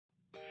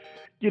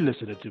You're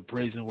listening to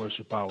Praise and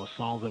Worship Hour,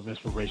 Songs of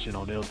Inspiration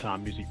on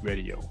Ill-Time Music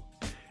Radio.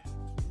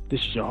 This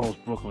is your host,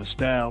 Brooklyn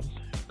Style.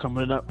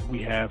 Coming up,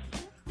 we have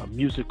a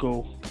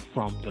musical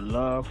from the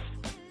Love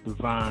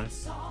Divine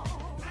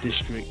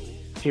District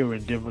here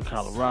in Denver,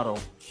 Colorado.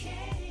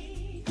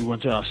 We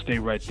want y'all to stay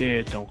right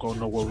there. Don't go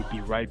nowhere. We'll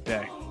be right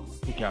back.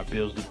 We got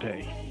bills to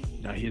pay.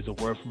 Now, here's a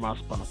word from our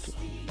sponsor.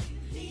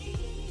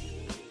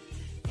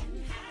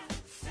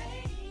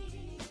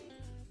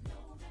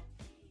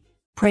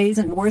 Praise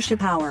and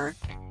Worship Hour,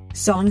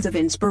 Songs of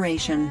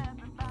Inspiration.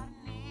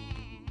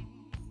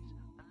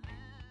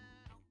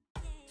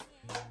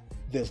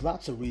 There's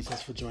lots of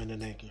reasons for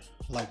joining Anchor,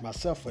 like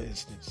myself for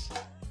instance.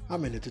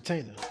 I'm an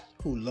entertainer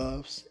who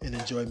loves and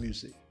enjoys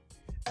music.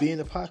 Being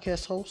a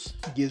podcast host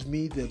gives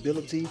me the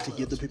ability to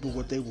give the people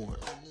what they want.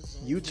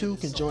 You too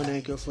can join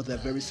Anchor for that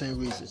very same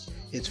reason.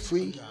 It's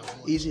free,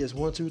 easy as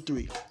 1, 2,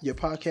 3. Your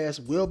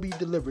podcast will be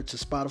delivered to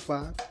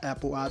Spotify,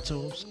 Apple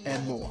iTunes,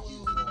 and more.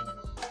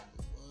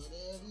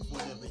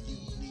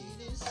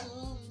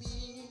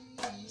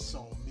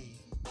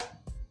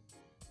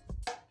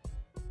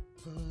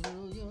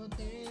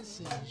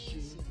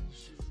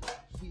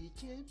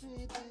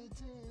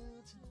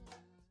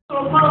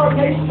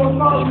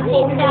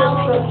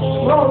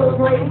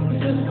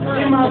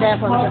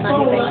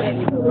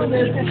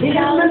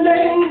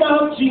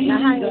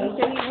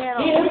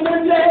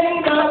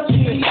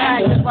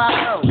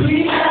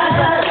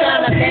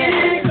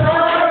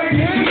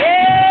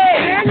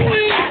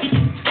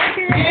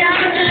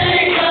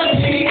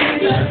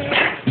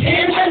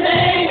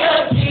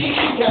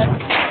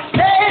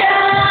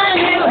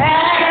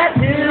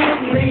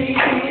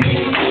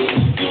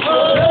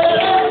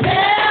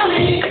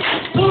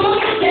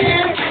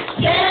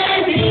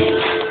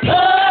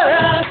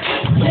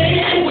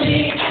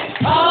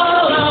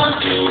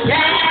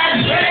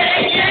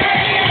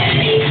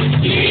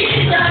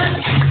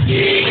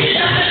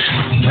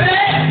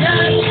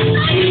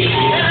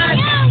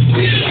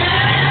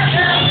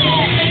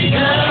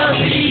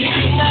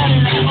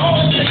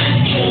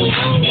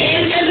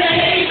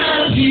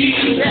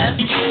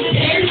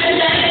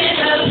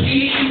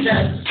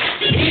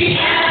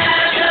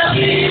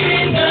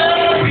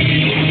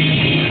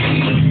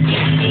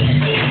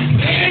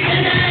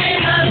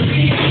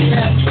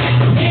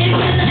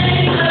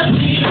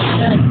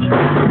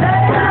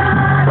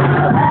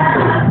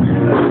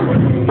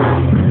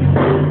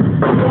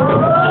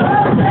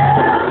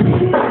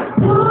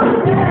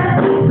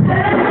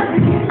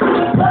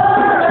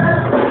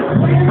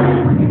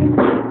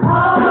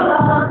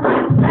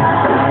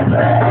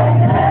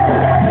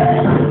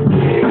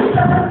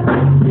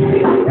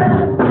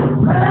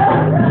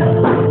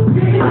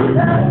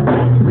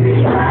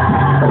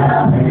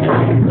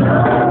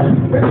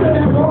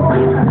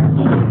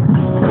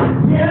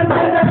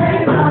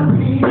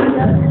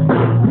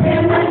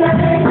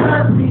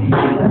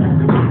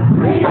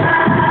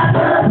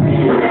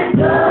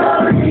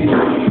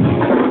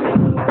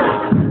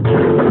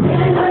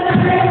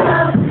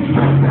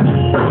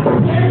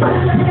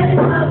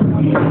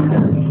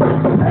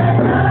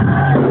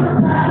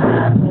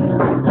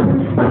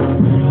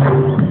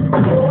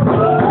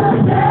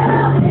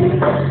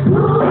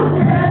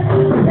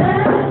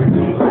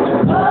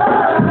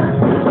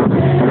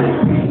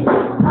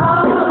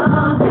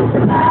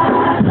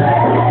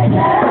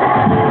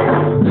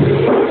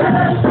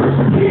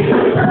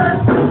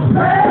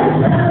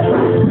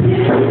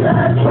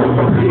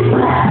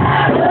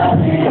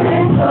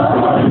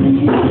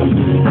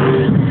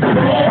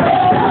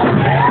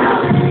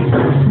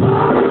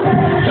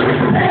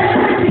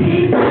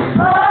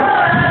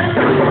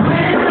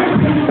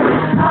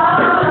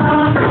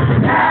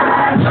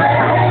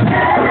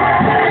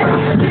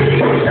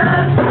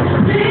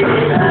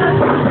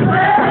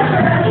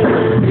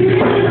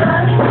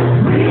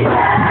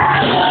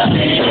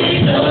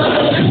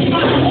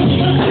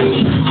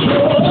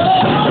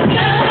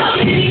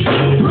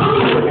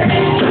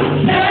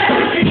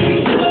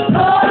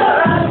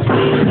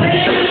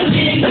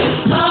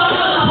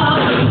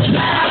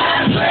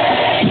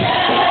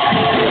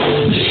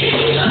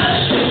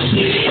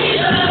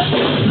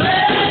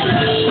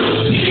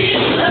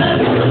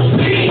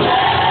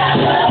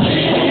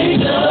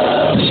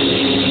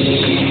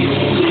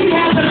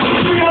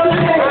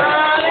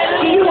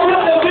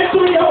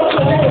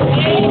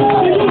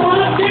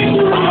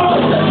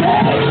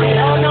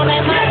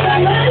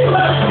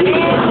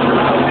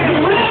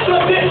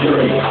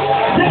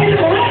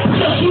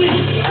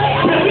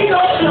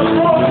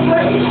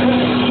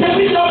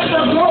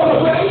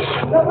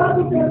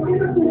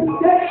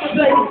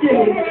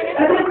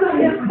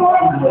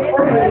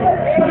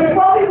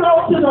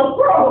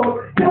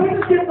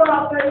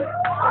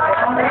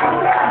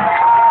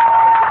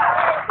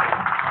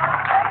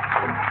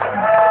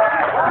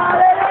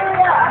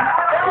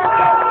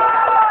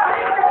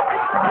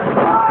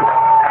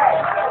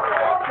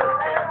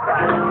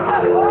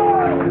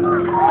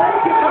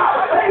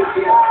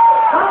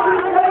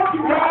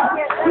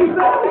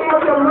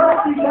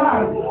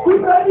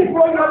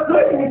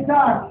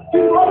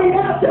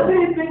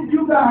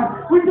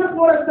 God. We just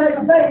want to say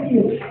thank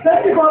you.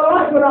 Thank you for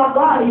life. life in our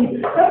body.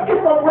 Thank you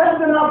for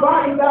breath in our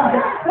body, God.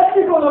 Thank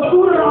you for the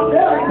food in our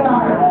belly,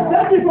 God.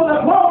 Thank you for the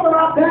clothes on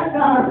our back,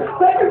 God.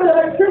 Thank you for the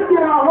electricity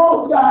in our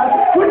homes, God.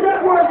 We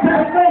just want to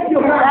say thank you,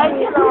 God. Thank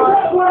you, We Lord.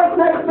 just want to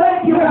say thank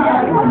you,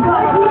 God.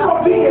 Thank you for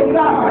being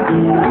God.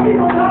 Thank you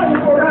for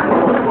dying for us.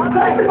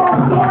 Thank you for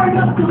restoring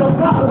us to the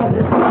Father.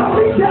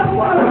 We just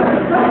want to say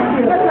thank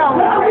you. What's wrong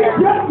with We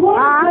Brent? just want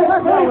to say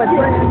What's wrong with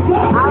thank Brent? you.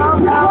 I don't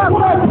know.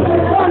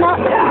 Stand up.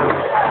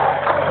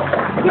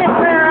 Get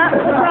prayer up.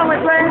 What's wrong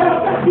with Brent?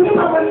 You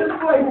come in this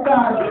place,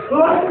 God,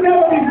 like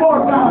never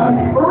before, God.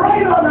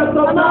 Rain on us,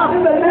 oh God,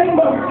 in the name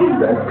of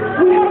Jesus.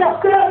 We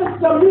understand it's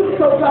the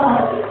musical,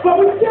 God,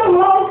 but we still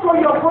long for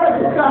your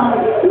presence,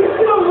 God. We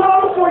still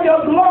long for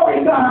your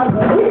glory, God.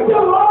 We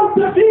still long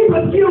to be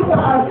with you,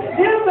 God,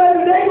 in the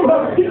name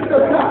of Jesus,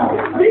 God.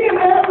 Be in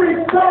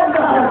every song,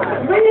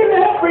 God. Be in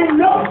every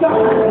note, God.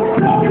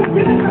 Touch your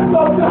business,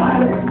 oh God.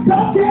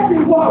 Touch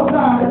every wall,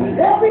 God.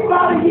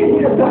 Everybody in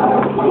here,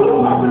 God.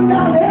 Move up and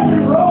down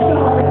every road,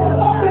 God.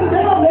 Up and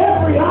down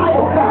every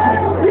aisle, God.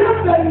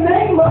 In the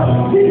name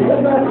of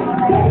Jesus,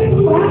 that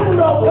you have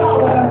no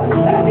power,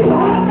 that you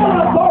have no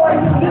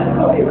authority in this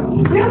place.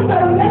 In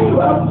the name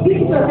of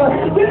Jesus,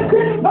 this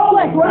is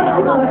holy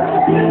ground.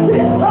 This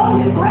is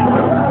holy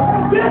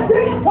ground. This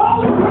is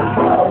holy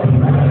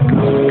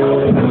ground.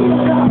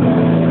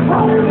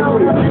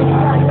 Hallelujah.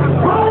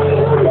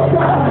 Hallelujah,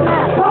 God.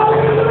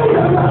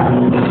 Hallelujah, God.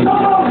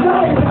 Come on,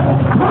 Zion.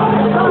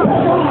 Hallelujah,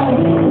 God.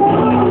 Come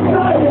on,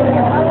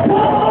 Zion.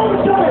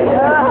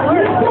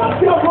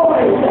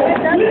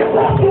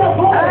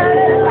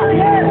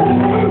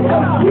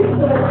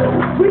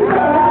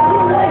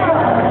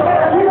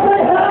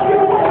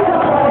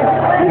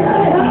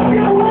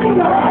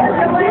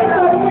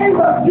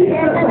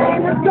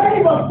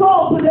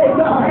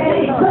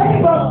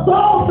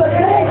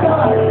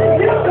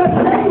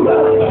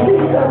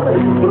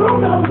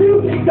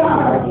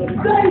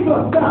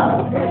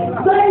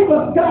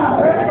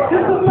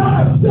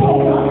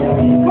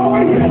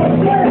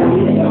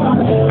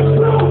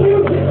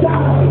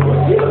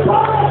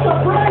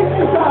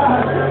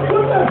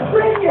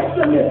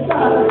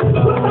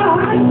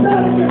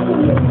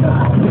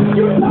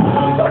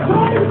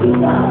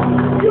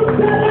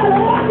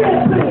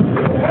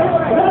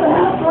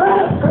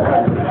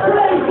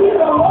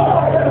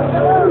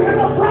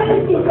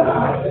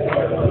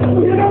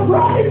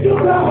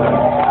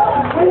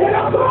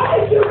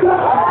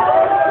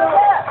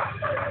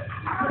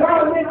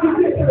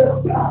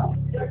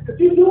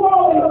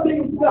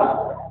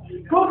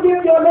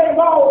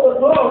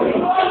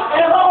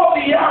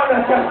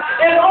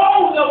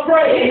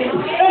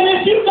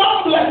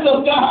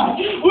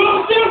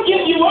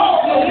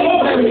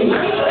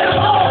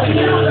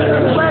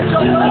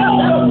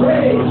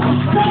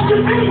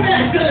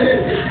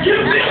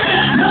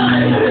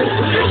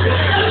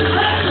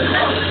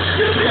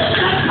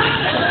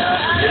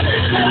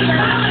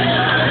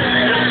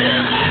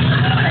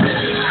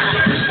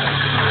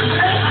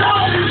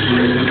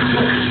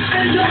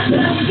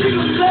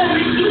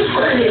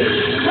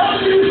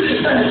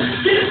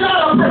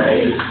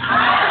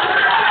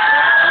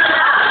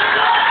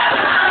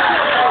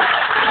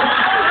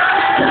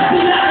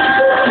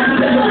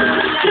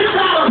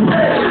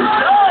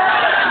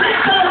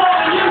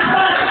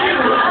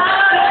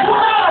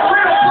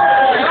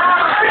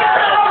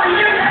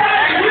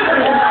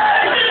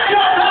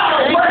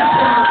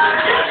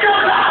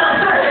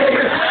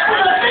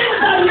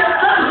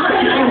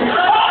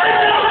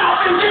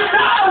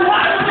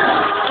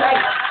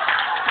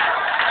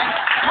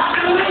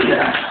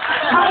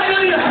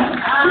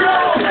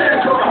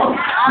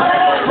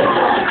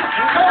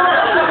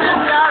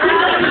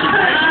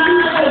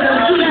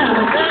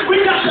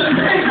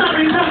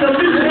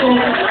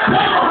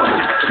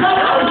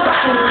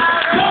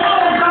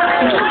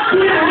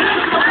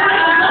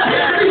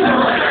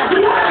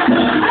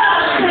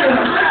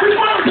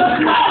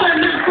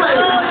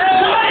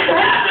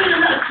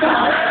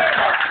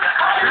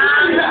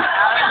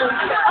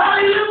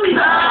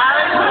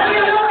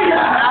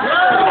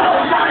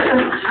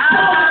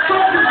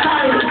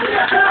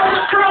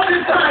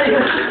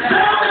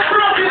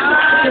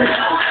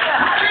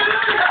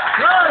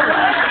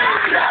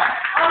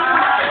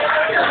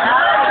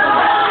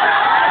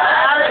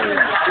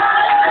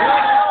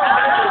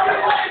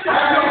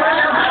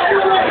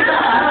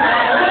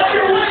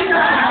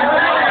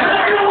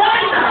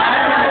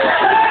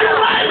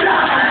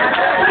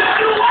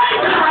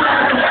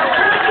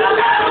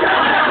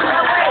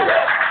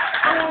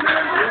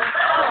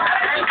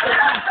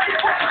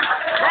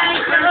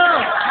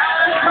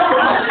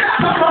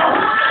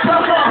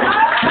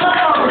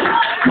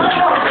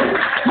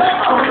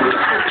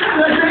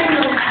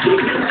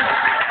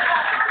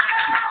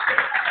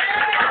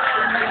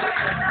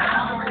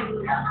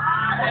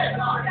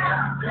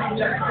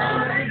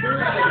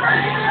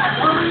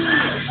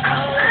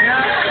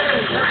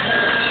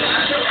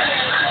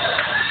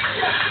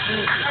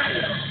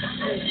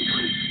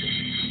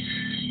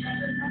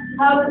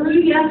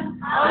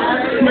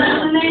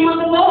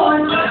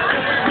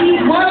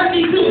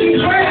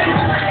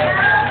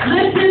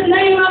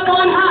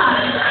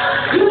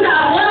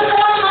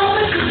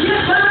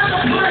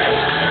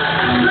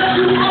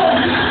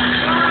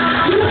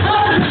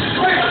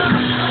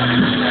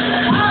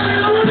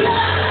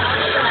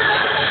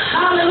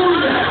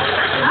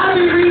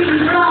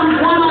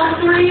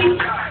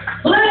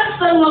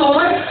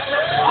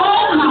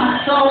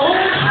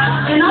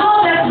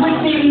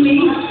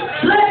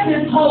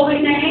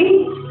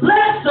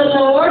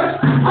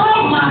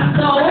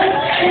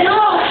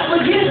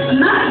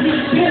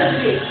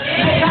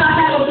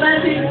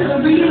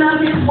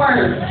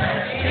 word.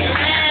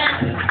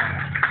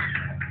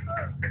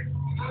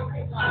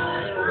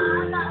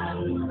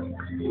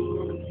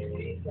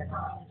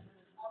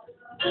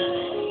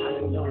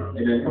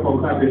 Amen. Come on,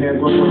 clap your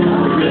hands one more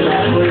time. Give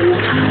God praise.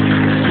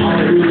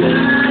 Hallelujah.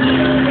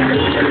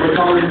 And we're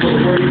calling for the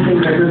worship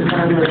team at this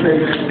time. Let's say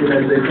thank you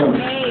as they come.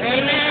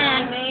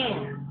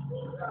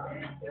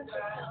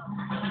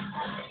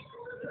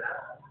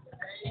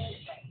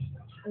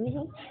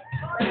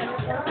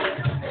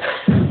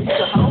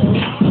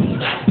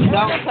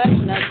 Don't touch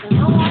nothing.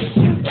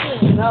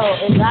 No,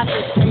 it's not to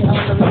stay on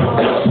the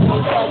recording.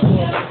 Don't touch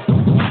it.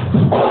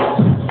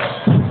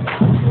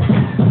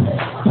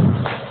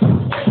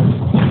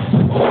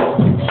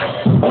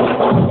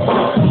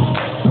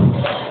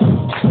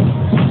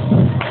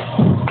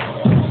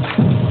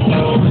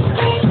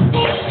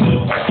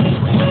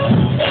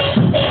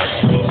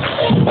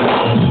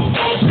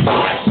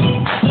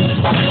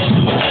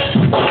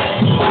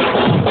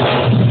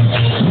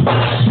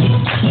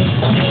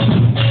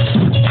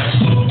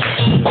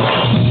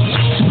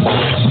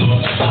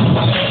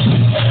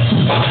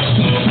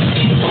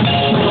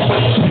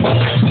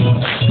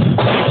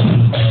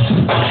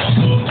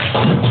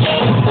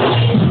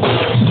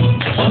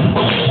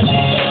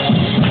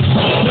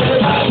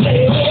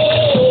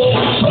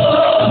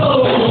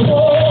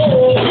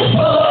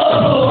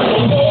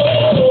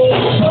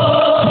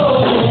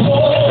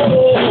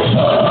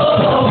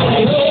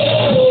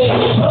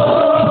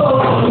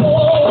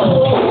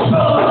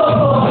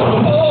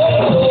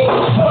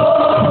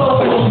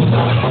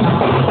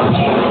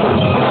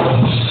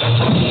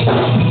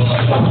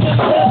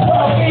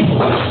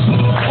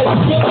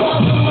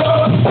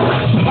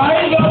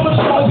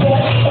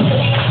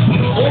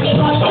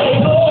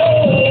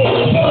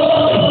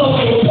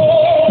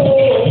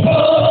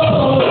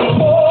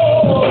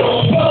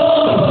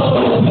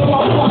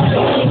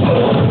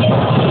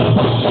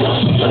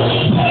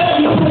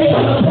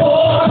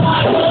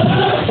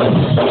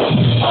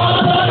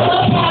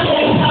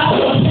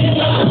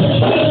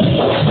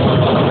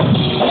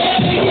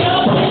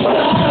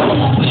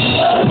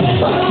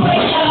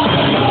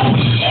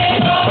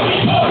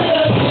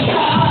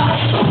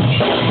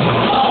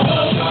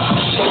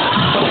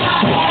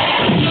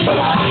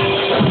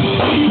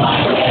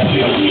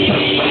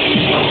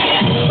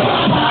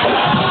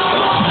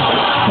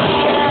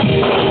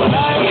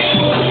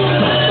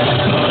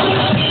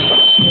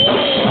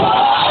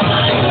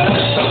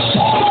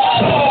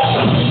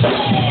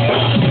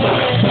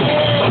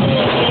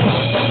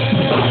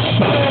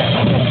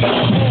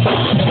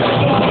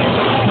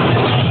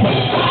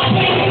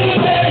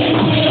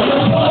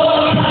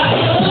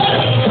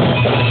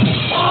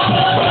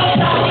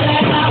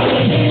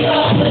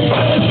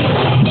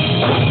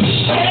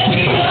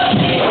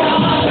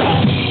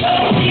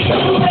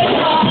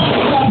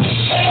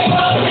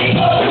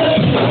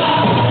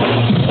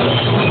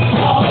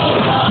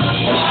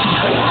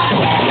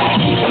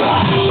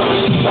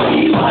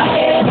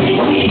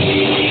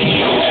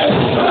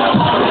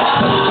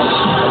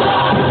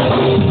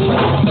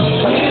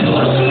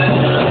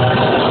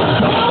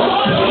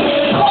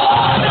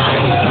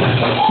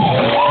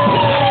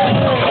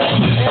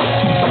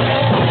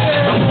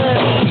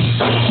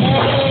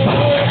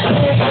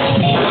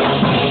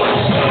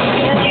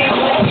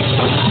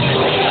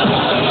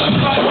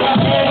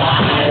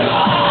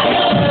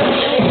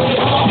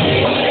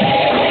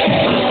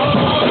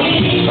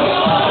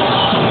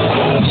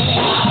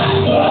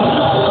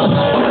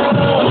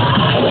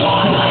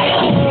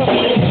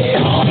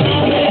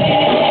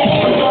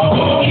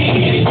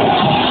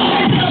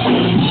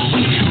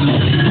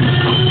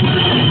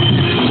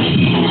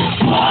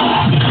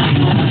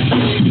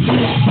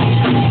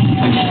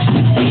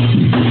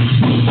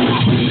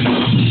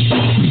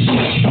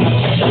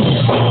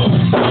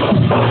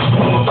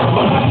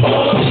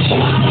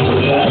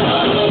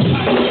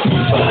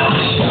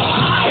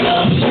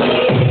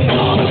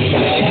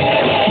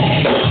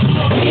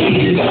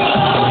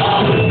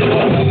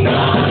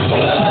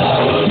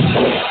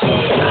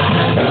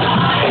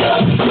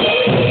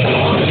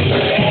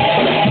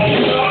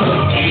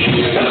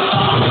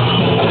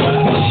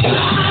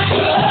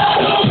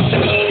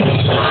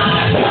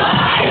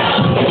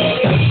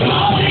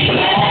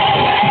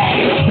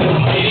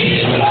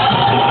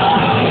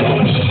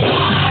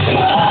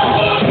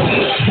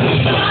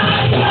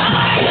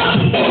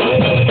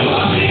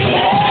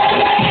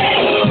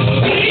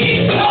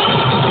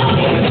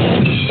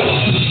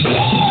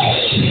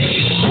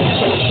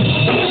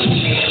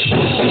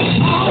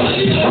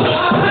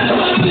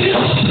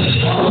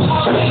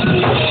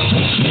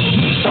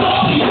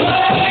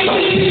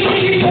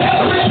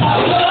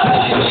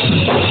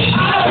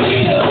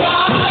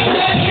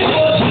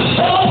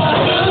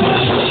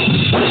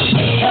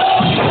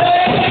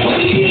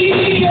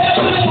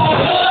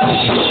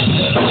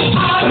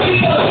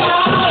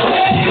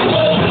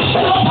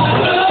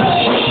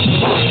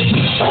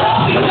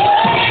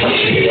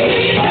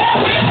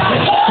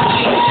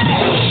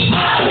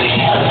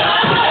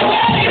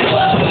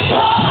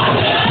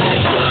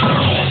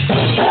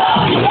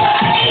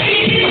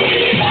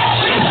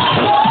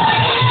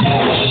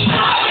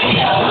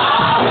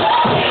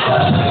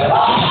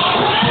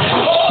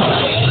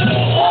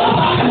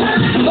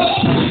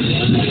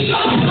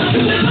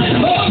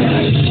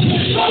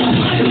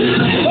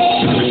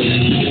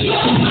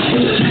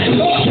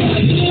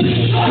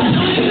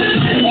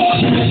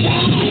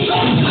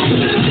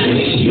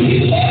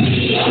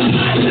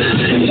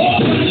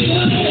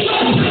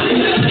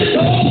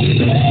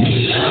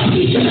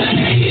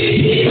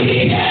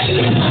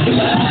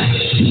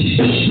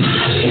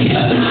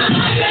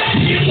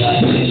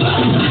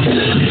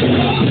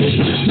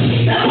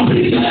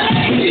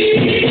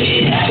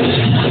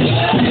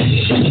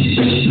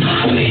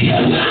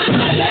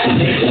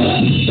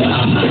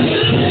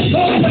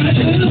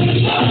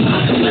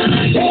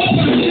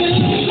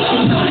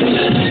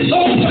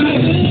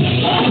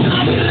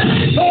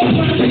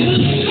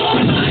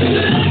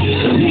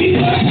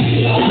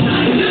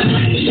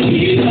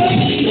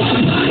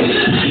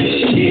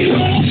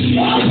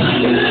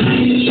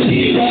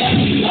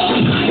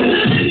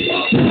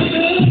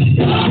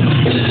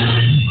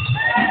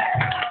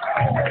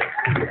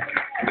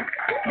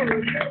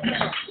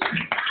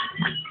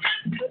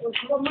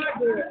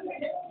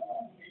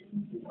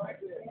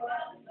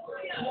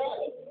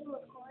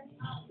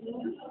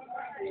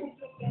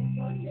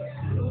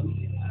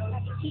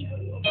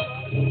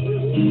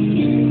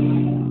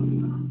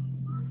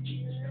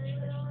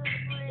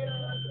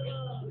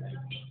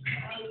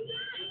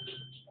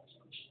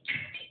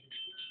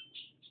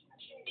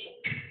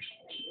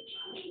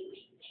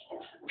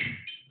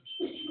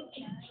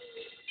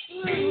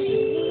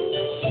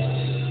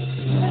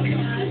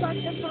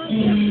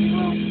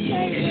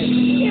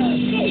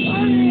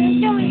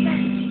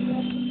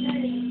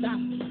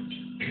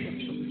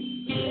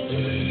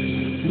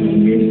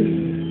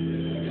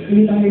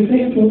 Anybody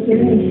thankful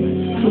today?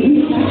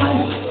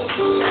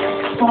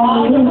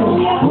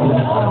 Hallelujah.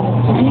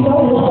 You know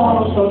the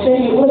song, so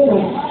sing it with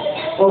us,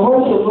 or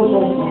worship with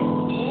us.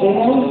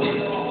 Amen?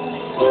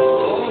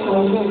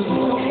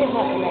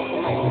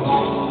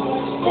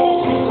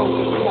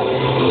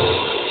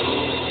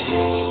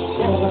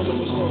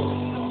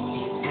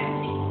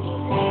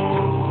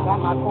 Got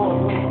my cord,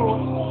 really cool.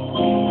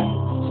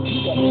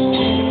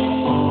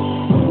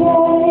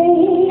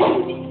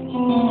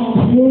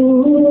 Thank you,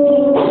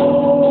 Lord.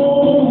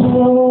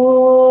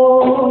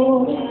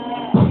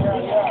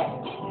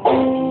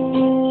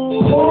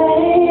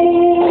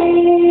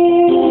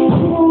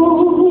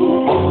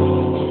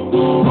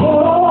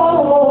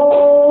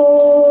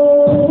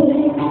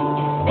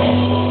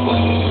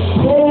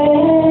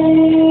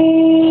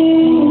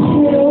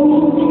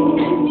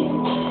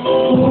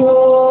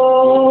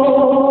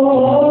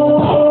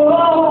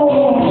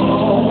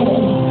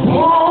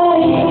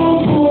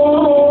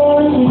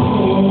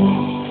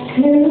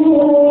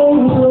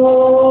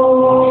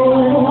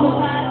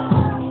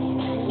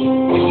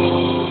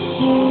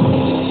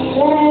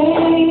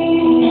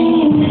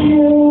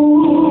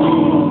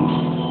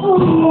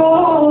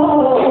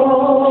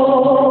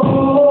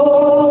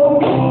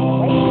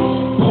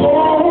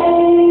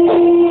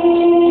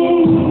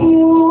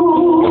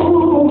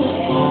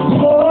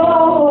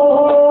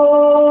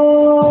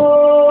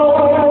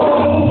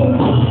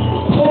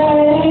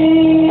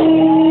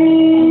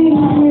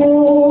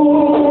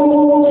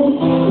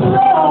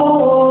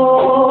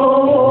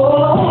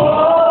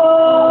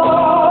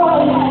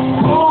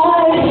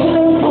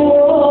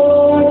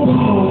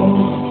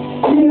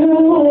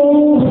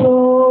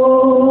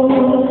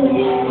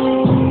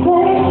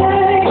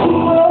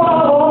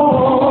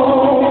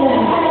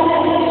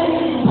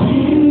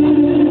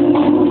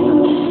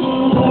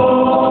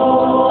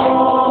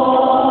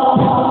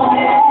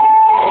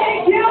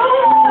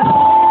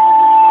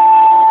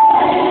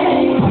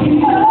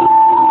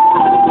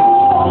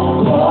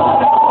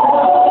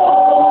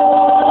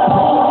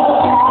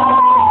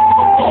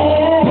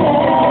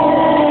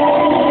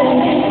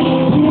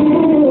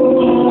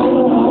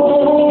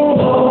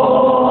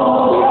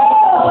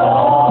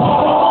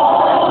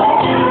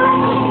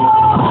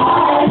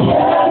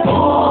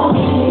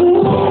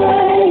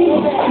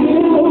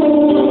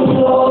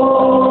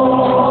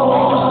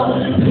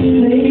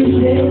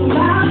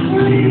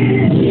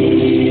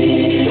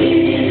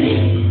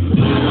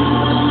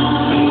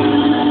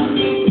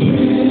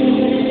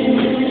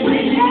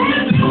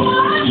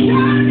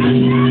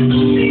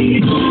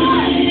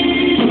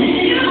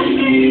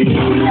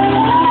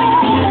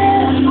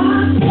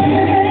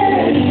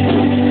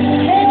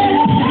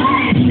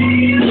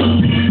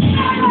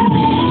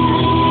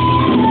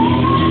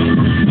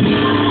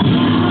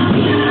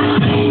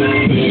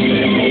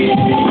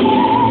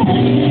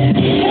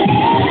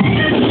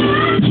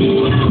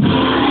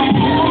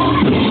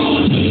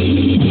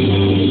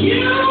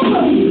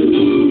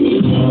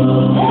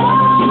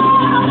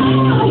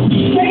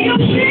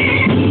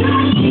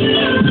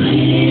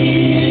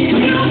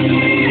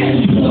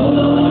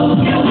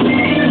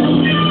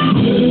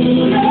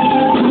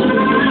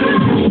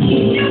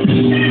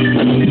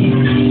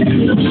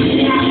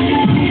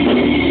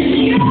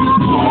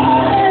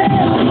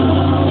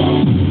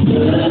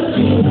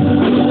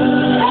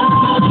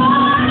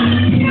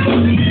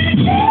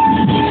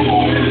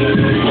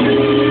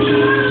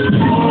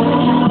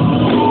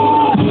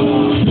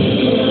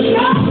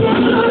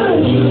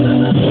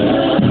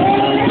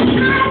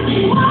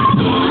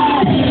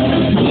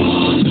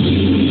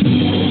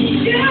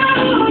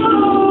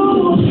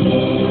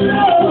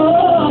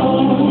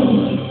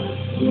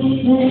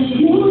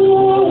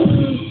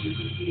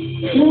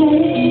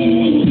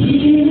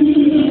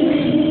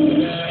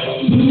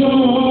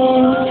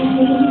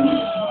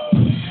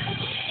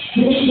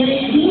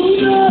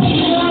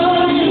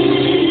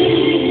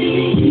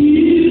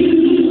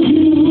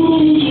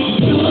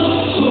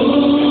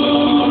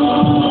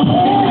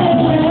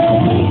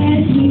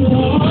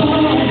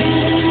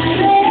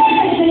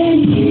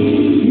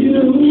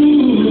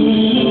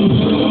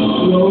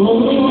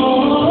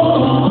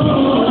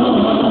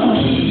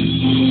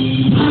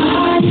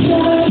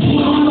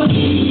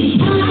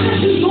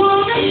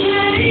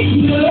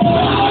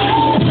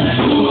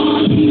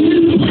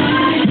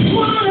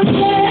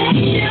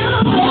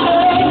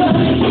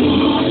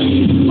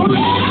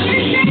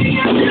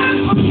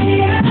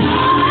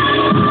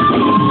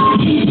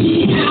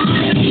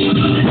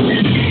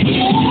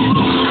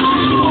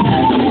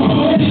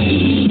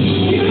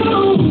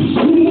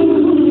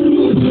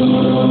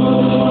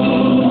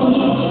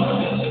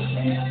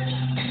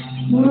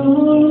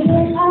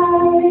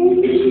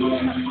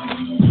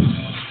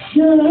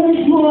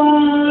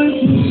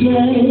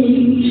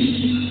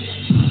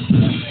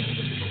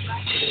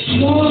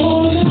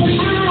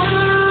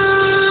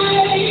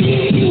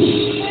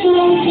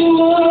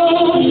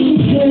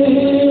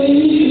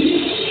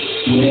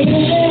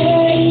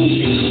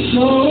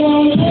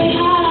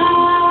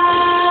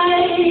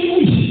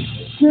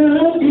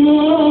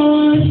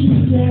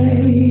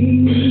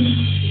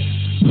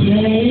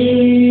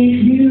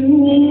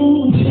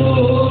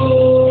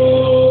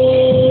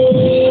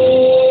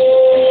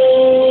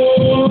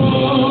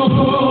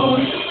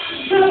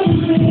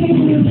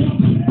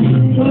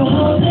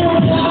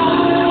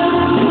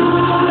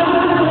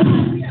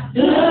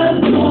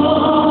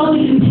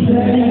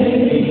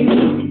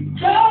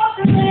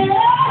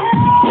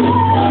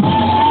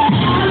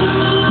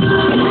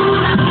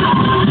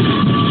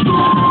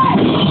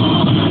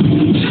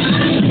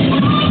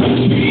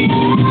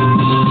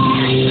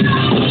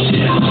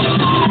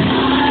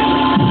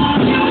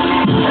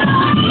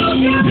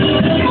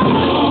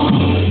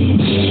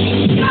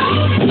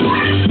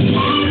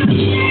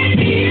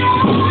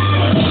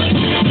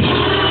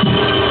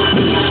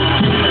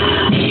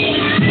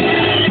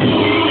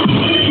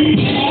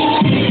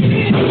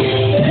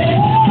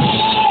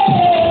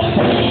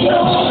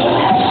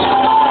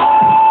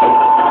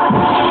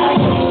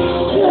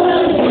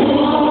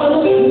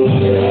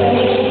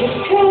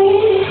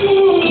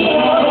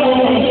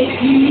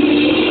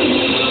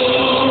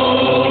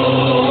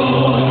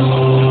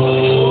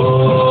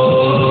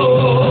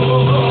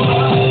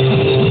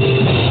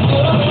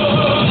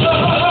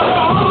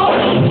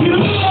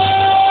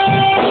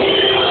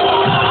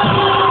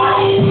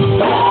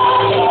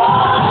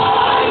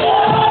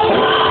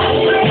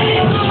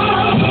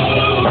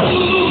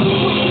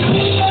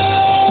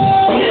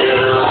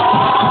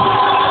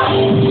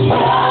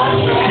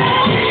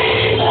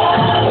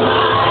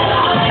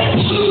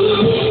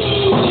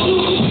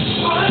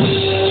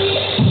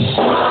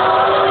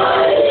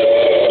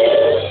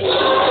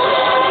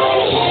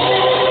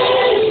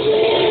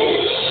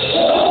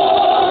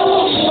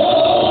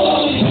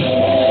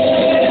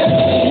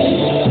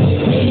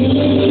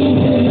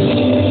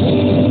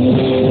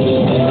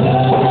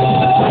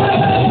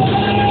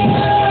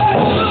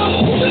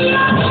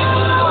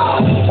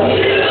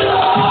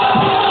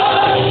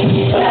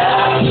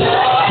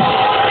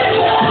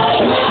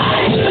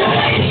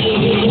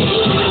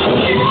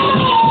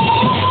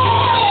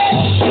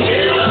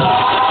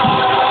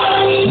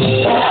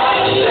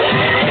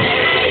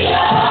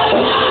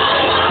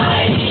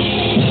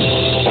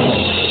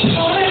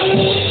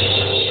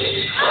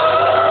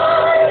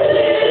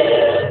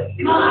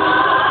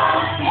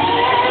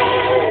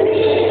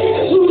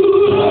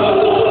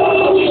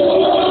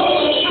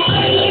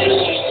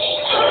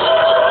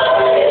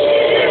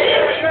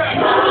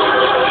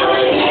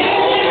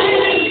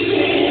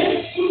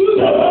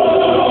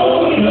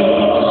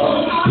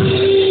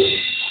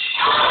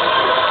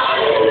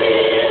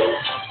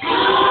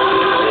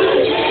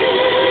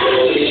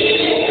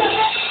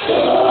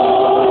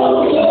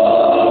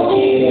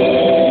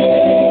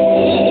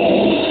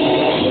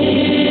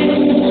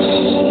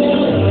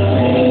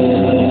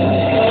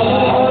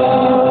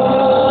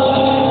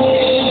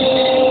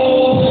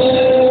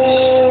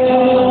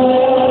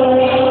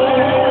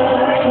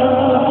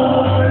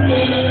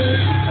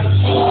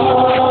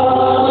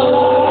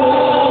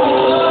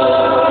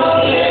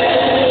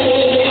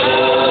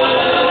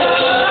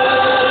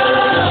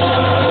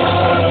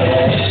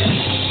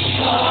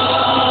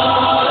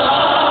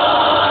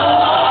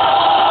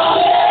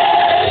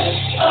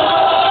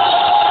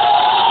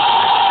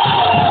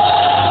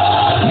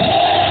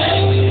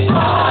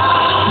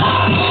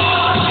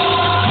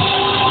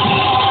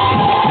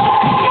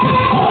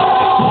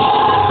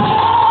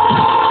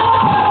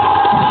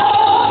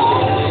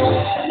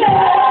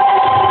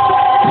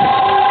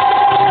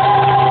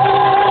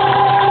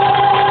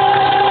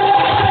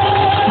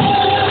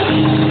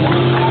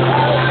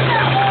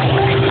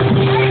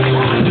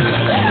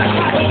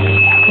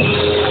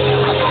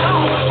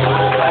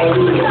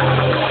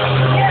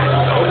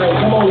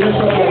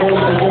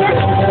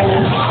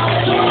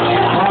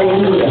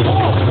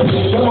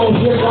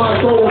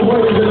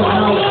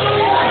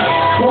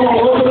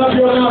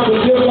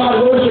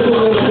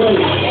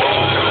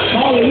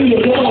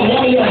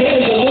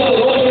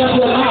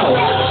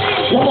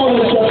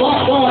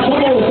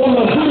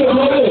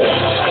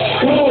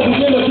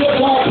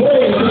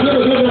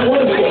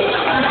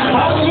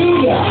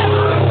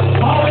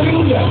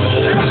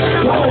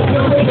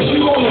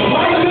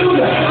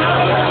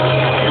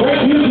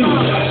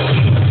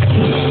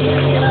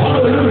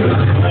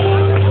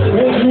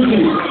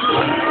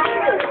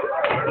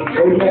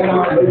 Amen.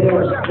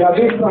 Now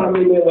this time,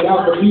 amen,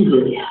 without the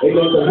music,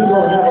 amen, because we're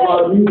going to have a lot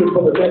of music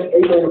for the next,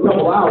 amen,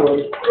 couple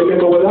hours. Amen,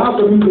 but without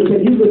the music,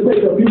 can you just take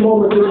a few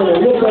moments, amen,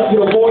 and lift up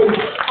your voice,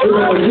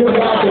 amen, and give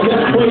God the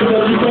best praise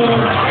that you can?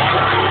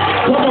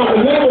 Come on, the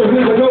neighbors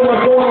need to know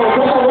what's going on.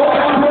 Come on, open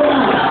up your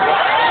mouth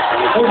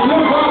and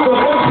give God the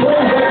best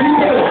praise that you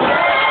can.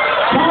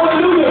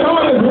 Hallelujah,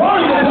 God is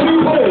worthy to be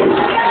praised.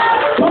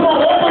 Come on,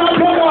 open up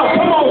your mouth.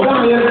 Come on,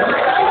 Zion.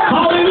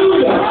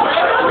 Hallelujah.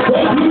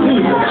 Thank you,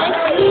 Jesus.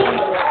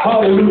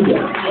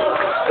 Hallelujah.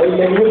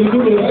 Amen. When you do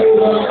this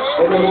favor,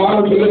 amen, why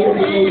don't you look at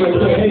the neighbor and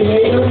say, hey,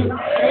 neighbor,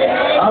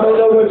 I don't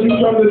know what you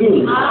come to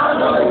do,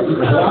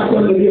 but I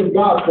come to give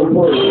God some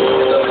praise.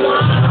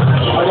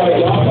 All right,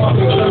 y'all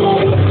talking to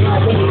somebody that's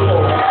not looking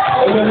for.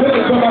 Amen. Look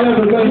at somebody else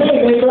and say, hey,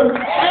 neighbor,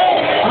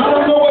 I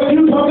don't know what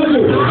you come to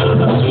do,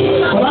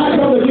 but I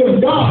come to give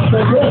God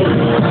some praise.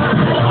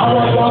 All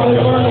right, y'all,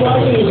 they learn right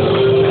here.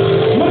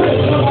 Look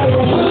at somebody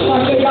that looks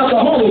like they got the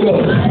Holy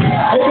Ghost.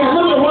 Amen.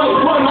 Look at one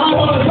I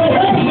want to say,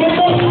 hey,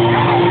 neighbor,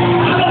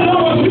 I don't know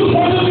what you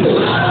come to do,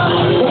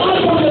 but I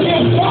come to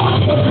give God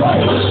some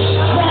praise.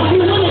 Now, if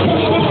you really come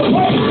to give a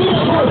praise, give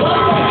a praise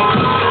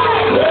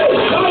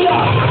right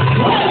now.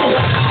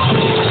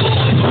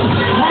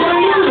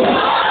 Hallelujah.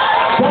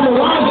 From the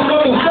rising of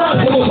the sun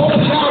to the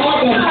going down of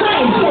the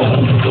same sun,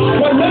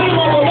 the name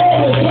of the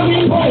Lord is to be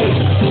praised.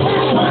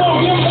 Come on,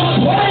 give God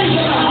praise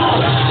in the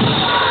house.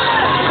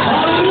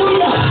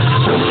 Hallelujah.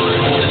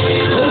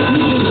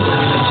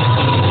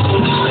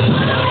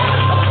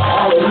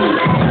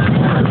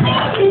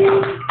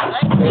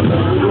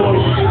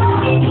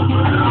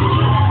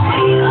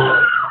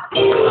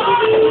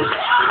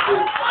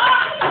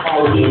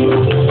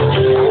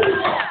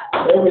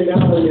 Every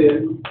now and then,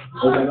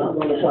 amen, I'm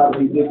going to try to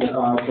be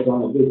dignified because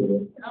I'm a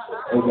visitor.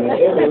 Amen.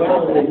 Every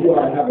now and then you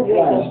ought to have a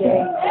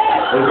flashback.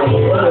 Amen.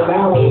 Every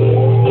now and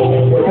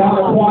then, without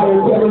a choir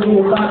telling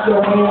you to clap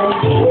your hands,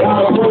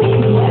 without a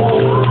person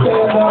telling you to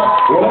stand up,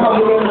 without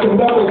a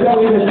conductor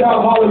telling you to shout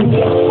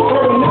hallelujah,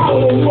 every now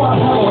and then you ought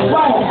to have a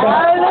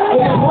flashback.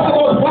 It's one of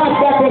those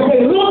flashbacks that say,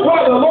 look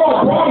where the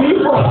Lord brought me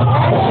from.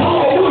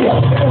 Hallelujah.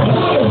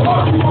 It's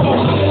not as much as I'm going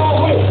to say all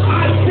the way.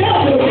 I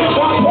tell you to give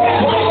God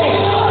praise right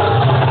there.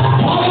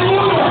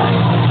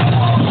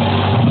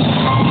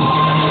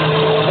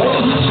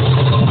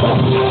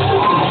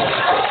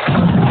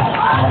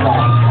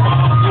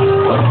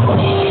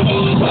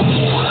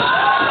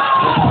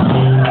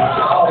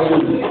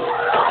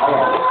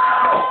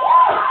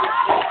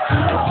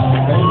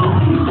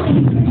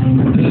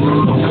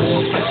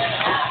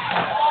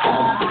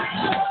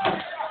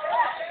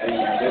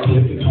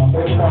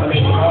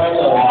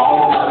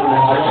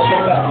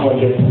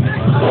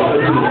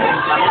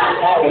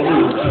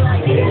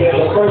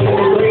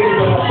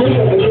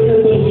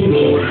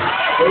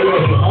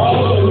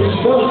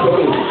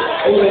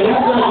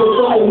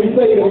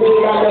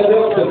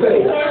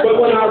 But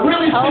when I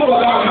really feel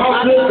about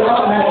how good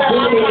God has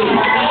been to me,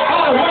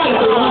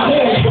 automatically my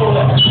hands go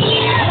up.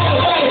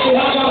 Automatically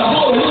I got a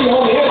hallelujah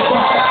on the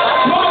inside.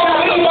 Do I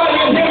got anybody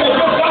in here that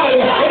just got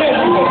it? It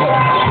is you.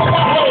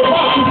 I know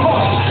about you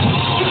first.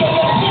 You can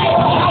go think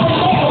about how we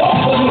make it up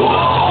for you.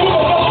 You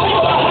can go think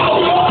about how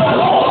we open it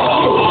up for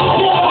you.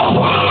 Give us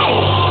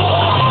praise.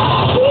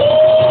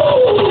 Woo!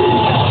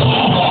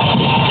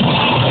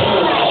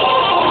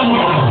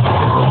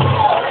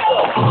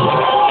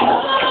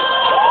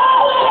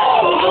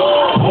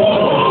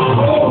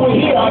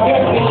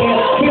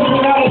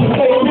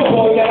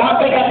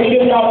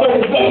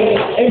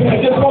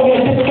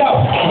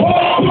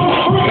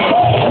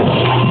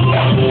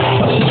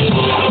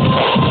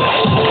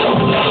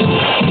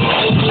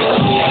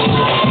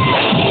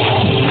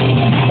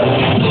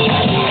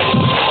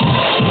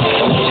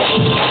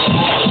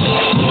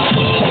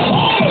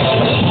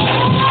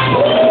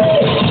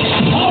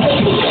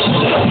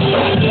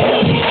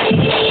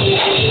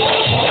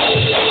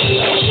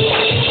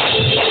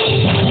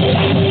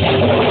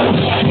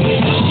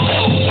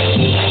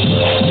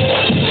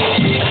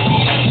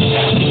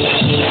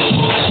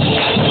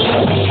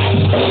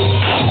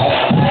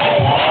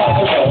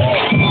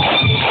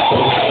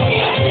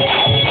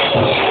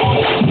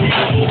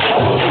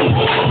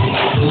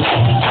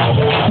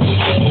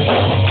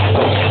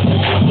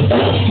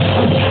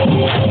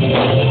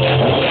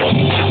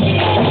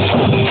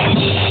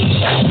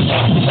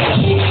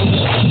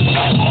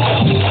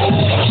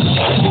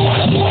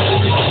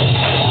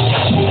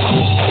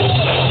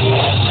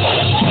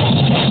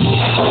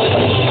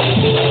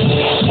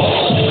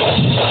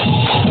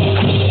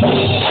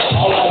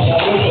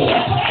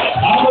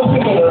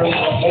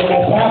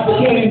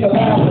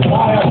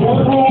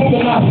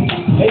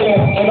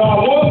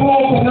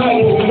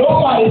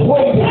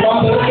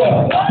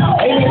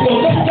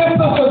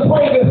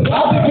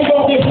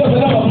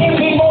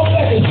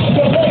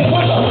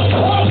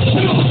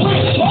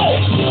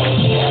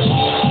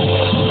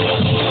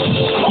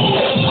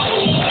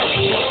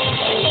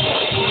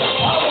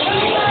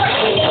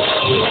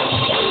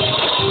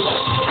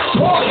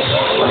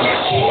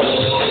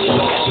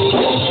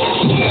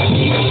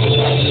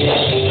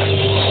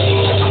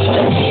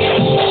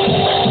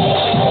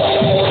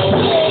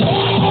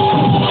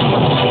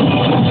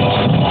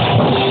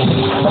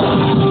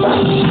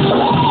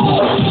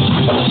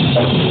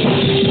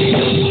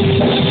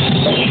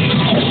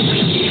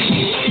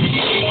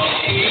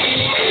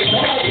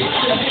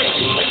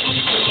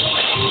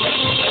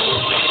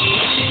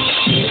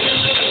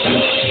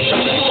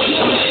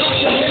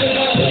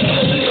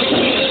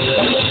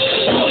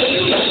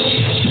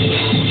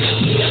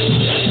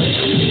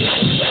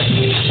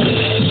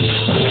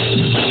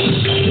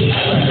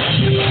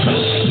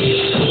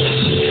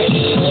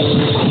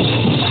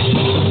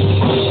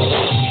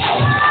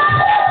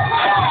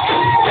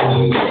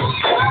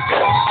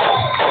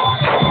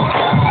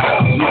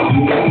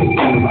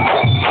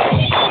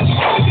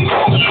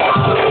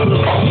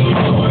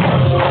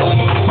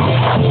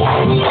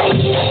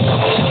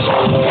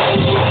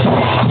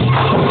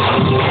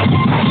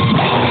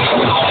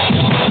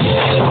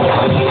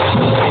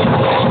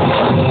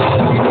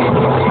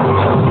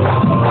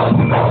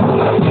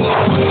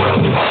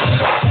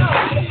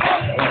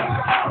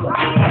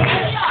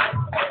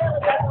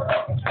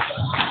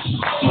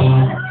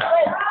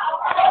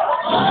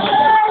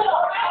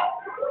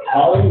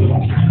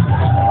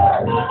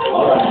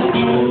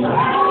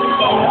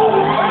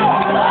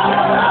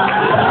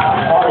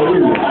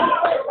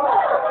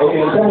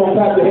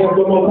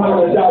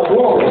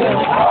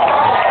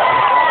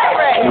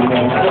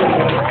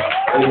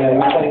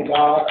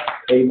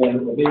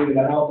 amen, for being in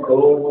the house of the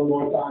Lord one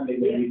more time.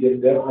 Amen. We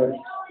give deference,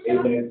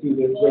 amen, to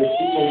this great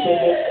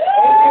superintendent,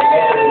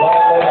 amen,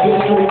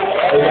 district,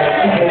 amen,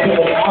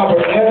 Superintendent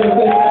Albert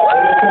Anderson,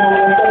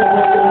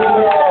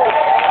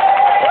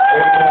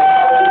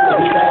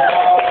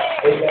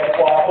 amen,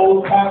 for our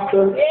old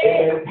pastor,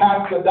 amen,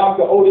 Pastor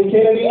Dr. Odie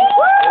Kennedy.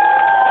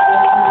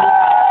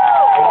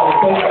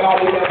 Thank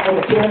God, amen, for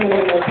the chairman,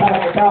 amen,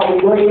 Pastor Calvin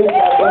Graves.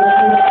 God bless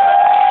you.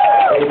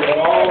 Amen.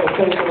 All the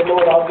saints of the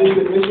Lord, our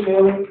district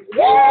missionaries.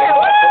 Amen.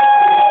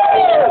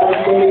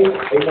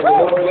 The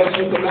Lord bless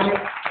you tonight.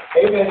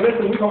 Amen.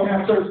 Listen, we're going to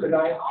have church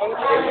tonight.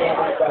 Amen.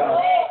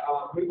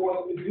 We're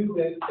going to do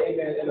this,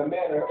 amen, in a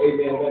manner,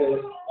 amen, that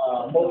is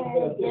most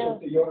beneficial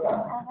to your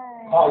life.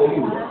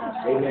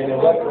 Hallelujah. Amen. And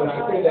when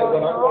I say that,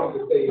 what I'm going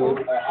to say is,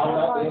 I'm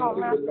not the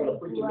MC that's going to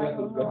preach a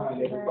message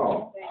behind every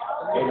song.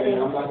 Amen.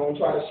 I'm not going to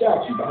try to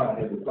shout you behind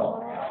every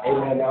song.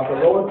 Amen. Now, if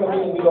the Lord come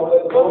in, we don't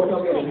let the Lord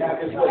come in and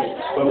have his way.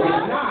 But we're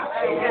not,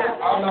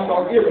 amen, I'm not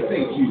going to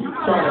irritate you,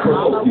 trying to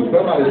provoke you.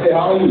 Somebody say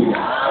hallelujah.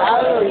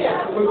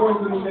 Hallelujah. So we're going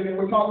to do this, amen.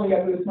 We're calling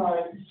at this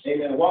time,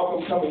 amen,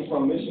 welcome coming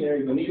from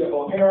missionary Benita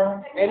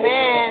O'Hara.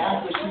 Amen.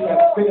 After she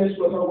has finished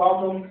with her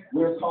welcome,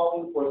 we're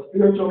calling for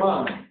spiritual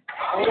mind.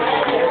 Amen.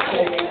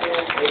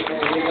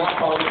 We're not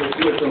calling for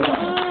spiritual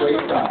mind.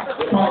 Praise God.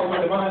 We're calling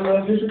for Divine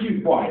Love District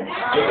Youth Choir. Amen.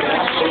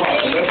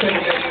 Let's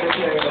take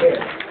it.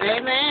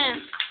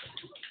 Amen.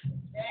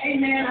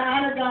 Amen. I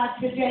honor God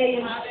today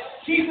and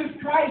Jesus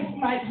Christ,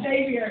 my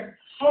Savior,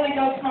 Holy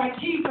Ghost, my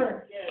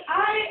keeper.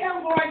 I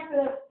am going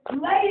to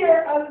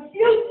layer a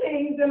few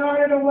things in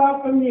order to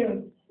welcome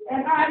you.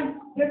 And I'm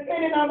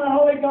depending on the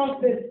Holy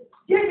Ghost to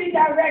give me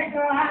direction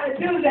on how to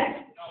do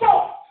that.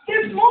 So,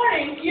 this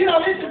morning, you know,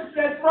 this is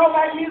the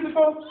throwback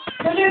musical.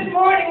 So this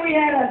morning we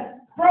had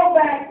a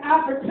throwback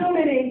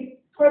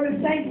opportunity for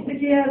the saints to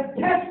give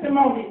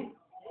testimony.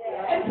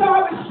 And so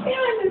I was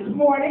feeling this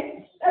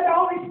morning that the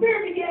Holy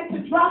Spirit began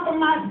to drop in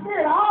my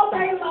spirit all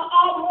day long,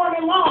 all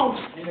morning long.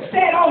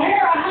 Said,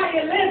 O'Hara, how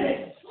you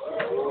living?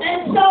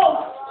 And so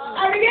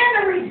I began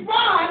to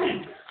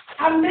respond,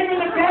 I'm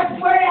living the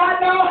best way I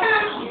know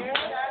how.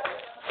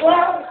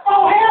 Well,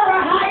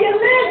 O'Hara, how you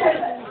living?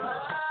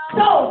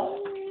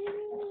 So,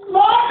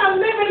 Lord, I'm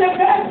living the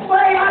best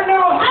way I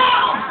know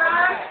how.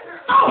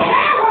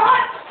 O'Hara,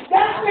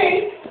 that's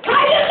me. How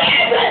you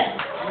living?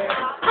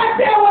 I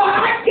said, well,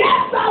 I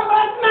guess I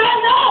must not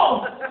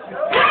know.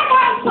 How am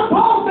I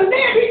supposed to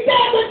live? He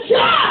said, the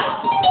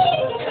child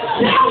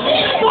shall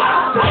live by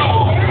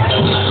faith.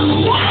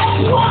 That's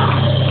why.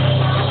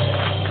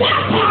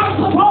 That's how I'm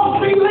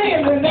supposed to be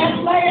living. That's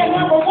layer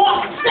number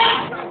one.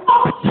 Now,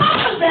 on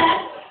top of that,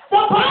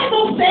 the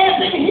Bible says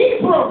in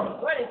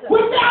Hebrew,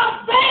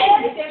 without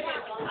faith,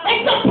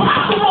 it's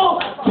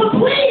impossible to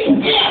please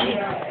him.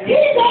 He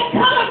that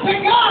cometh to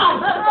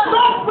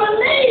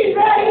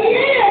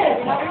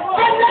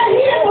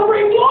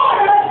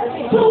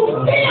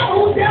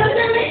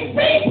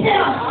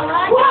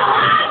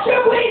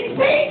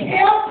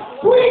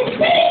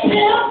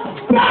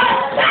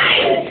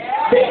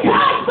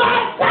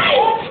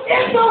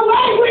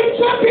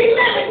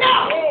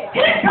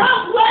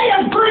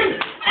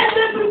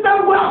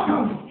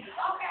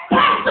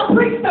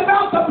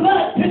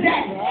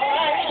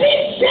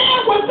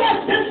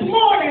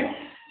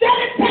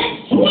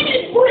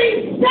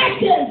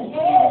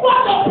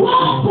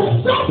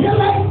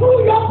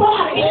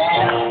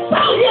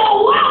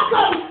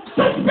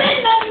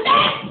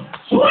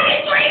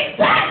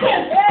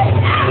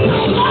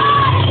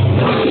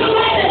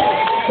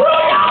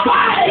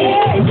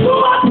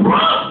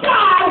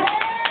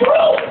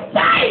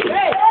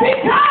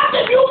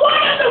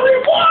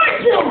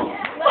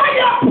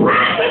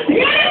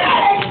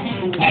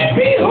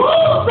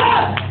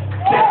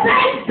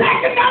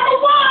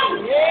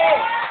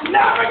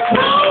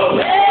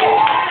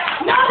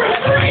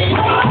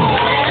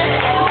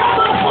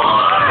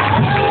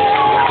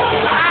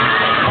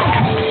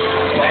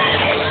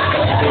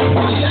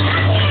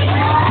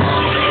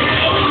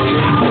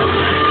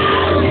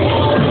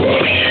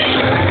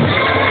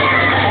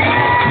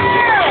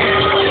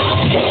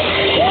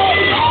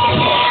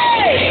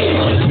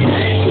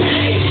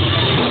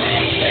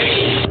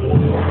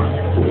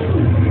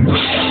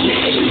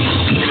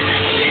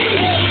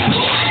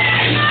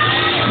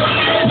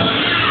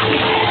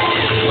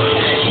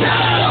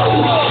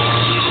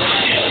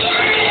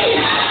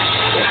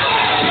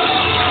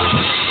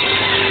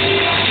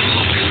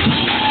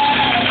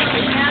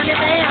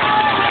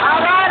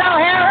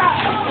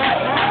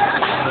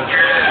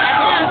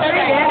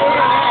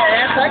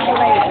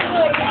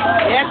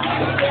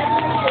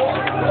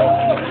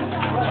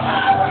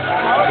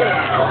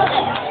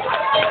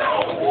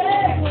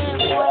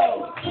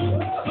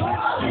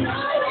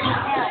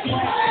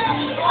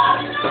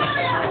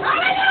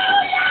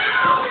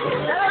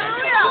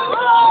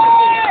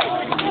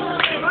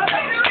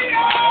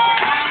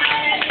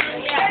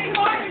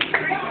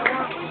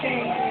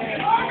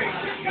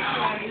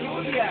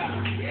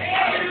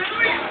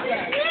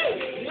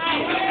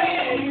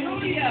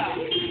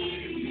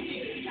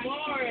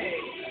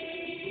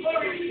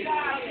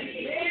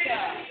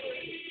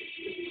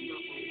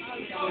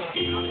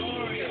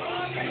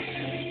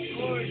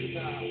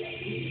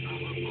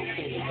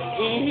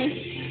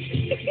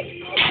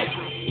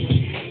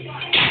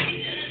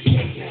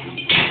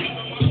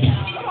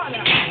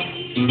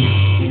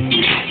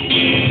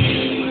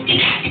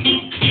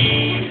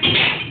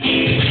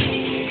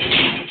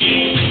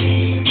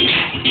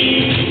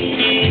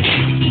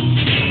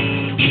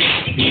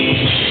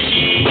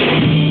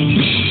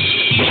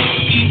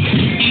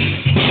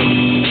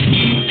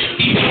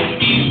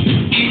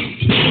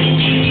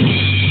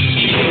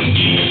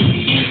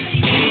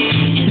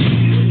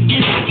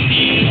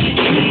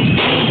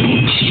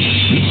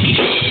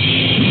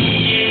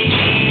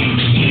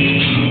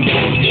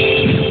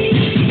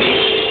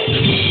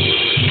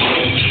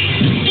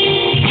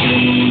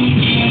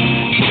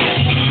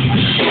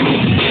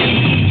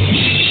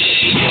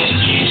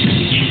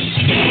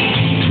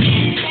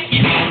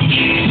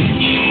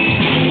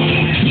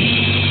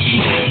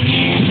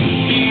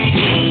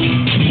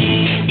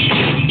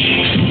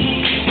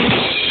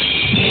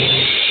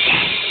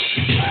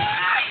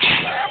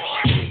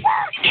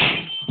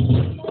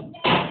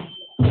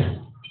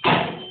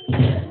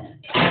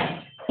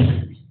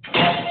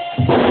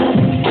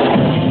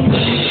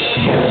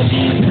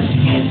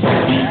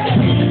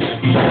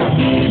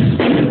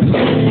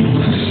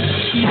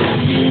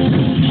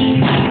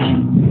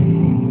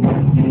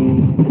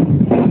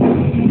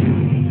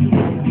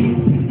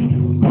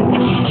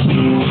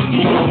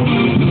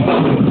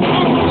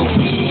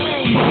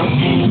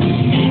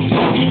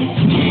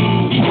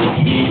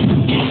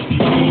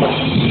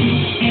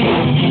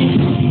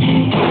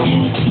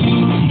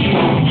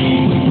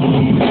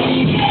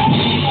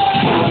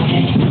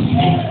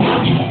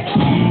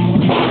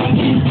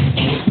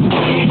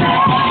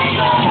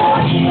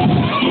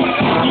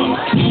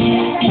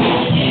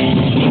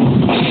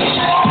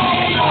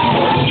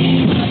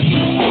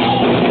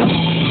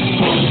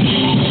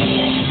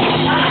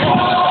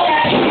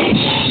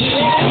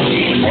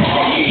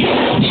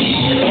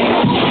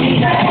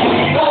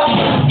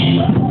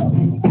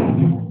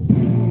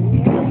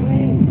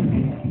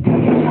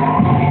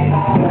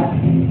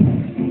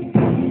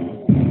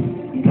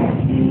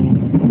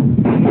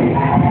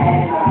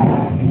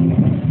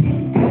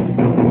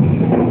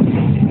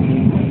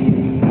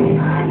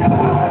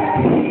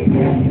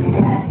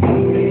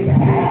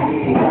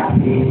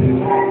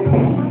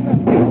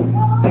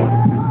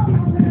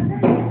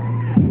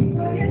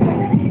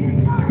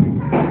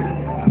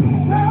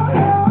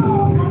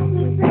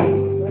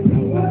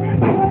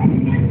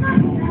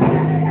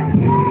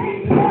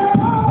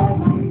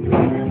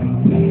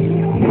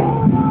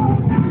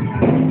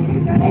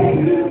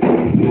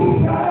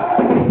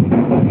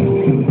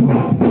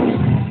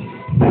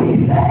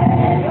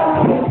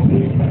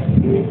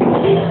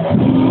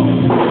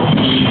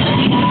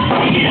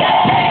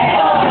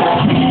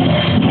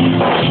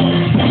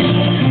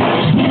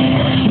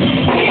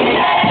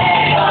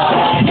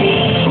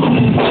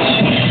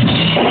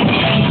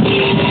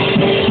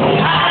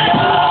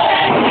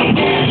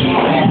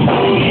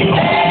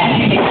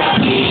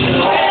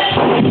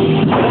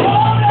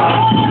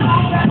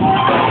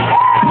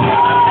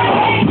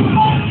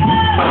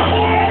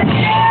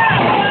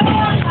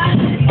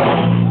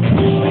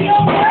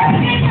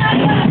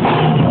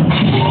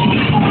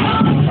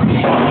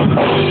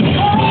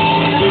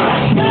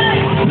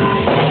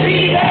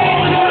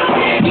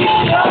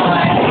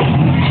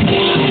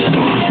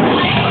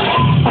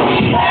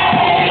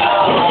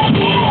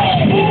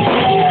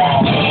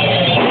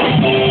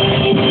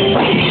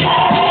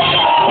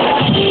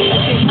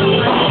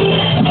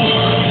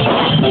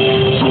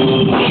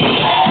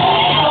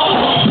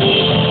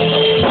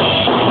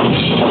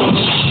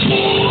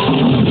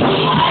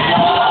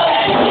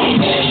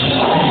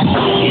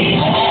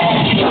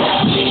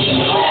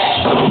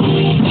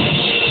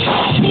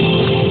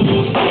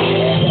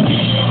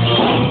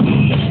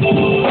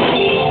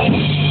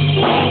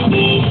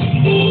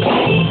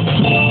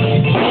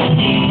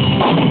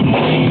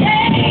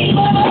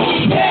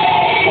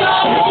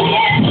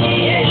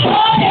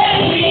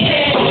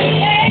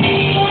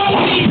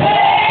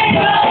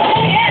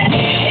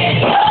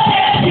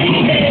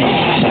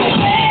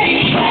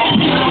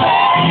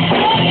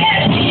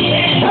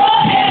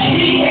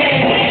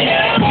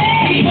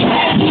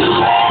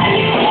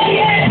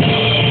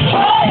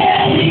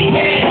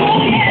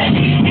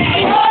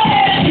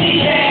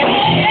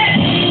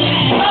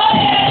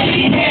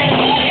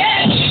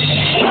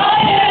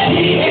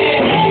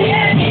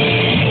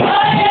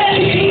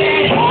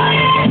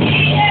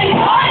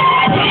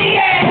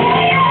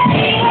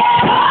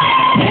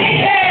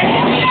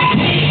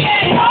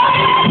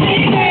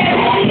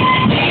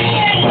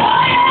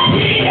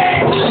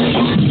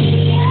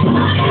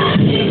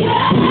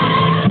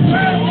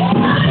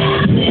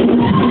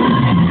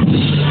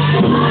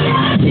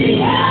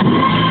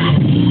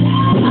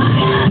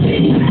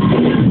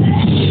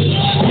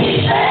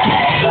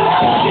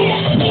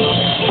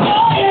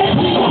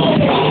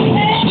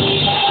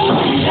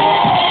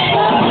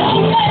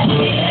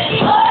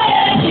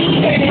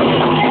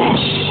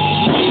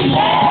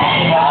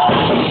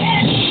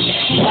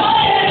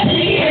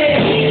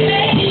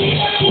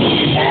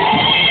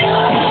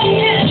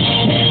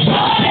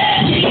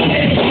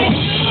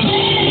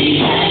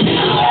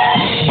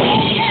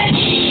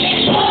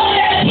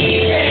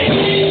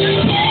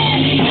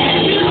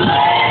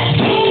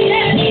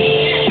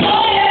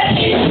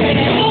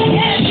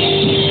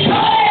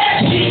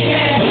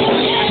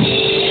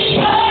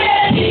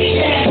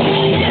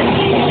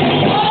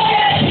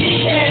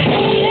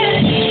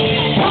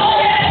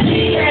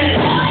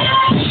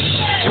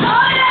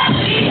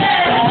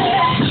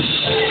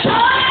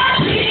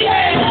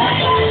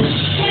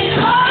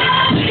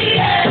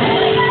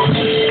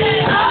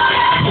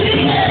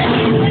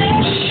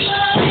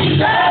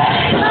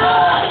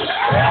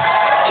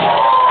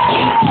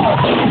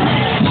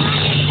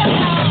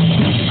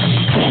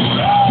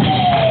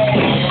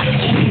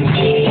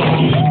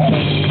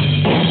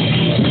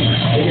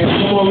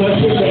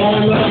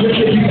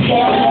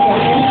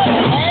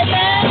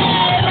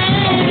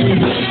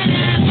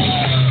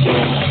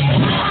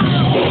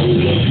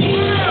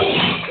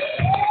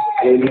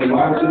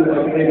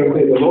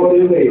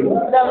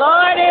The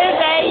Lord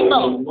is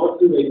able.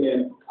 Most of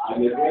amen. I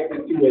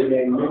neglected to,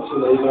 amen,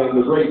 mention, amen,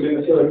 the great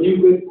minister of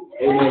music.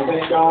 Amen.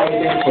 Thank God,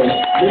 amen, for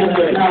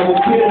Minister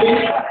Calvin Kennedy.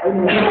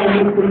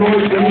 Amen. Mr.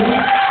 Lloyd Jones.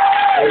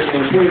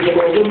 Amen. Praise the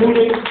Lord. We're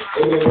moving.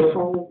 Amen. We're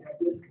home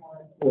at this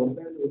time for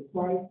Evangelist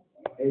Christ.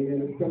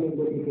 Amen. It's coming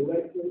with the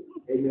collection.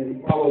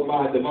 Amen. Followed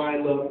by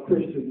Divine Love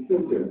Christian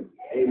Center.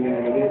 Amen.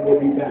 And then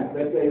we'll be back.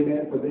 Let's say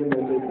amen for them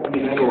as they come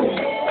in that order.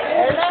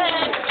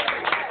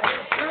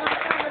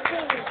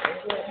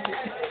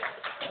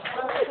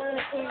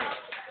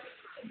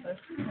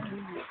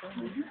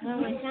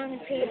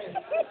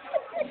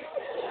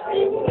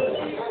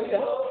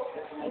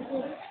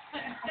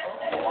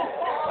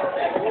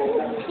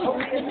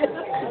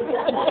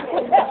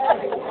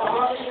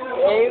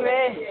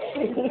 Amen.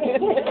 Amen.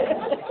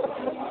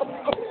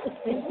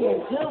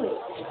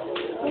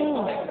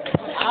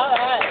 All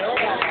right.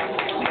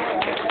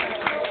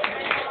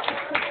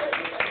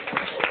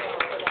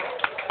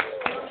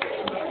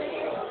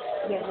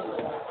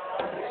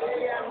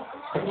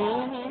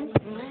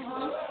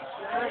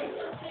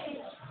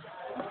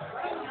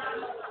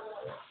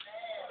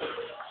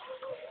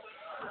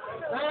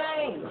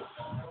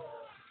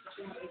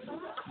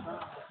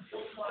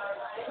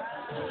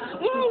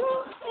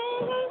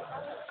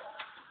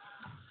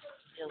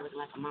 Still look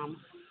like a mama.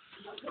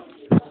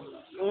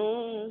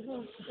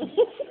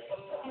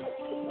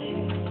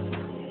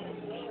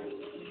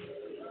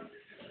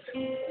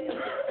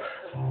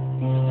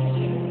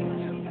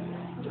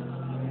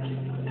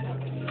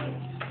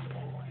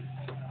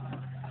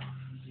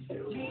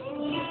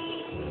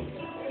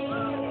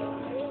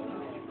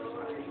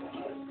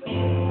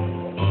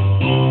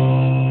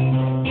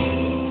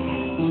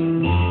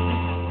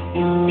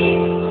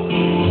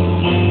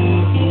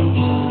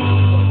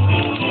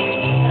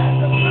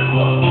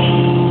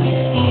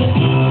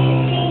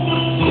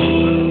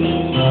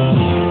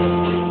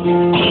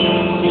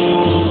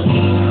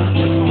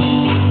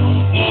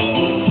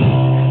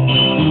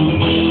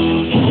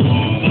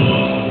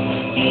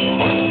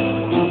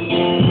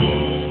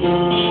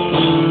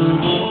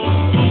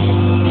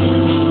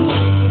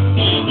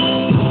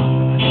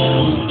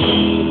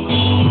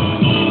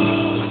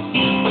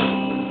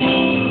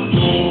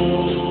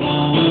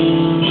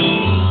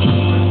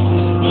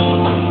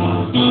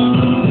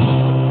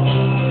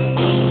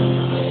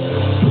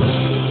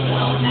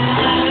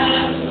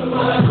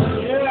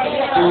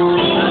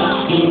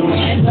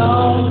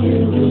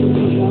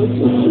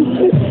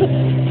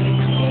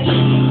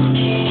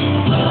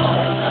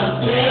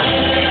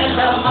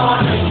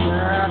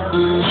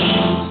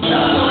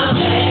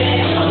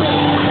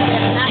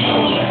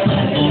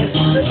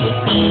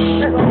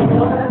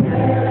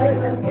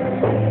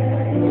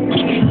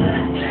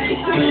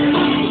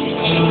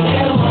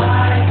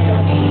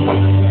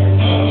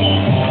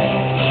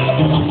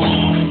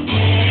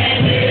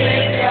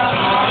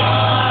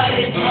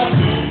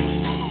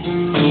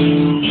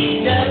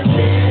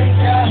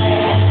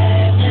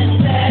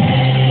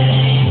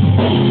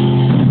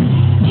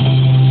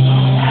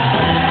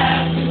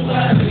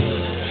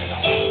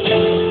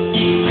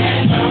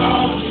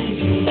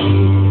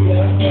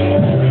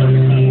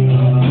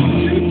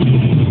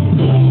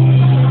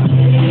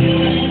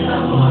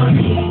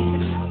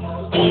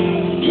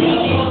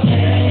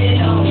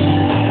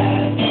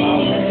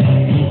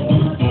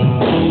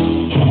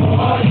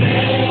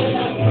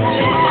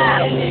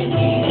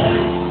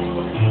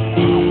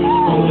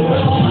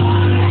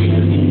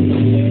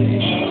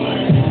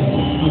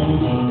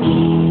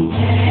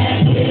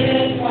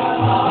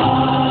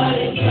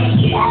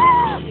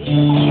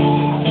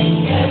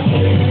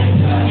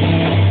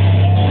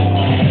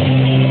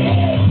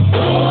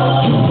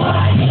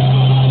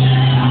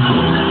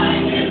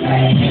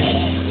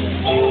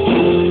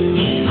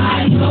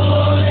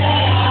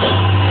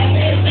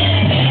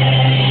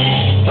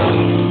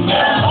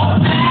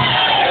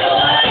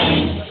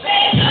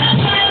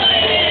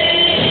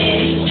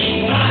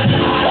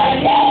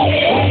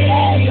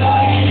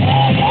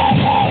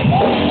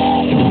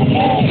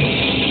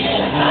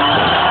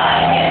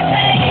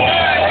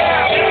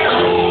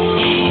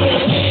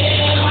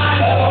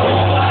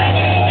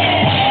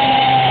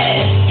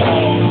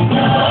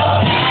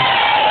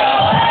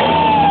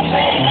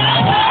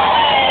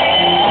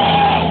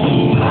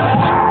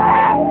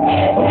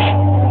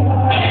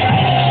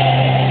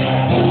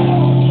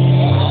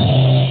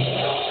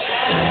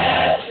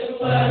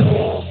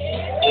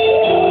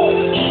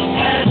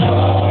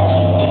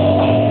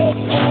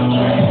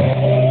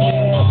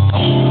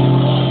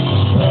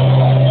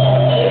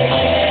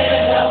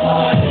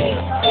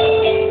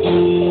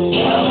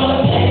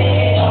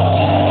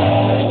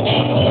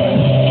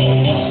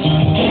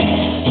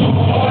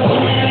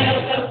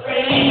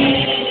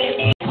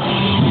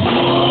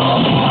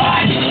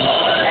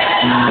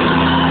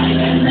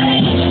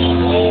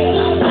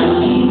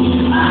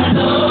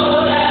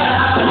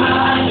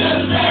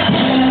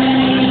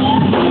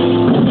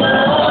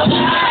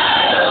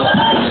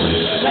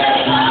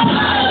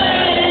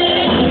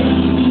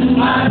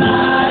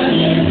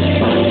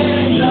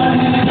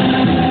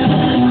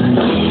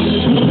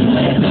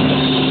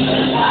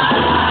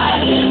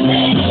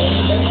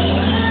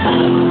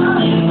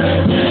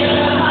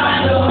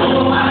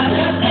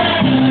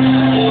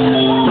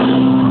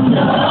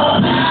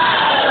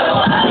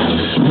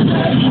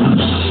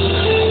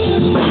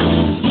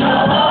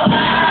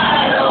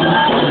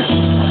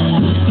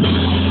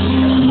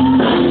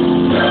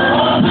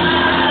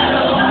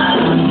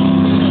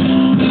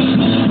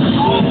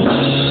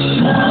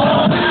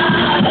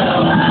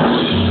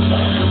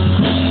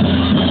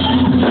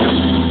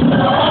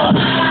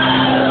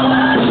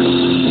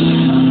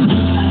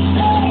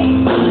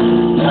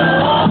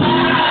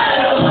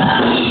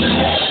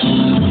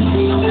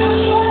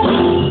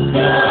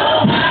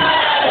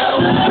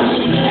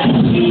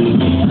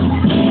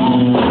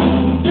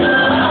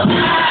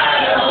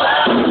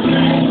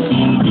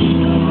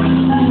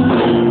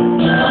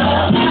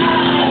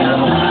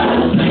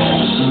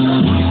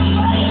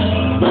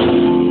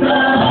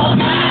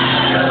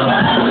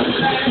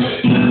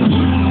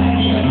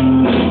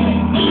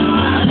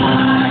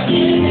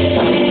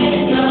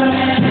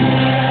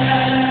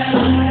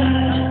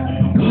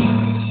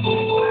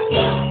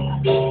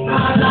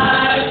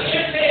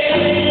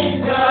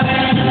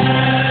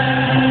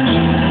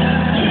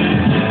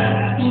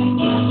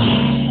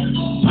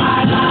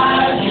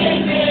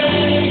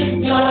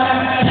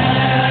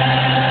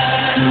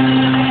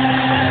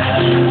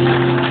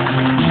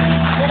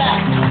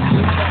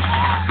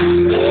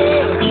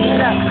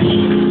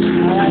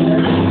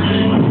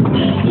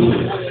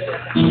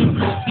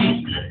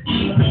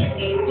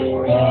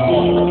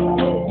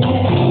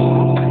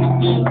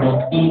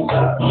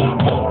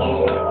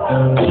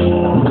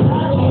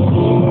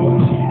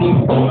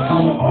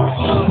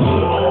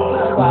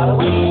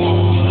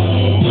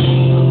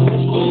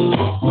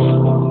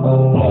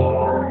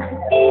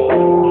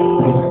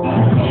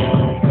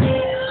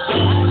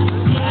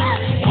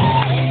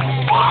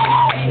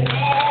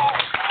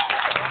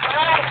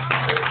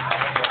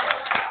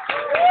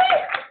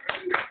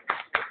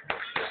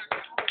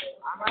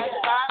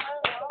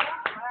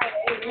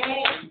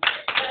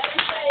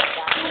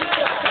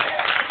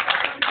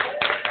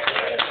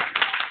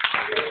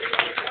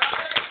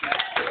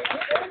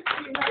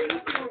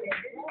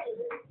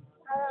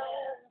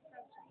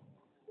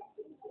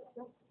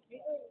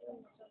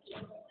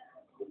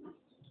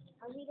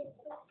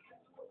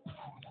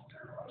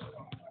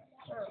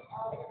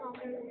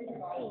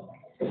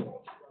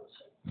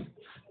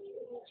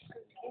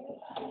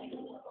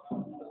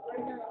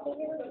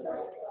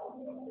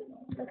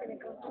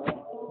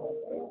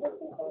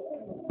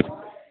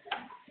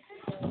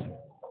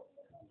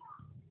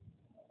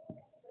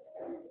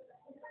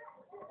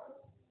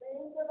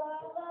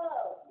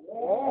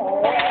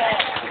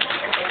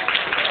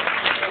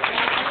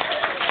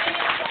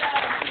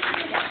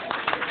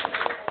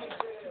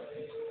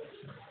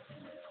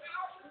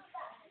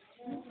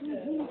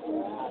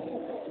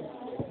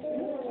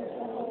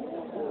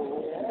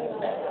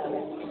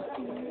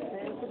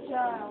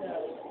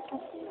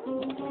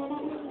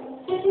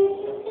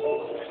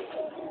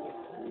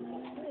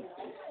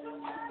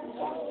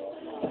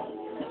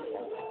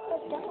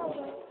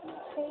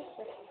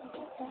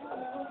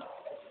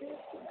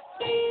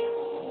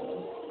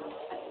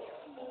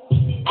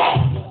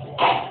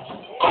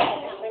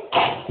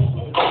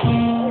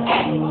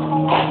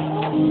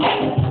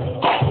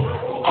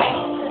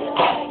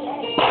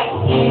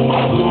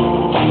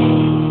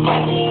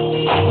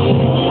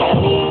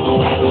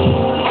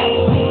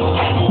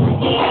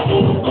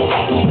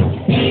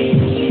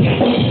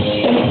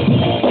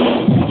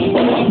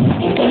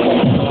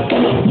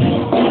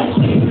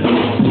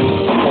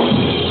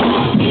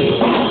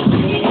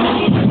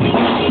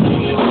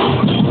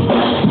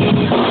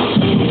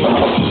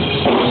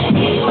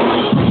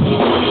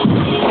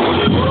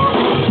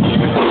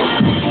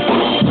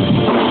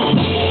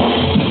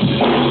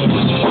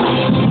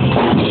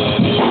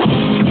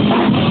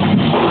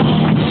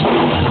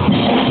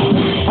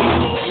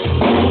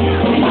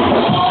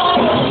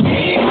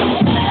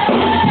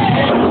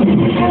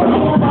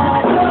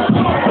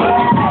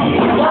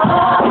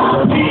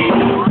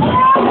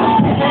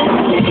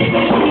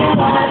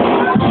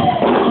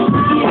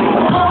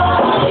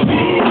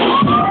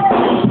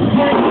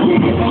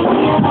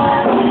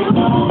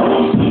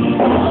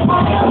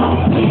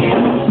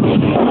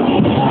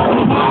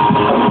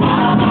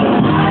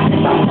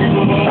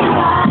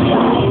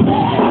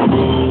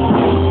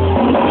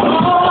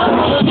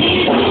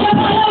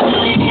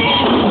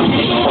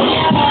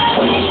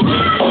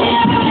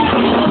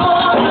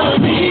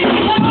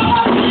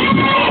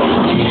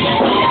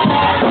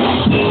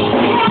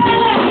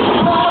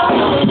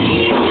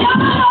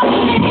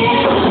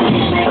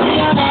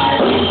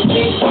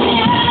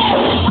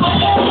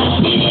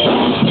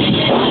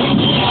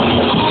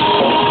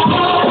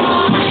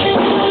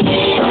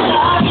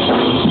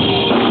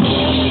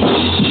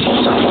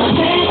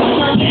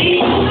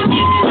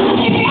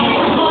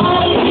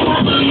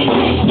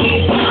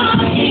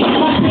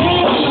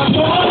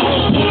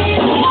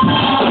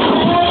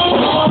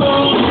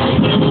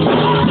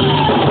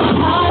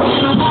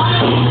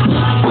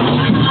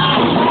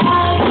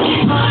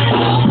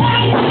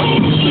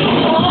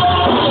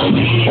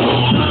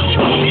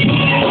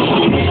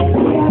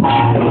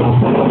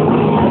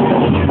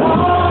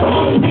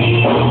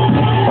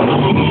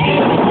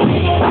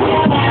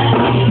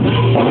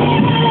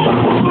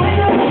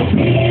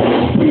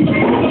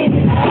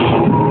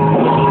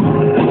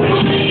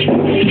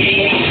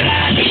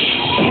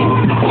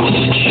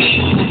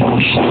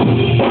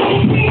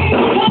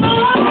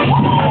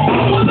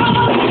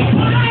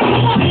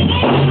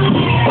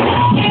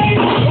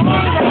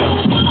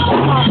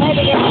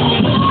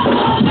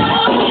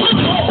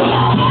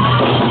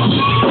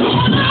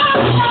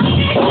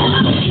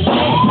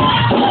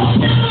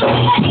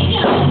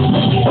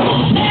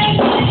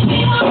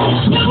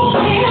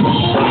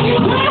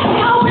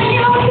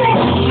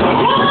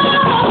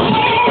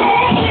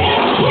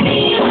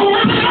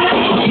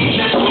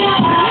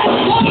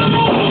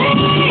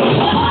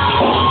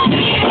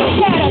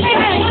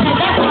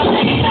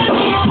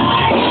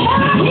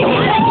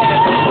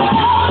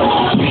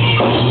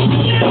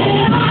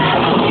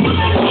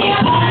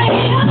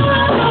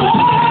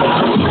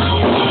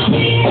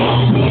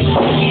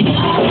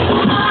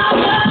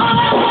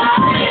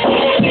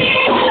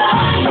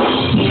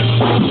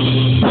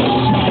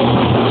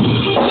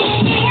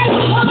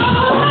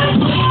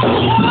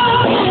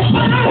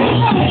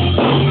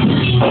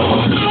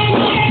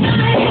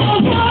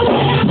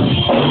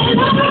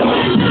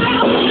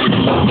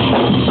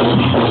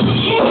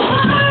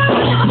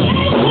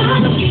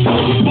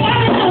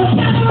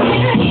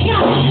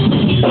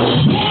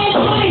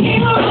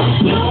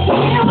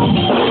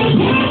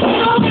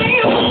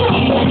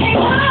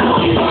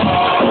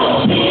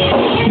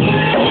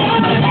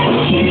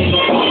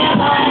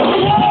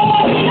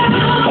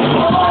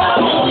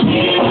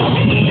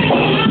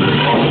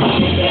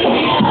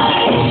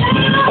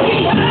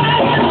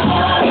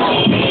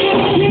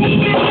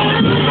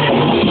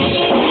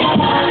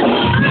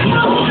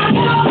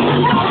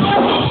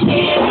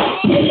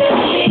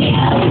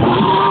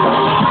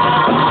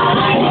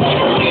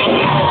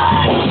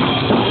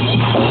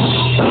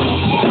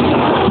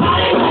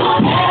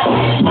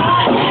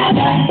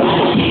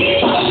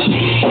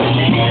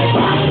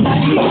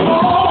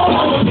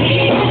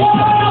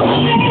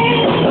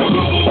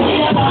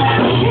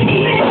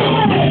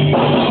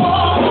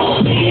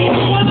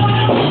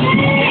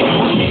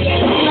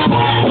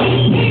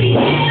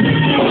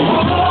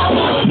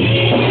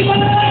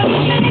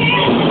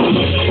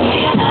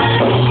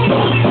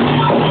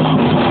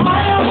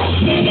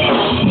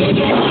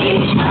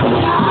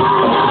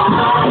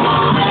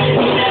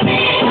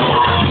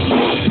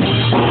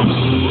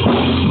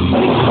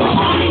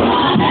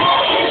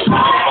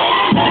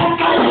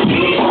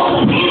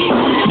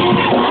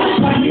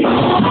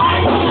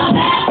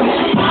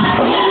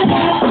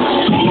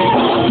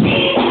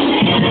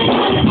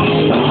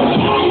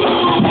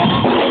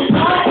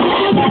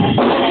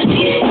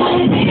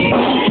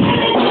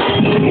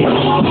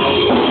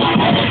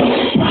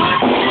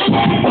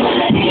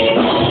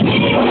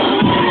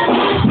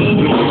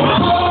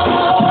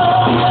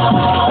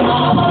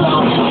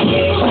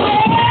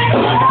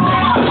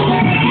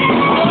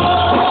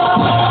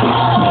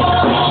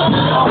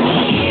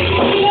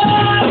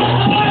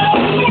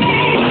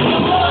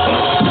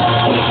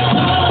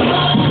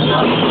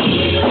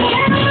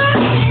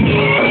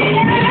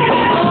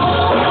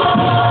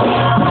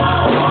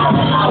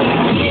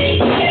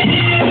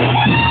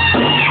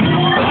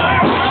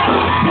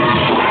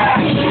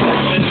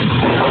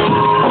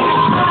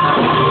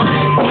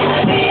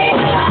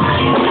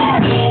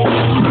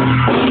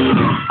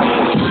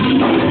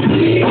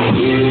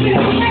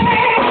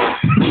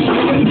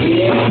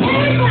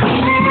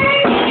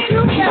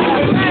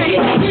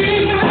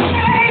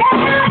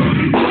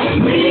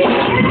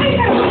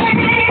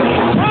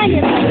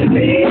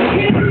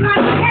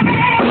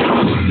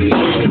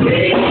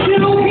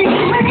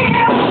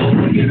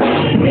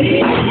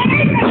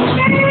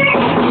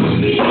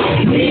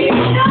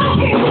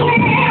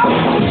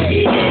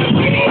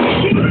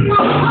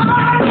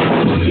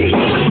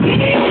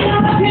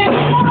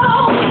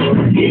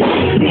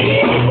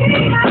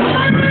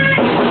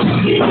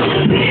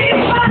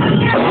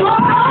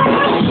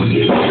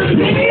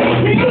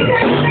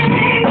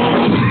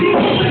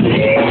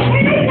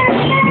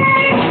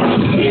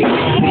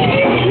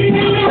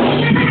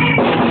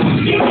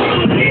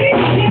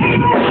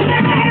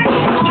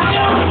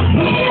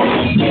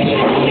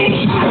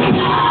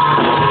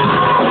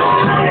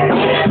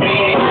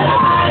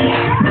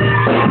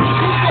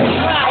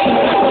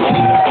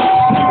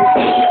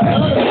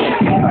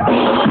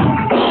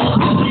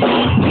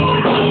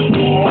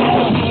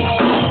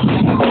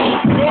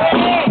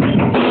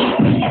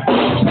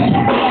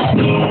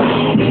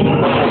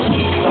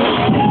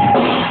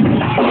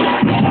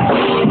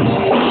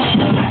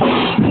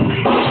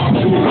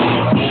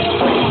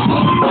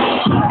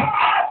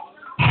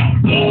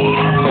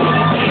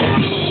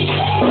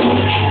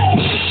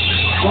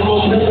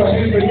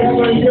 hands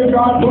together and give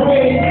God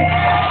praise.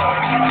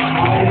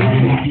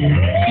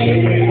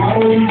 I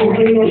want you to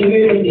bring up your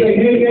neighbor and say,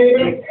 hey,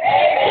 neighbor,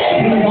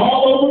 he's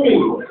all over me.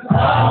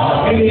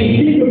 And he's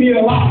keeping me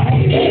alive.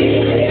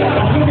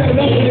 Look at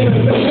another neighbor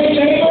and say, hey,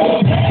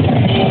 neighbor,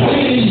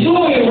 and he's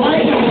doing it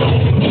right now.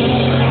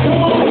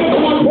 Come on, give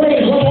God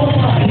praise one more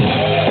time.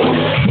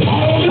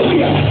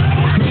 Hallelujah.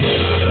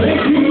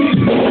 Thank you,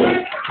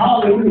 Jesus.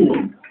 Hallelujah.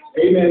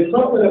 Amen.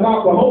 Something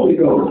about the Holy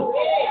Ghost.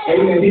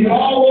 Amen. He's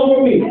all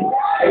over me.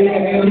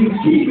 Amen. And he's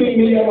keeping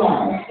me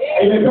alive.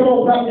 Amen. Come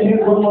on, clap your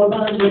hands one more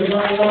time for the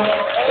God.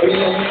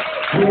 Amen.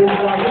 Praise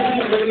God.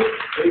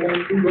 Amen.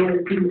 We're going to,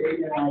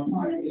 amen, our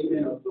time,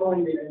 amen, of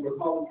sowing, amen, we're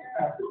calling to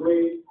Pastor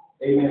Gray.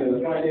 Amen. And the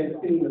finance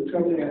team is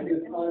coming at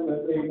this time.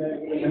 Let's say amen.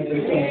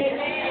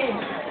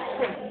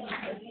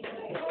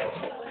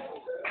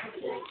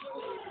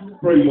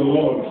 Praise the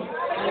Lord.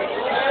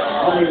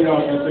 How many of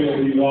y'all can say that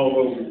he's all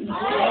over?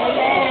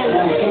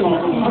 Come on.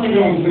 How many of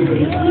y'all can say that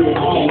he's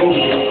all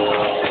over?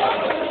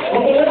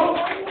 Over there?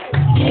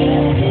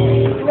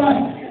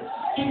 Right.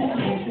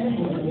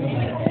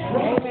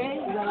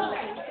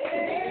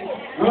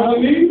 On the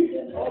knee?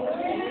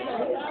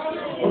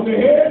 On the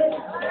head?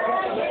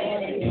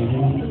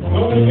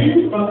 On the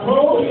knee? My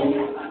toes?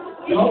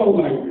 Y'all don't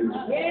like this.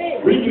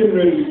 We get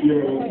ready to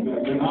give us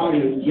that. And I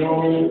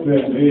enjoy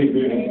that.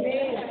 Amen.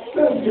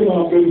 Let's give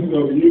our business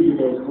of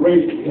music a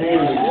great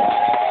hand.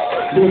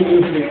 Put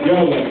this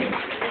together.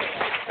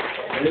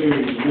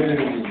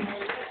 Amen.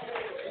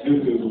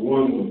 This is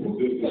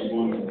wonderful. This is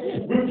wonderful.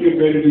 We're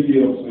getting ready to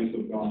give, saints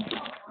of God.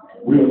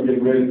 We are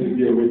getting ready to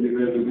give. We're getting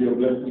ready to be a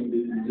blessing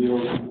to give.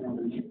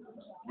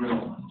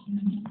 Well,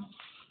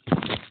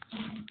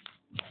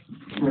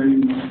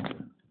 praise.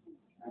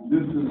 And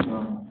this is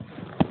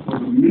for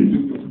the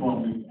music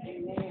department.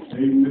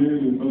 Amen.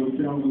 And Brother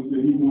Calvin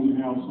said he wants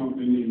to have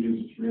something in his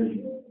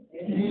treasure.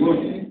 He's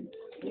working.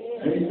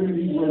 Amen.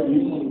 He's working.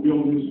 He's going to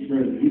build his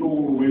treasure. He don't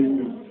want to wait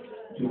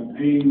till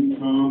pain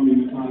comes and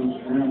he's trying to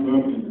scramble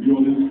up and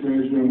build his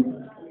treasure.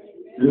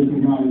 This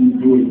is how you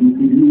do it.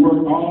 You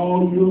work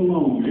all year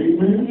long.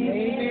 Amen.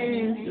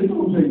 It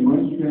don't take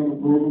much. You have a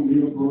program,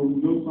 do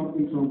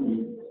something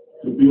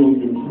to build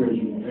your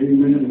treasure.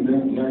 Amen. And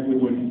that's exactly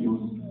what he's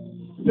doing.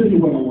 I'll tell you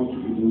what I want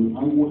you to do.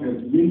 I want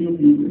as many of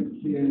you that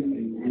can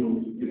and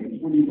will to get a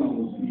 $20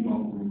 seed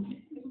offering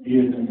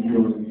in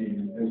your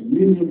hand. As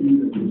many of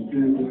you that will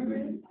stand with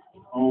me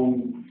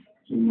on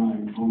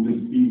tonight, on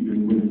this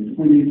evening, with a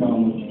 $20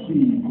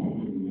 seed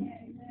offering.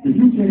 If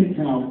you can't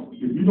count,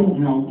 if you don't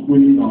have $20,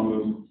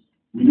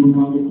 we do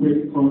have the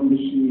credit card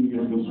machine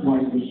and the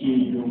swipe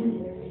machine here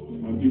with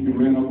you can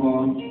rent a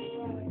box.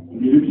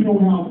 If you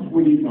don't have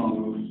 $20,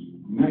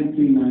 $19.99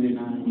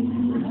 would be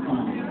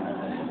fine.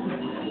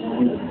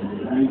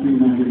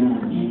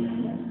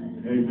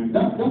 $19.99. Amen.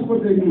 That's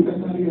what they do. That's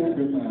how they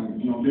advertise.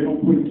 You know, they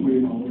don't put $20.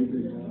 They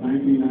say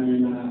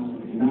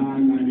 $19.99,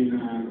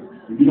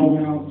 $9.99. If you don't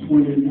have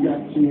 20, if you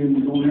got 10,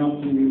 you don't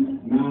have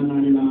 20,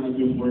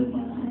 $9.99 just work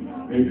fine.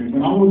 Amen.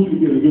 But I want you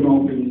to get a good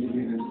offering in your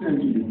hand and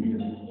send to your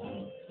hand.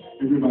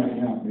 Everybody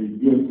have a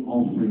good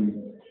offering.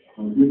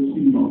 A good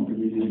seed offering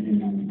in your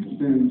hand,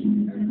 stand to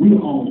you. We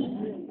all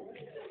stand.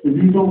 If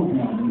you don't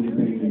have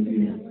anything in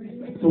here,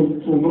 so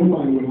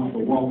nobody will have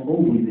to walk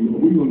over you,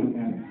 but we're going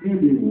to ask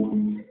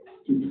everyone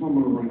to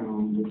come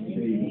around the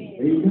table.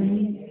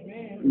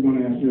 Amen? We're going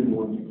to ask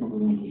everyone to come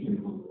around the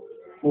table.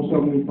 Most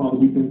Heavenly Father,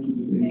 we thank you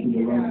today for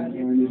your love and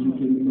kindness. You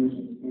can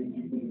mercy. Thank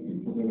you for the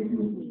people that are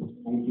here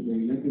on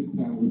today. And at this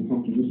time, we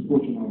come to this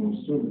portion of our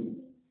service.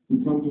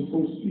 We come to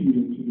sow seed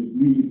into this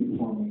music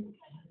department.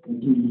 And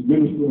to the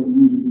minister of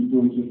music who's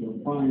doing such a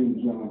fine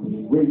job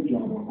and a great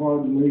job, a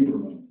hard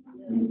labor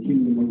in the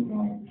kingdom of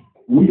God.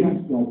 We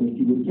ask God that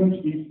you would touch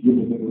these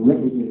givers that are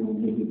represented on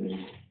here today.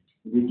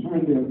 And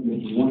return their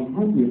gifts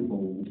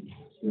 100-fold.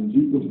 In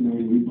Jesus'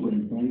 name we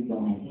pray. Thank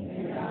God.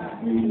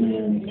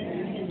 Amen. And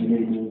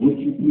amen. Would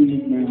you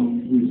please,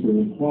 ma'am, please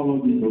follow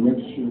the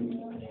direction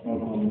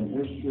of our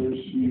Esther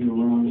sheet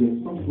around here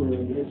somewhere.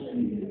 There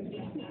she is.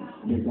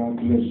 May God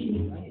bless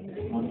you.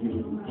 I'm going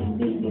to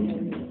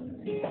convey.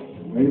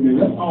 Amen.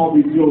 Let's all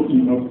be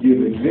guilty of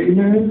giving.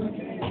 Amen.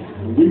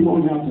 And we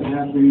won't have to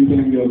ask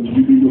anything else.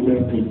 You do your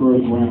best in the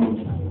first round.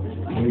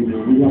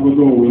 Amen. We have a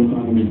goal we're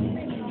trying to meet.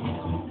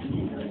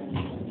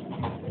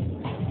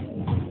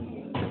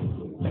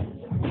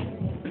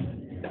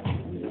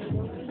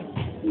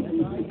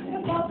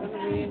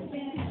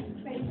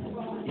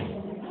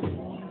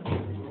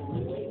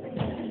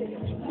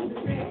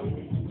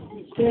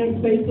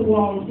 Stand face the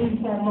wall and please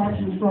start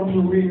marching from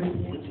the rear.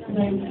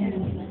 Thank you.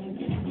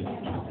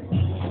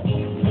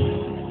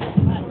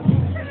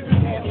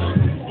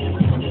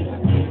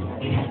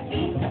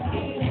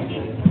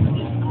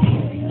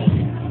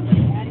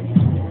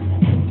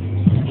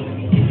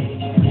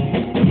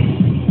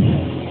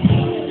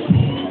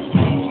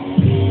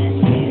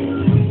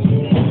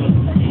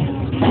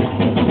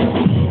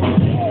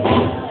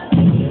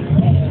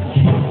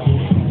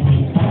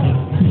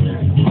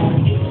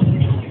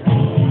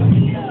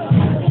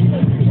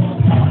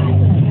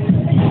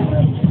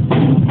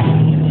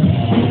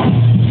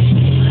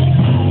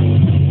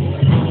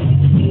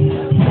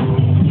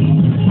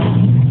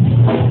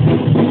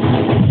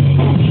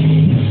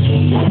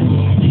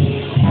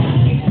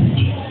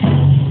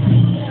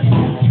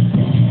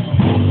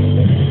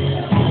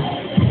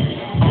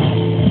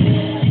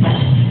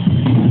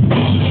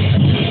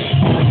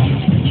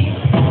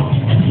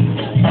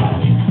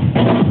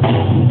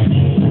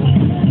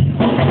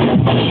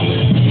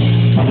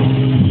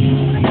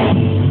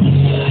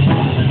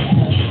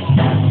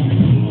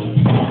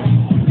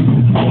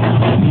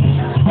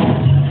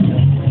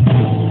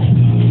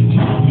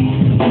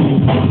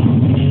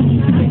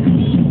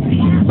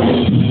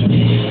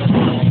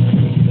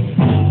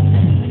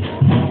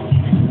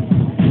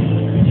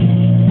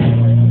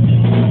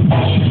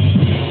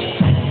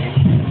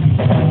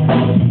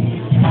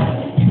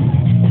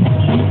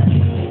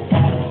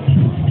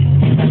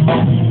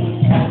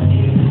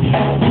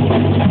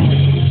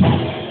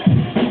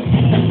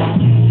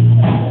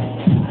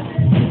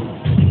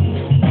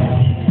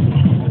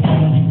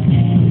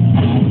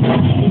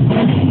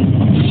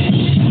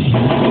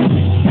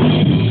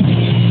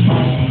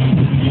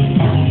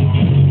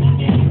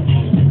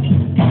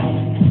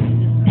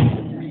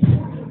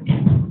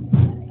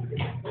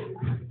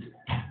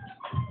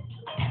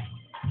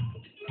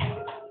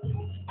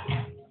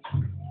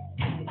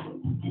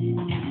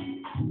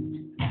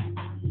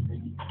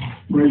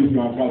 Praise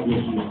God. God bless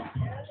you.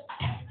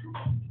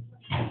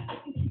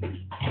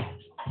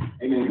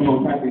 Amen. Come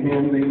on, clap your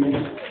hands. Amen.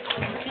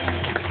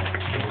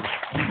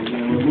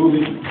 Amen. We're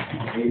moving.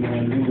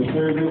 Amen. In the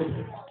service.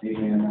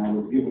 Amen. I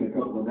was given a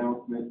couple of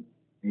announcements.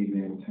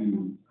 Amen. To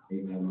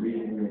read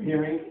in your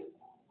hearing.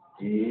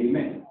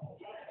 Amen.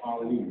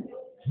 Hallelujah.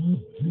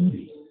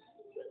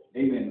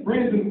 Amen.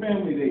 Friends and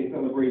Family Day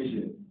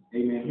celebration.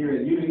 Amen. Here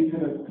at Unity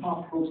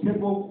Pentecostal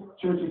Temple,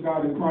 Church of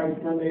God in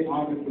Christ, Sunday,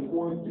 August the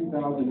 4th,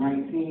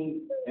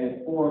 2019,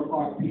 at 4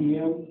 o'clock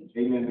p.m.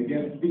 Amen. The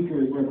guest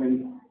speaker is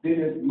Reverend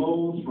Dennis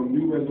Mose from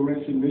New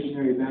Resurrection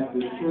Missionary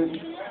Baptist Church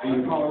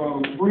in Colorado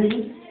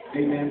Springs.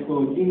 Amen.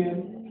 So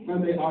again,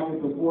 Sunday,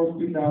 August the 4th,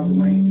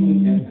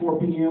 2019, at 4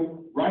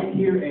 p.m. right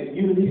here at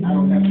Unity. I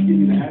don't have to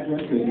give you the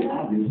address because you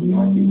obviously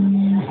are here.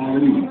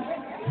 Hallelujah.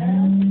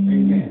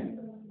 Amen.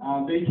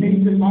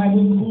 Vacation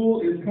Bible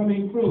School is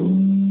coming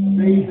through.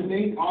 Save the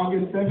date,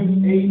 August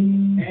 7th,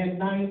 8th, and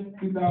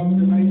 9th,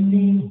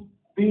 2019.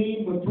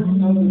 Theme, the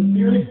fruit of the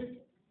Spirit.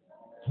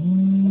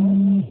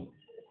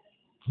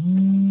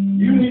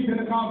 Unity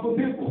Pentecostal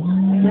Temple,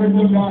 Church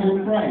of God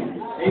in Christ.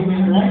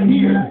 Amen. Right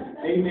here.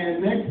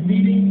 Amen. Next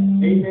meeting.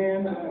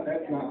 Amen.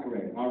 That's not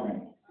correct. All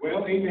right.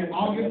 Well, amen.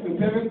 August the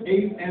 7th,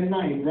 8th, and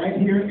 9th, right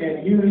here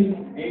at Unity.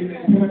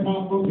 Amen.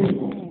 Pentecostal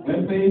Temple.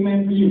 Let's say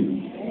amen for you.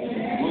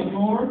 One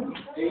more.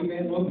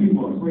 Amen. One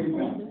people. Praise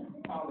God.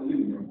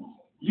 Hallelujah.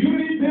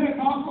 Unity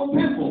Pentecostal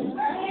Temple,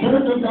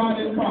 Church of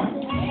God in Christ.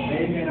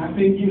 Amen. I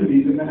think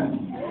unity is in the house.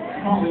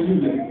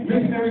 Hallelujah.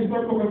 Missionary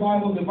Circle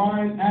Revival,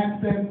 Divine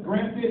Access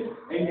Granted.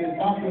 Amen.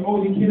 Dr.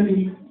 Odie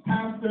Kennedy,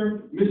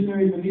 Pastor.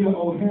 Missionary Vanita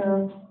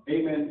O'Hara.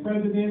 Amen.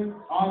 President.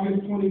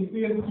 August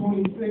 25th,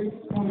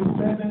 26th,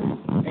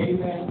 27th.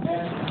 Amen.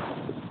 And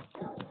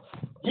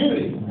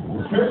Unity,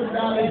 Church of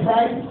God in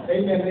Christ,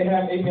 amen. They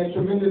have, amen,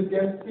 tremendous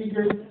guest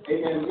speakers,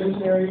 amen.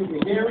 Missionary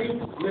McGarry,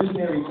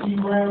 Missionary T.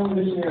 Brown,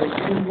 Missionary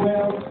Ken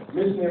Wells,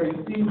 Missionary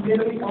Steve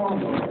Kennedy,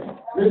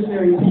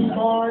 Missionary P.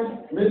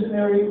 Barnes,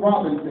 Missionary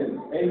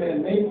Robinson,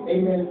 amen. Nate,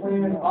 amen,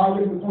 plan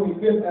August the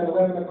 25th at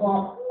 11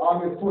 o'clock,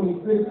 August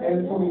 26th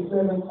and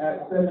 27th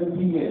at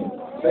 7 p.m.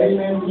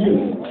 Amen to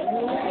you.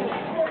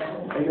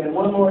 Amen.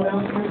 One more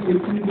announcement. The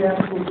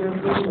Ecclesiastical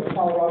Jurisdiction of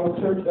Colorado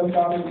Church of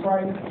God in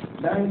Christ,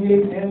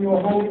 98th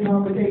Annual Holy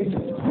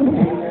Convocation.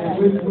 Amen.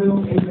 Which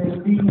will, amen,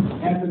 be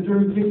at the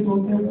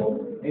Jurisdictional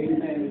Temple.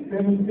 Amen.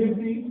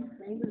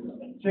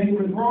 750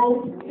 Chambers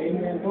Road.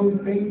 Amen. Those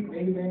dates,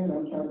 amen.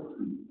 I'm trying to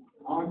see.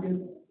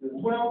 August the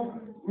 12th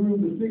through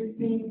the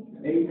 16th.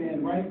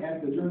 Amen. Right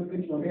at the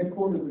Jurisdictional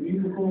Headquarters of the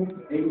musical.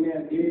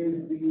 Amen.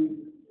 Is the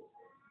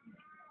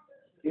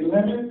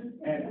 11th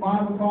at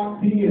 5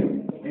 o'clock p.m.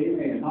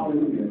 Amen.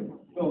 Hallelujah.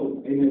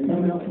 So, amen.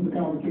 Coming up to the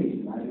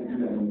convocation. I didn't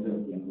do that on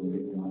Thursday, so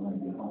I like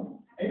to follow.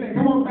 Amen.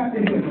 Come on back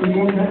to here. We're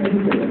going back to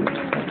the prayer.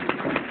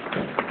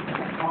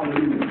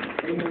 Hallelujah.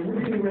 Amen. We're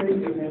getting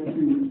ready, amen,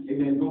 to,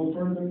 amen, go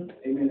further.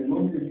 Amen. And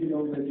most of you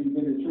know that you've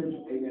been in church,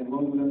 amen,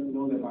 long enough to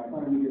know that by the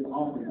time we get to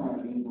offering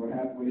time, means we're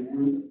halfway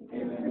through.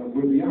 Amen. But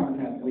we're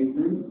beyond halfway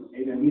through.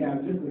 Amen. We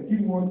have just a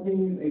few more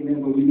things,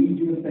 amen, but we need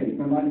you to say.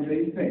 Somebody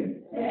say.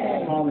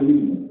 Yes.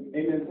 Hallelujah.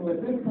 Amen. So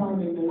at this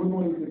time, amen, we're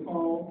going to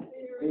call,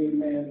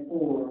 amen,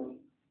 for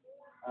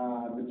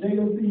the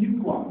JOC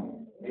Youth Choir.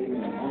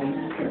 Amen.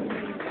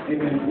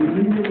 Amen.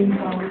 Immediately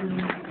following.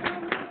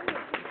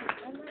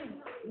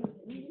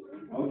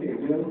 Okay,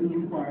 JOC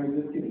Youth Choir,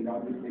 just kidding.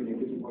 I'll just get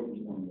your voices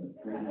from the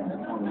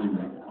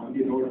Hallelujah. I'm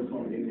getting orders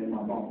from amen,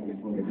 my boss.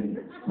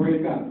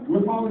 Praise God.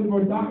 We're calling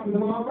for Dr.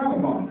 Delon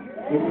Ramadan.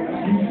 Amen.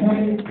 She's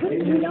coming,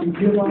 amen, to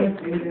give us,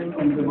 amen,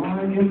 some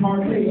divine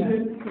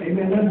impartation.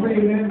 Amen. Let's say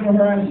amen for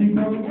her as she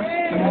comes.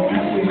 And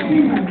after she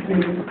has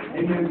finished,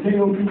 amen,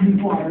 JOC Youth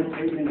Choir,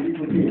 amen, be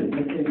prepared.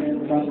 Let's say amen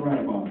for Dr.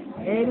 Ramadan.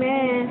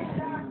 Amen.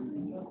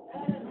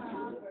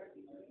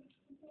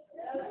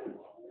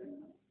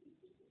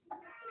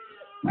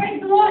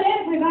 Praise the Lord,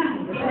 everybody.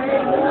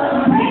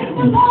 Praise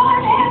the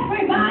Lord,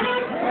 everybody.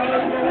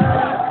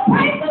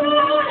 Praise the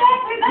Lord,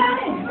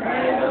 everybody.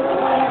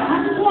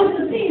 I just want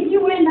to see if you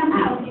were in the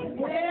house.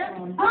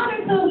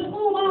 Honor to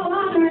whom all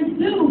honor is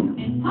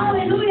due.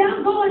 Hallelujah.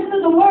 I'm going to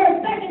the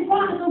word, 2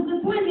 Chronicles,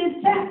 the 20th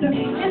chapter,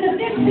 and the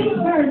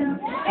 15th verse.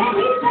 And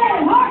he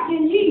said,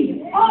 hearken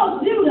ye, all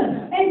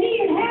Judah, and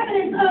ye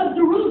inhabitants of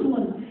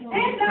Jerusalem,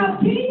 and thou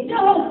King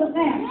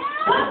Jehoshaphat.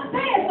 Thus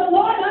saith the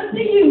Lord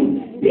unto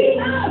you, be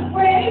not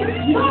afraid,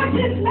 nor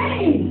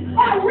dismayed,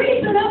 by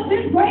reason of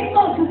this great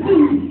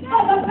multitude.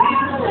 For the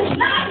battle is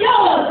not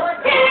yours,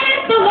 it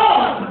is the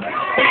Lord.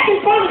 2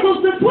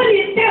 Chronicles, the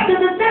 20th chapter,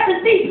 the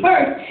 17th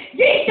verse.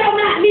 Ye shall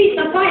not need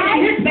to fight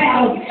in this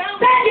battle.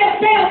 Set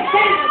yourselves,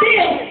 stand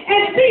still,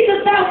 and see the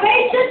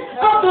salvation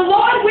of the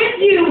Lord with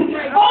you,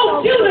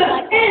 O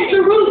Judah and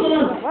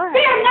Jerusalem.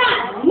 Fear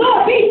not,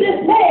 nor be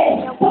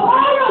dismayed, for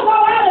all will go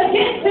out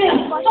against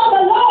them, for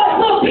the Lord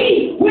will be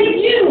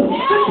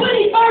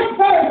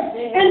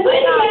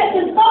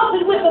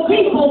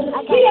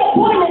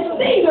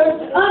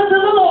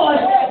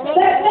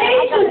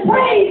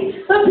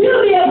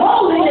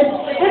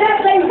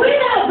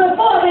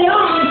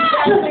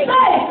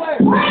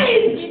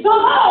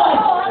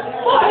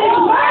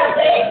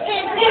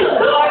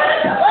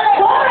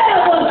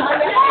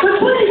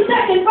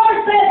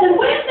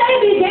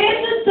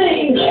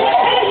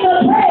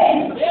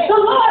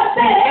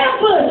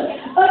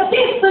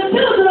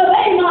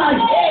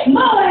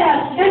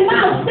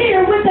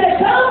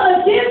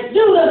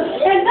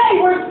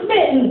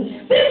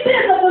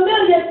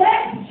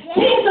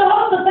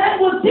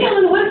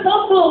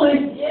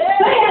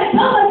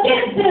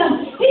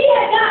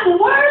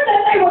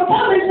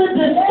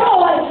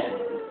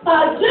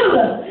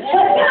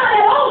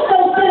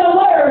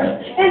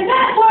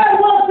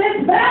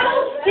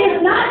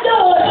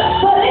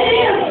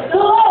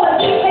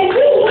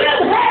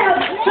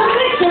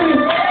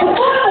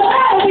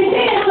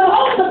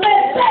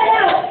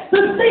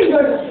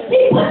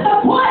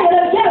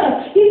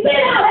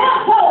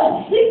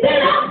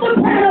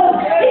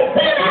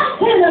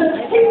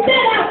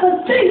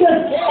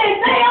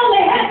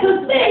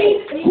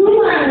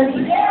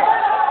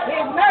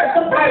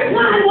first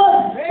line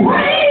was,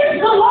 praise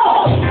the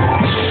Lord.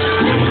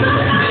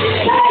 Somebody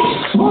say,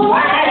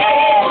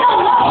 praise the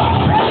Lord.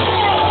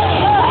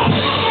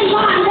 Second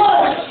line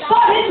was,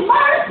 for his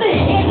mercy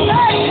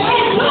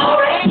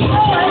endureth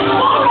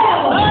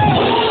forever.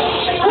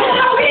 When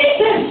I read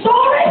this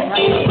story,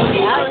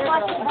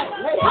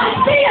 I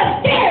see a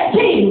scared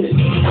king.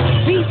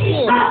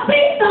 I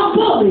see some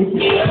bullies.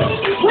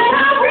 When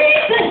I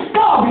read this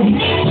story,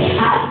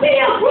 I see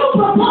a group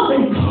of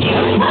bullies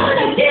coming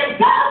against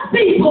God's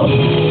people.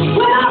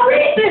 When I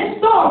read this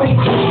story,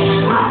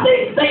 I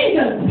see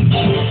singers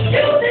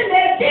using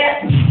their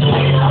gifts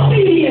in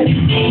obedience.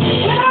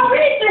 When I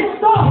read this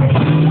story,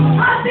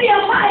 I see a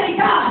mighty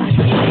God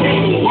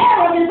taking care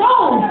of his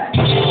own.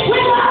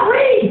 When I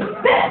read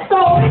this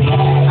story,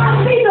 I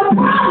see the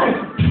promise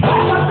of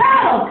the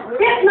battle.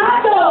 It's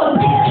not yours,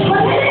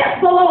 but it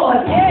is the Lord.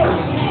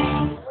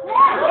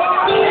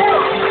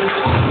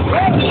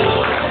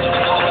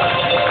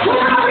 When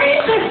I read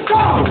this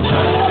story,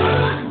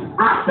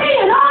 I see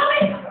an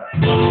army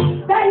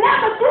that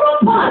never threw a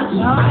punch.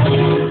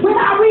 When I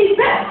read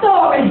this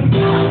story,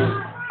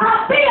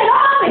 I see an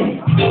army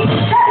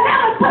that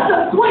never took a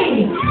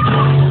swing.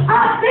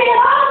 I see an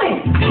army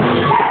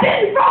that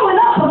didn't throw an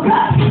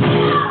uppercut.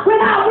 When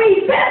I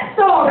read this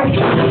story,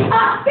 I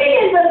see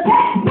in the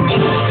text,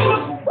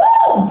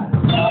 woo!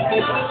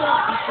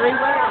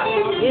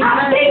 I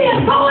see him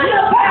going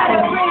to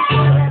battle,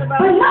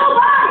 but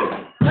nobody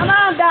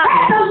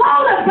had to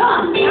load a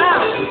gun.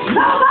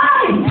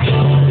 Nobody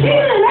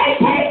used an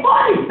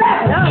AK-47.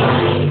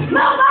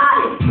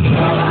 Nobody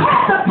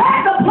had to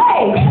pack a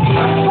plane.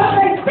 But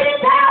they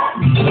sent out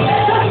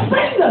the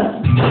singers,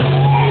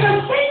 and the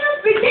singers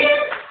began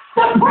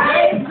to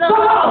praise the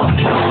Lord.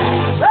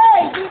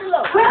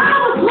 When I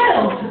was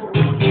little,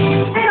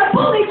 and a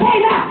bully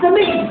came after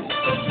me,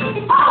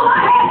 all I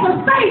had to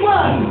say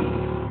was,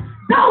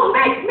 don't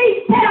make me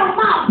tell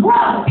my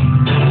brother.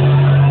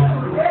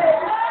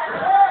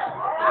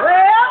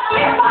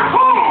 If I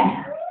had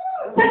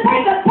to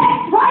take a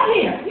text right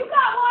here, you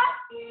got one?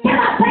 Can I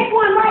take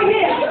one right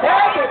here?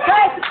 Take it.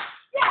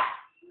 Yeah.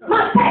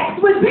 My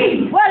text would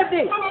be, what it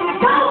be?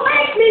 Don't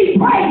make me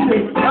praise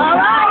it. All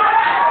right.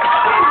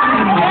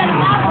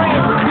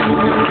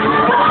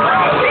 Don't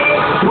make me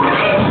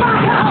praise my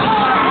God.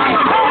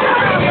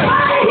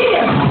 Everybody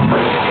here,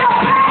 your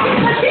back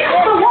is against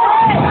the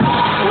wall.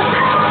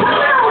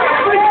 Come on,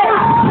 everybody.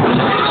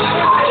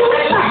 Are you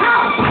in the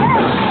house?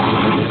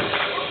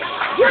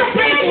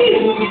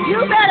 You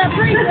better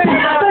preach it. The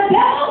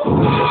devil.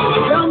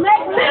 Don't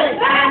make this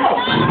battle.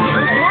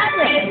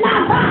 It's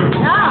not mine.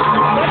 No.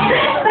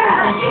 This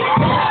battle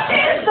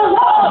is the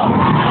Lord.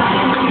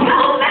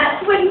 Don't mess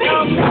with me.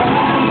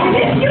 And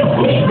if you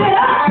keep it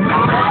up,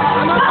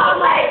 don't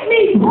make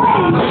me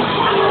praise.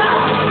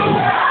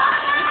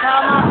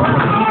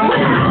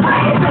 When I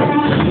praise it,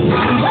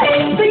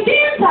 praise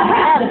begins to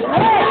happen.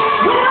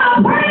 When I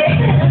praise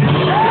it,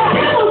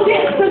 people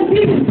get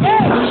confused.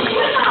 When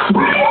I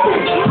praise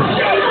it,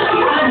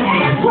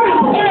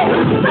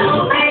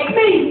 don't make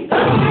me.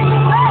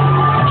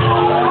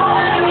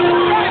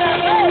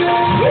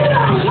 You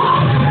don't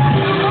want.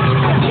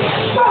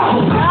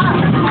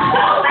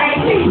 Don't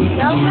make me.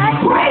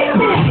 Praise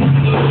it.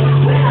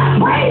 When I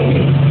praise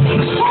it,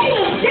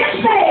 Caleb gets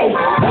saved.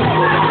 When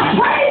I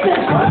praise it,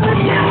 the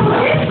devil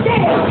gets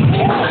scared.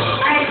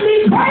 Make me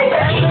praise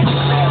it.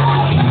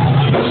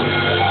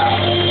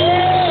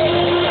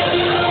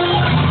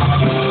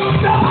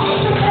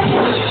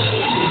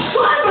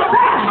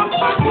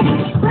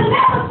 But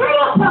never threw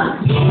a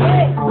punch.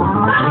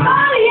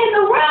 Somebody in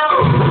the room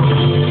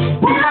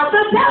tell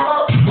the devil,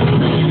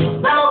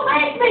 don't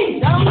make me.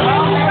 Don't make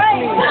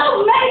me. Don't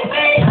make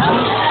me.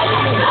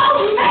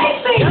 Don't make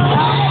me.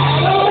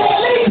 Don't make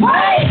me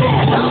praise it.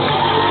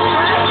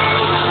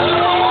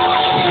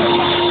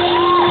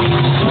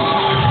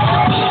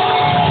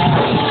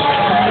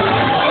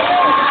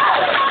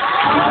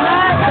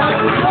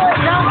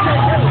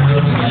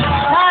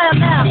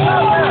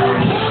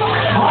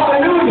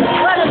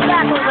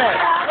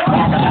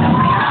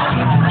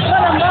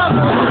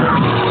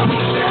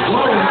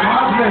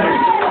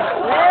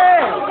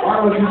 Why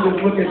don't you just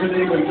look at your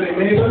neighbor and say,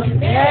 neighbor,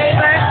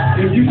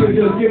 if you could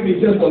just give me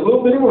just a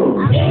little bit of room,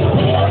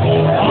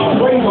 I'll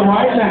praise him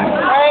right now.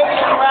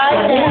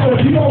 Neighbor,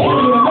 if you don't give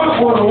me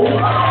enough room,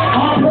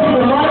 I'll praise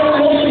him right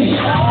on your feet.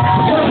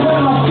 Just when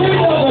I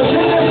think of the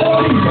goodness of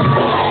Jesus.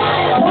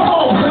 Come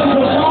on, praise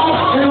the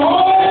God and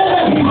all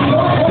that he's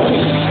done for me.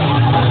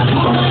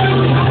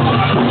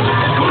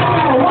 I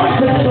got a right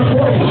to give him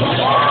praise.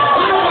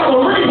 I got a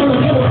reason to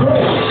give him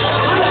praise.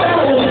 I got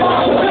a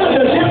responsibility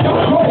to give him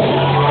praise.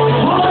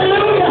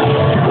 Hallelujah.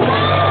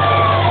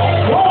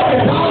 Glory,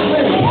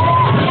 hallelujah.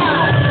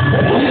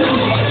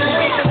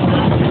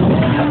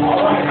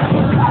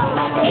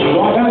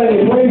 Well, I got any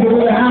praise in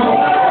the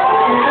house.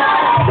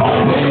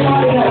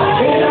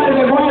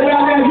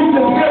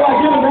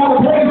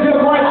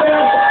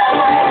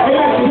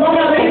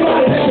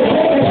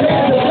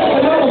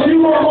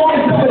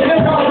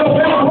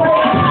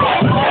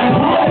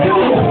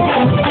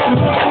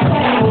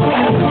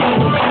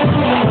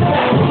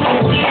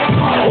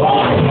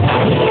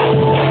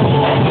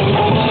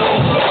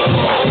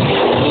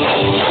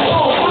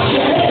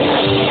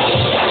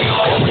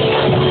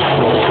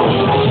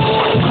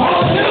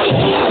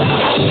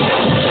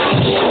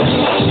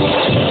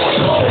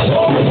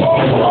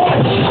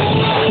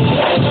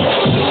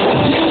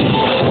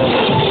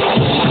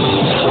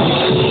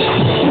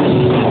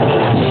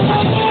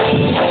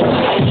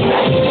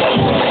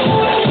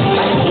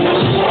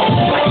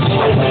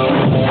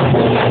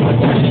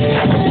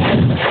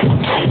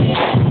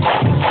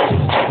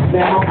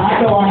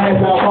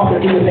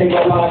 Jesus ain't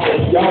gonna lie to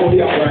you. Y'all will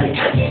be all right.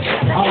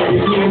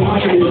 Hallelujah. If you in the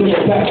hospital, you're in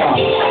the back out.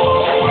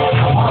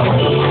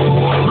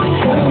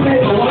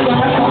 One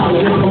last time.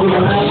 This is my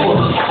last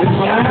one. This is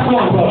my last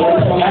one, brother.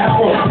 This is my last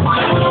one.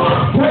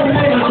 Turn your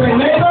neighbor and say,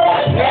 neighbor,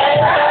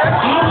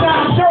 I'm not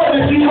sure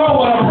that you know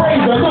what a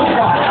praiser looks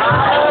like.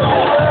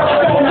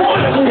 So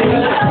one,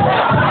 please.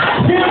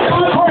 Give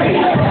God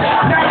praise.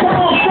 Now come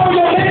on, show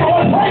your neighbor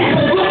what praise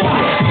looks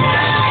like.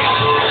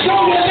 Show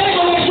your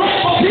neighbor what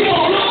grateful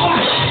people look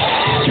like.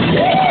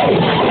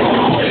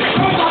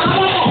 Come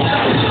on.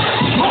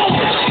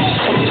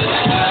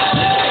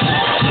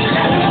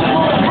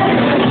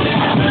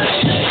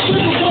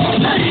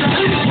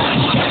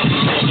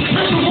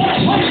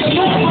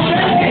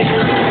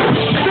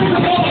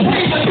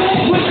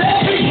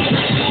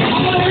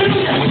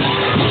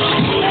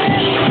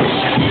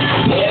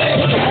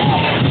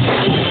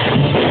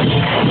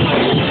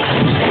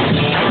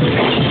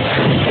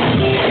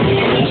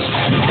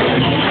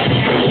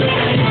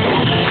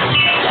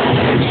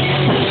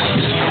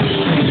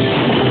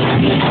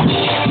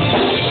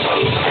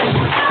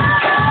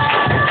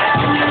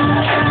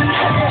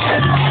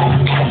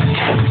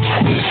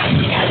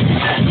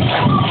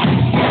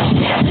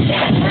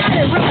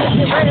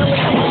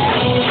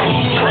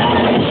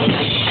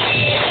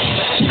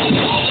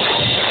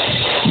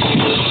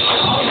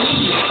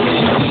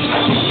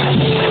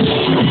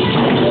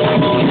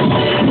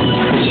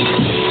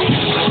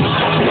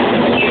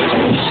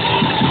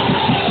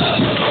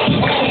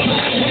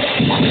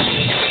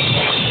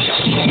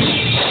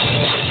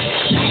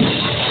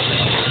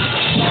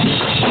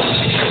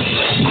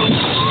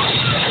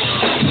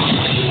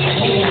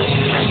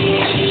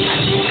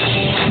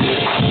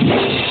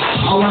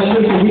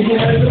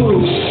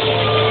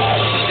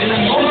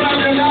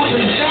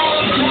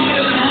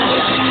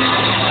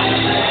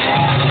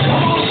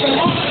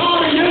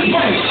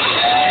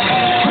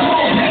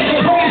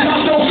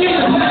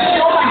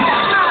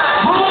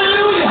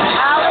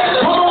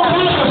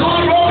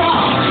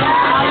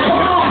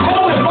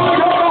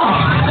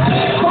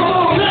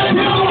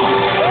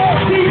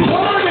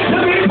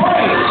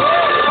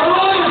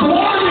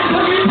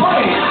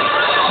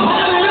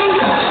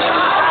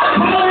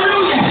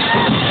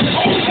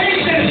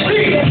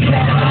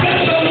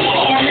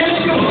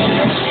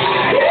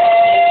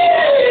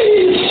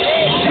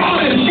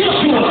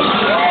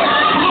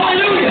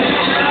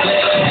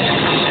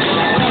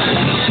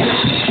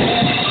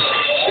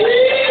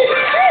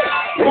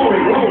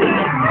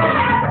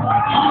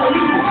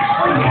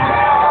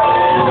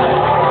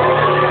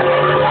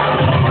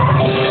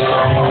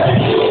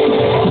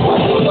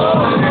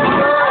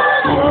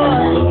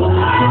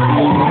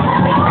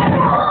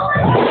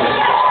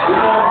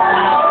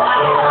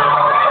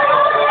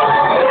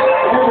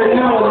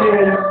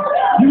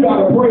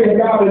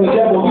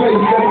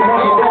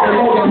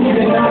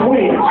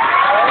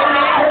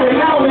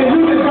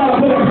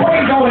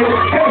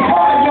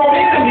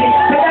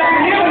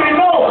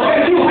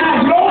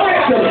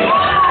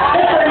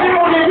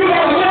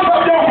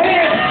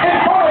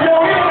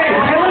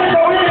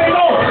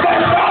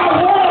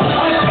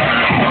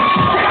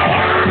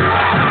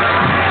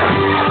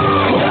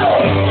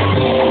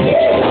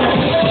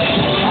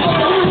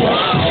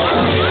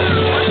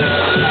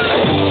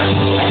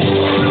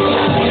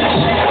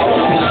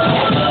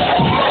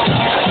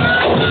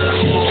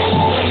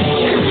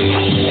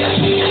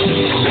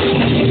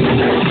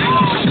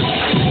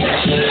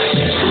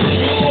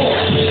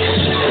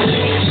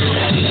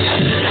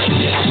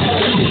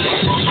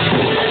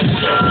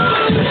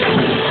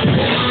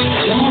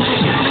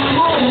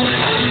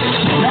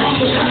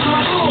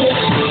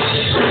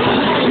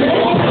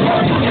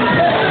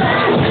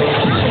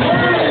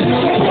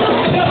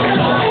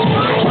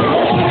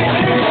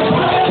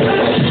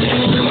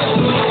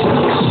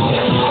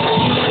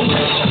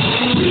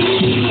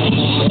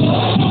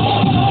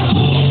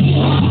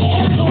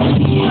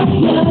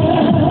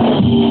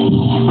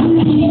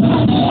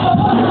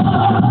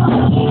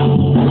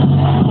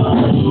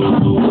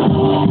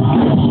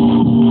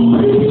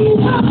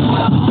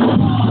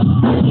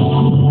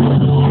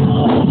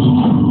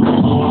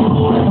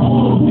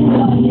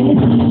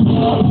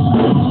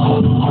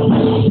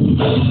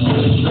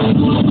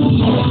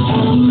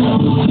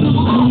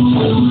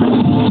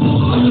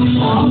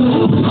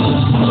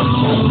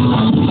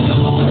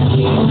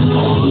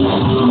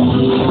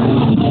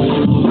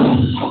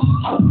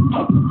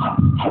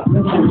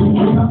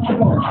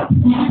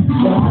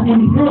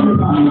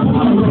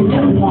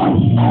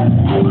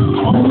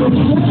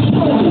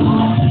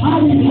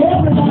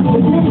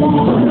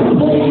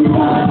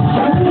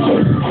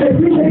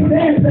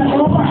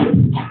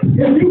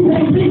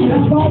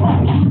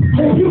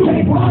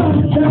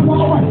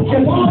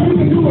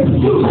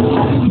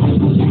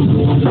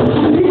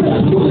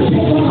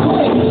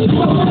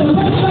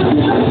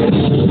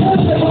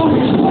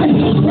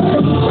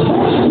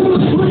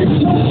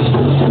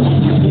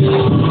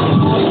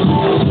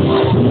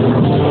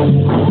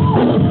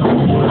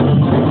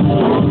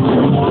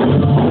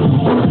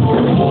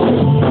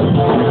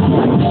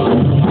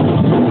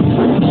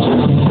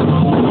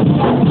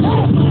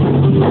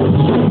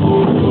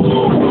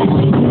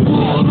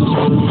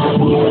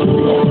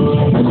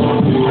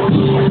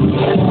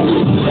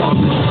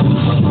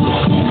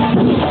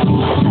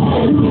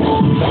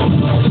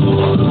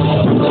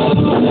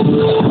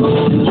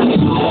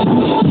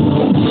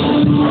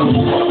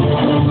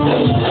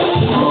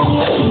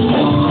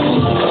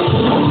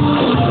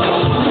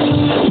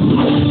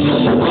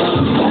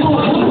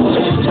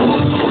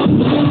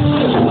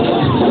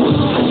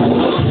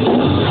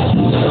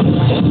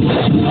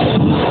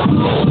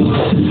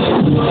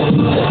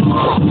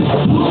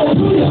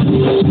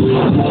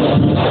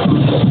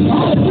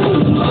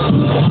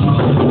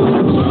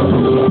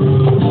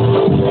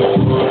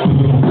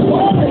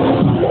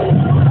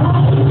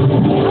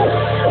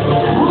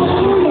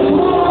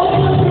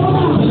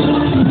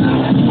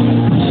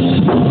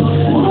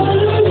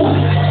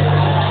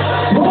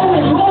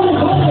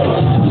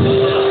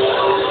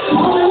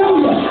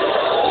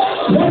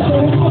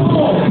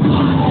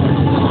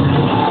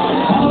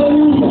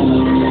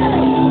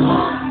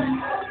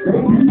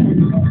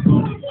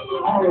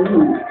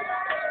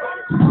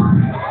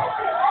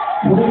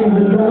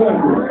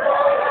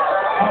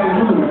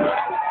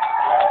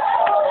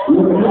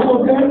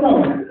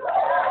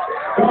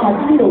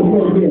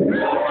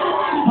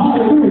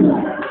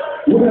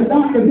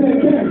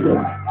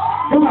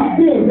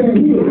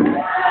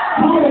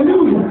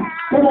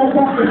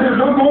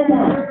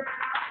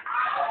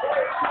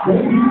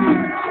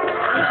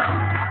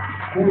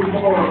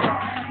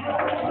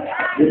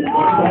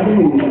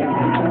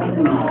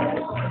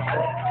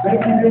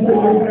 Thank you, Mr.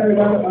 Missionary,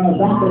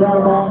 Dr.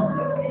 Ralph.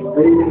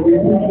 We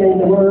appreciate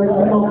the word.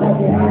 Come on,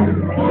 clap your hands.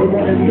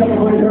 Amen. And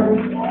celebrate her.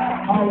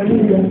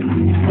 Hallelujah.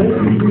 Praise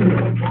you,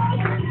 Jesus.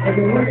 And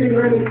then we're getting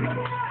ready.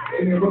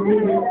 Amen. We're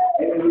moving.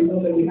 And we know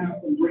that we have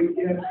some great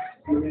guests.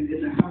 Amen. In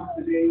the house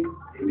today.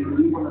 Amen.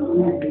 We want to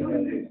move.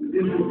 Amen.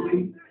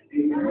 Expeditiously.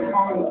 Amen. We're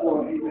calling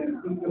for.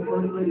 Amen. Sister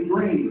First Lady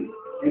Graves.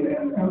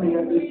 Amen. Coming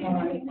at this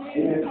time.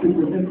 Amen. To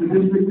present the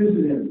district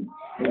missionary.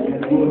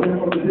 And we will hear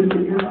from the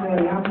district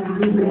missionary. After the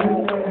district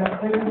missionary has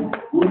finished,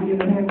 we'll get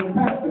the hand of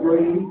Pastor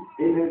Grady,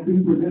 amen, to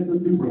present the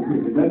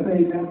superintendent. Let's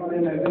say amen for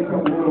them as they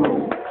come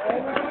forward.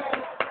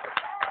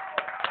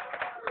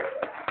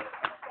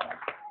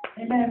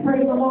 Amen.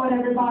 Praise the Lord,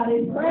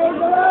 everybody. Praise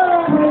the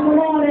Lord. Praise the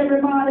Lord,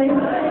 everybody.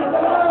 Praise the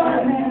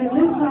Lord. Amen. At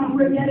this time,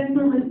 we're getting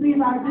to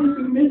receive our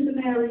district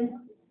missionary.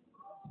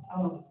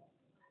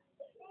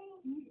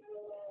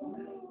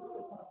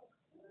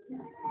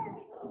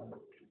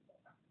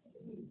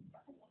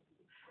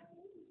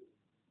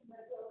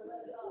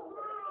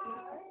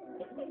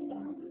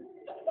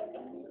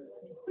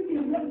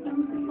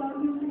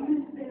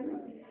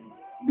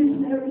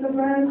 Missionary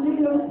Laverne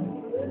Shields.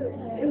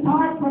 It's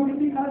hard for me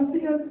because she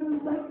has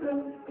been such an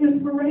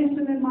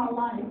inspiration in my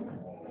life.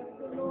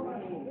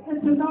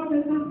 And to know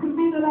that this could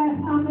be the last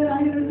time that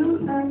I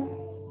introduce her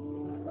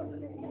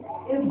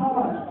is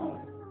hard.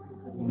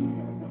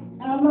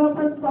 And I love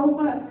her so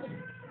much.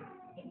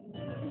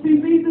 She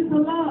leads us to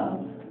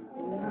love.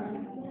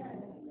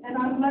 And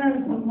I've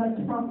learned so much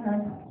from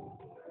her.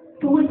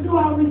 So would you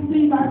all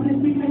receive our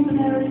district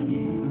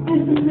missionary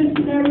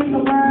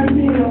Laverne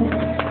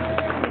Shields.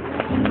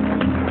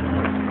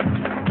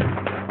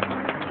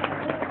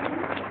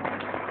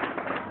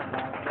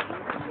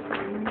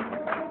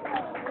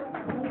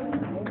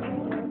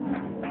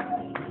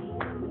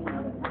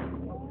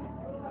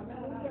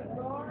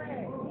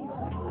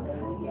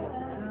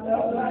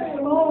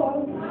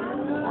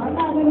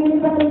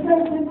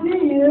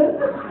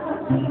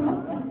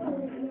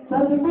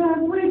 Such a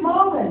bittersweet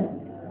moment.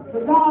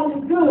 But God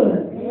is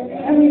good.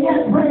 And we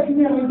get praise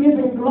Him and give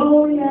Him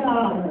glory and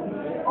honor.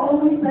 Oh,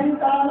 we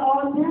thank God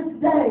on this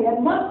day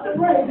and much to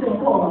praise Him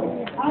for.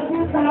 I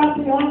give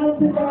God the honor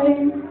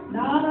today. The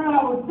honor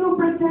our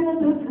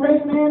superintendent, this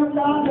great man of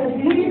God that's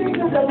leading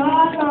the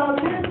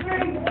divine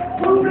district,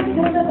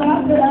 Superintendent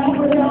Dr.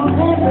 Alfred L.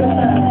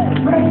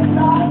 Anderson. Praise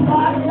God,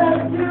 God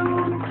bless you.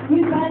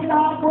 We thank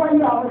God for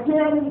you. Our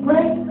chairman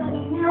Grace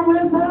here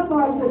with us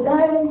on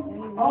today.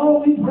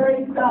 Oh, we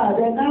praise God.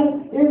 And now,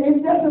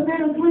 it's just a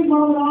bittersweet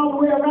moment all the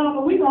way around,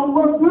 but we're going to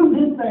work through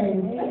this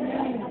thing.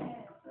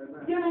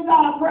 Giving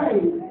God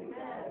praise.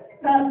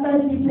 God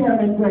bless you,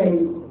 Chairman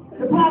Grace.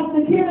 The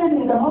Pastor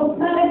Kennedy, the whole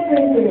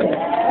Senate here.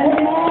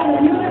 Amen.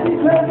 The unity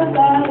church of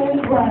God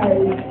in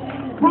Christ.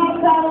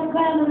 Pastor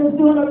Alexander is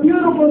doing a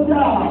beautiful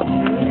job.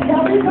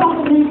 Can we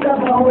talk to each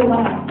other a whole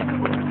lot?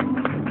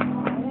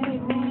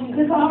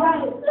 It's all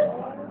right.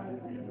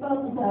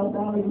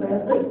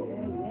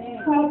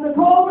 Pastor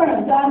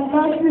Colbert, God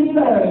bless you,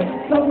 sir.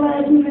 So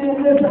glad you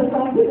did with us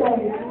on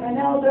today. And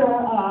Elder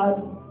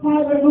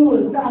Tyler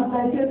Lewis, God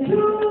bless you.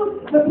 To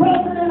the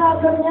president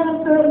of the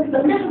Minister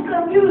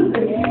of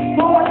Music,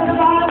 for the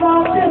Divine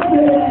Law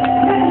District,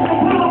 Minister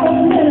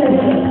Powers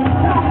Kennedy.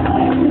 God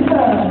bless you,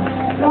 sir.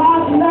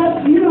 God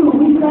bless you.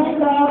 We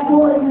thank God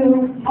for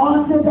you on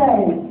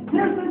today.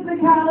 This is the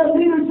kind of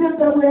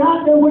leadership that we're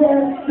under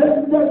where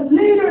the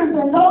leaders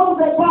and those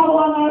that follow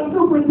on our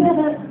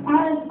superintendent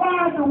are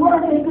inspired to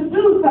work and to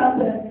do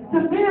something, to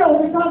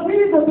build, because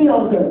he's a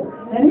builder.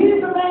 And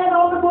he's the man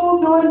on the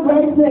move doing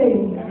great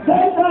things.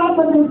 Thank God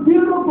for this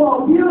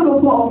beautiful,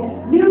 beautiful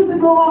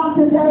music go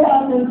on today.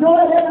 I've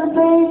enjoyed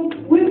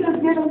everything. We've just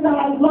given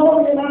God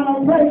glory and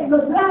honor and praise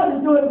because God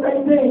is doing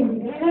great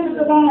things in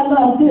the Divine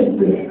Love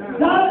District.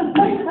 God is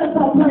taking us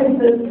some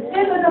places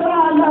in the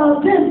Divine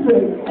Love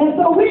District.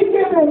 And so we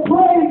give Him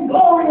praise,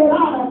 glory, and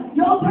honor.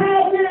 Your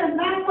time here is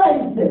not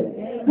wasted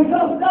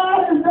because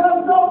God has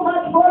done so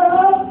much for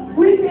us.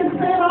 We can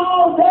spend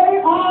all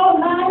day,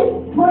 all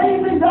night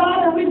praising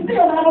God, and we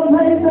still haven't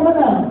praised Him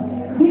enough.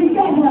 We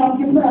can't have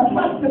occupied.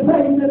 Much to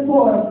praise it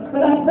for.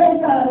 But I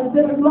thank God it's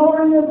been a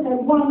glorious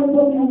and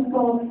wonderful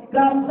musical.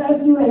 God bless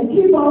you and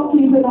keep on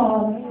keeping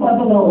on for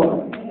the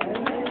Lord.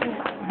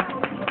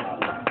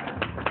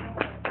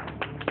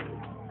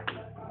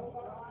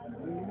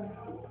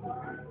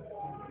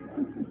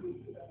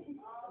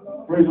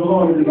 Praise the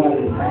Lord,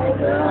 everybody.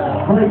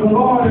 Praise the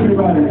Lord,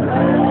 everybody.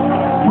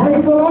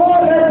 Praise the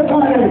Lord,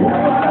 everybody.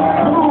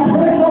 Come on,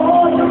 praise the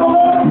Lord, the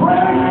Lord.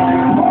 Praise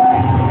Him,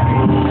 praise.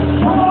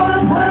 Come on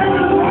and praise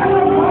the Lord,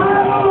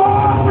 the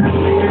Lord.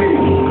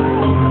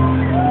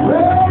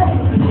 Well,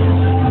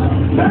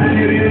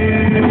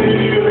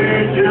 ladies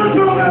and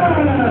gentlemen,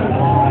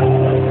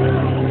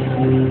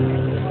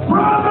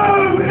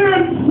 brothers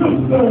and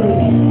sisters,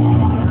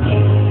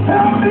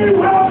 help me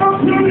welcome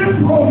to this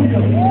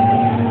podium.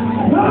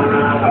 None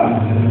other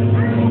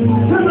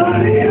than the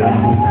leader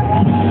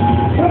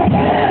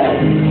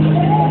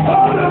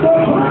of the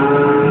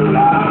Crown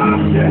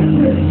Love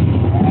District.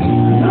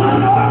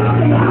 None other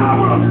than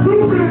our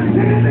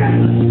superintendent,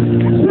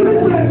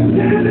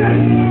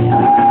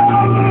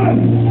 Alvin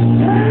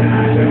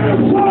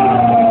Anderson.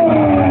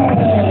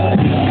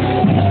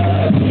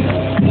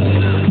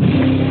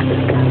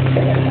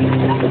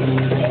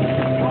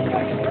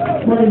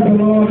 Praise the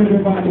Lord,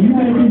 everybody. You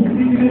may be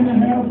seated in the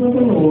house of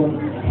the Lord.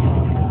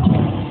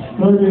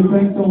 Thirdly,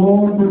 thank the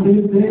Lord for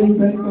this day.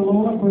 Thank the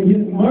Lord for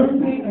His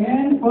mercy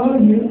and for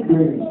His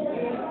grace.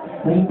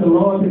 Thank the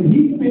Lord that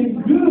He's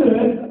been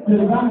good to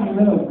Divine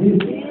Love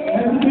District.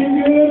 Has He been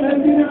good?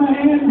 Let's give Him a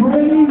hand,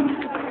 praise.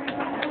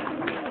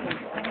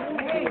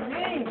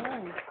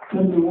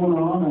 Simply want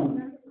to honor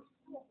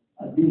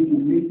a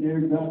district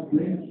missionary. God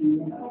bless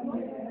you.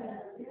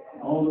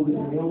 All of the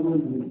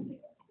elders and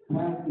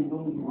pastors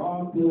on the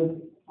roster,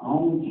 our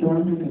own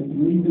Sherman and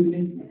leaving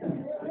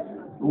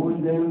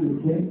going down to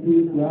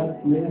Texas. God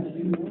bless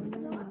you.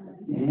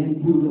 And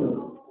to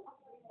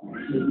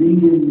the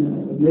leading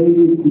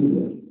lady, to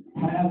the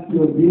pastor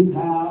of this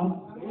house,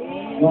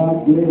 God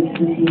bless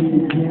you.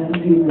 Sister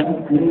Kennedy, God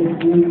bless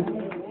you.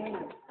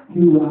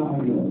 To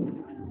our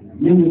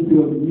minister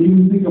of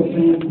music, a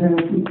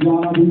fantastic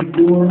job he's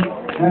doing.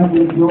 Have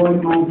enjoyed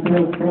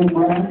myself so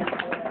much.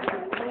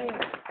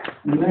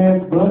 And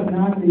last but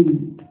not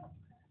least,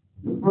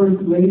 the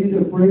First Lady,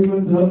 the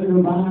fragrance of the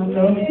Divine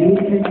Love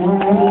District,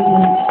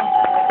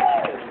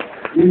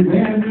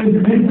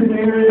 Evangelist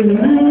Missionary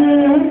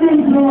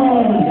Anderson.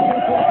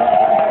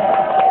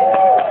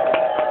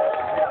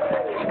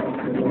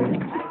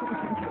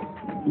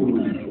 To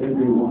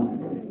everyone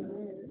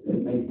that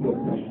makes up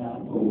the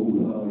household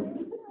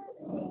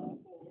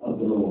of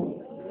the Lord.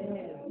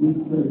 We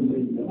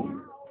certainly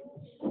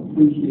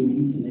appreciate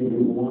each and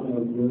every one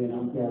of you, and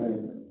I've got a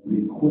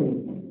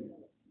request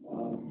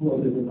for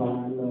the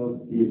Divine Love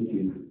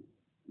District.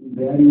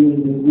 That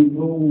is, that we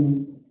go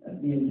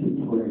into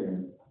prayer.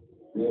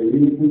 There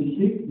is a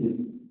shifting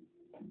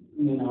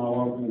in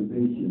our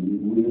organization.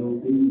 It will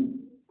be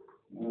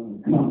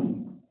coming.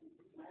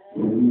 So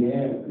we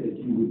ask that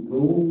you would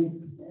go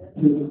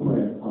to the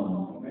prayer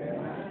call.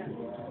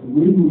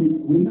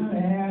 We're not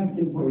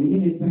asking for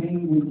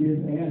anything. We're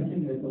just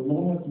asking that the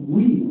Lord's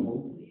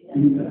will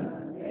be done.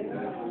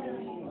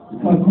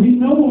 Because we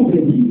know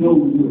that He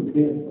knows what's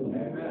best for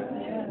us.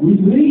 We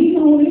lean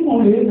on Him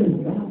on every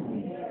side.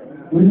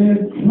 When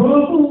there's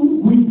trouble,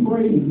 we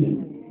praise Him.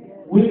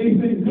 When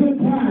it's in good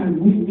times,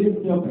 we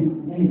lift up His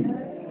name.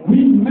 We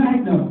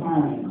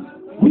magnify Him.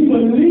 We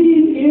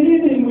believe in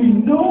it, and we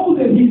know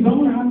that He's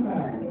on our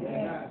side.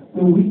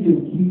 So we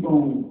just keep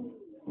on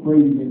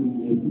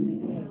praising Him.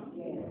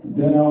 Is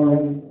that all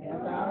right?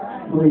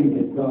 Pray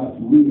that God's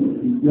will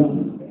be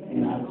done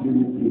in our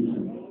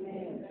jurisdiction.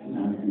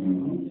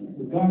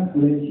 So God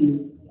bless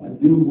you. I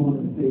do want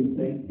to say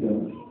thank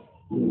God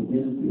to the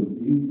minister of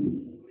music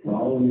for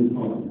all his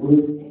hard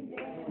work.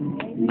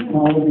 He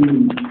called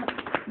me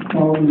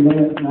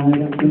last night,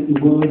 I think it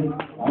was.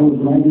 I was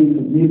right in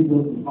the midst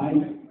of the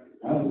fight.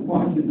 I was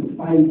watching the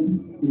fight.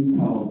 He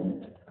called me.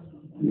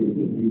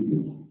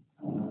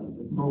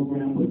 The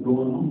program was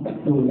going on.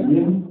 So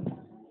yeah,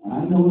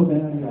 I know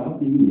about it. I'll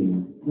be there.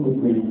 The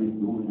program is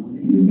going on.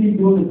 You be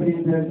doing a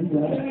fantastic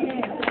job.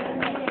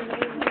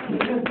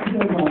 Let's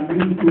tell our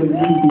minister of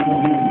music on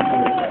him.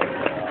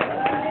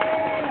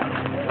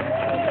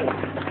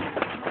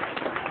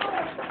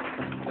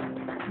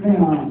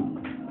 Now,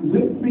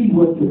 let's see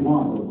what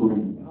tomorrow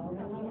brings.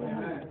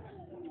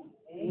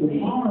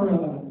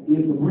 Tomorrow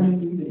is a brand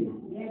new day.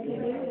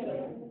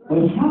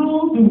 But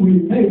how do we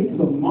make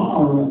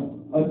tomorrow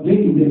a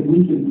day that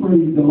we can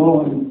praise the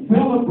Lord and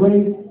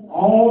celebrate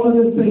all of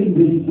the things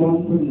that He's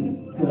done for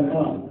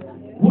us?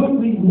 What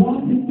we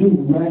want to do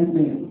right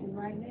now,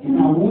 and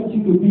I want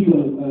you to be a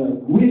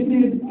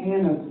witness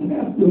and a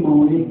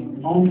testimony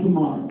on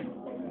tomorrow.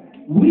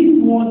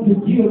 We want to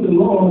give the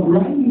Lord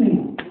right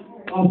now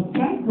a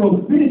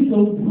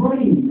sacrificial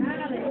praise.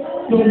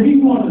 So we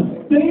want to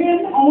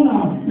stand on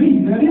our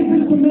feet. Now this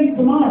is to make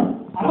tomorrow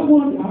a I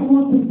want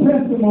some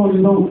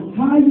testimonies on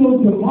how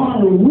your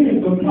tomorrow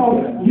went,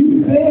 because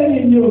you said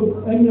in your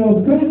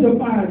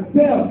sanctified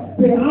self,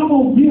 say, I'm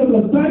going to give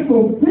the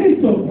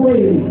sacrificial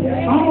praise.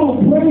 I'm going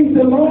to praise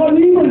the Lord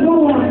even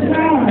though I'm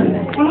tired.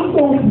 I'm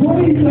going to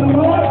praise the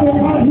Lord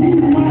because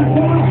He's my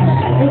God.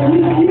 And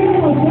we give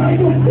Him a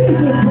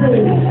sacrificial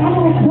praise. I'm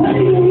going to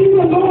praise Him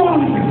even though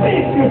I'm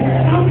sick.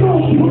 I'm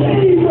going to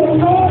praise the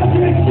Lord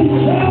just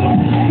because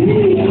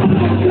He's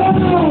my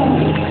God.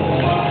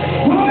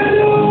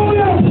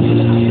 Hallelujah!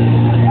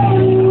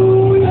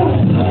 Hallelujah!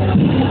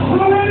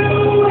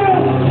 Hallelujah!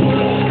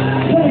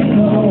 Thank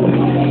you, Lord.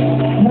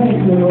 Thank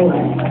you, Lord.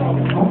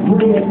 I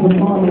pray that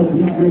tomorrow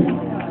be great.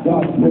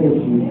 God bless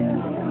you.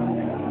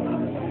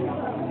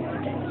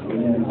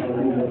 Amen.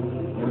 Amen.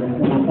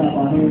 Can I clap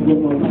our hands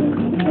up on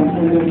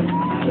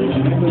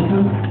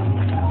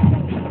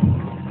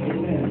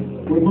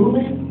Amen. We're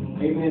moving.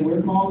 Amen.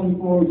 We're calling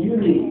for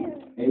unity.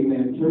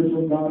 Amen. Church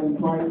of God in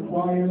Christ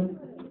choir.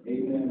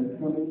 Amen. Is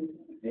coming.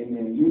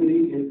 Amen.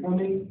 Unity is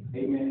coming.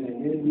 Amen.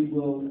 And then we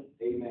will,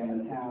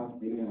 amen, have,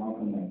 amen, I'll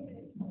come back.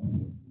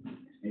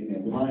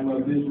 Amen. The line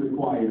up is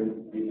required.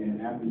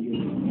 Amen. After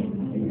unity.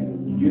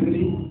 Amen.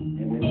 Unity,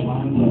 and then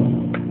line up.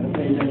 Let's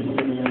say that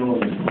in the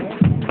order.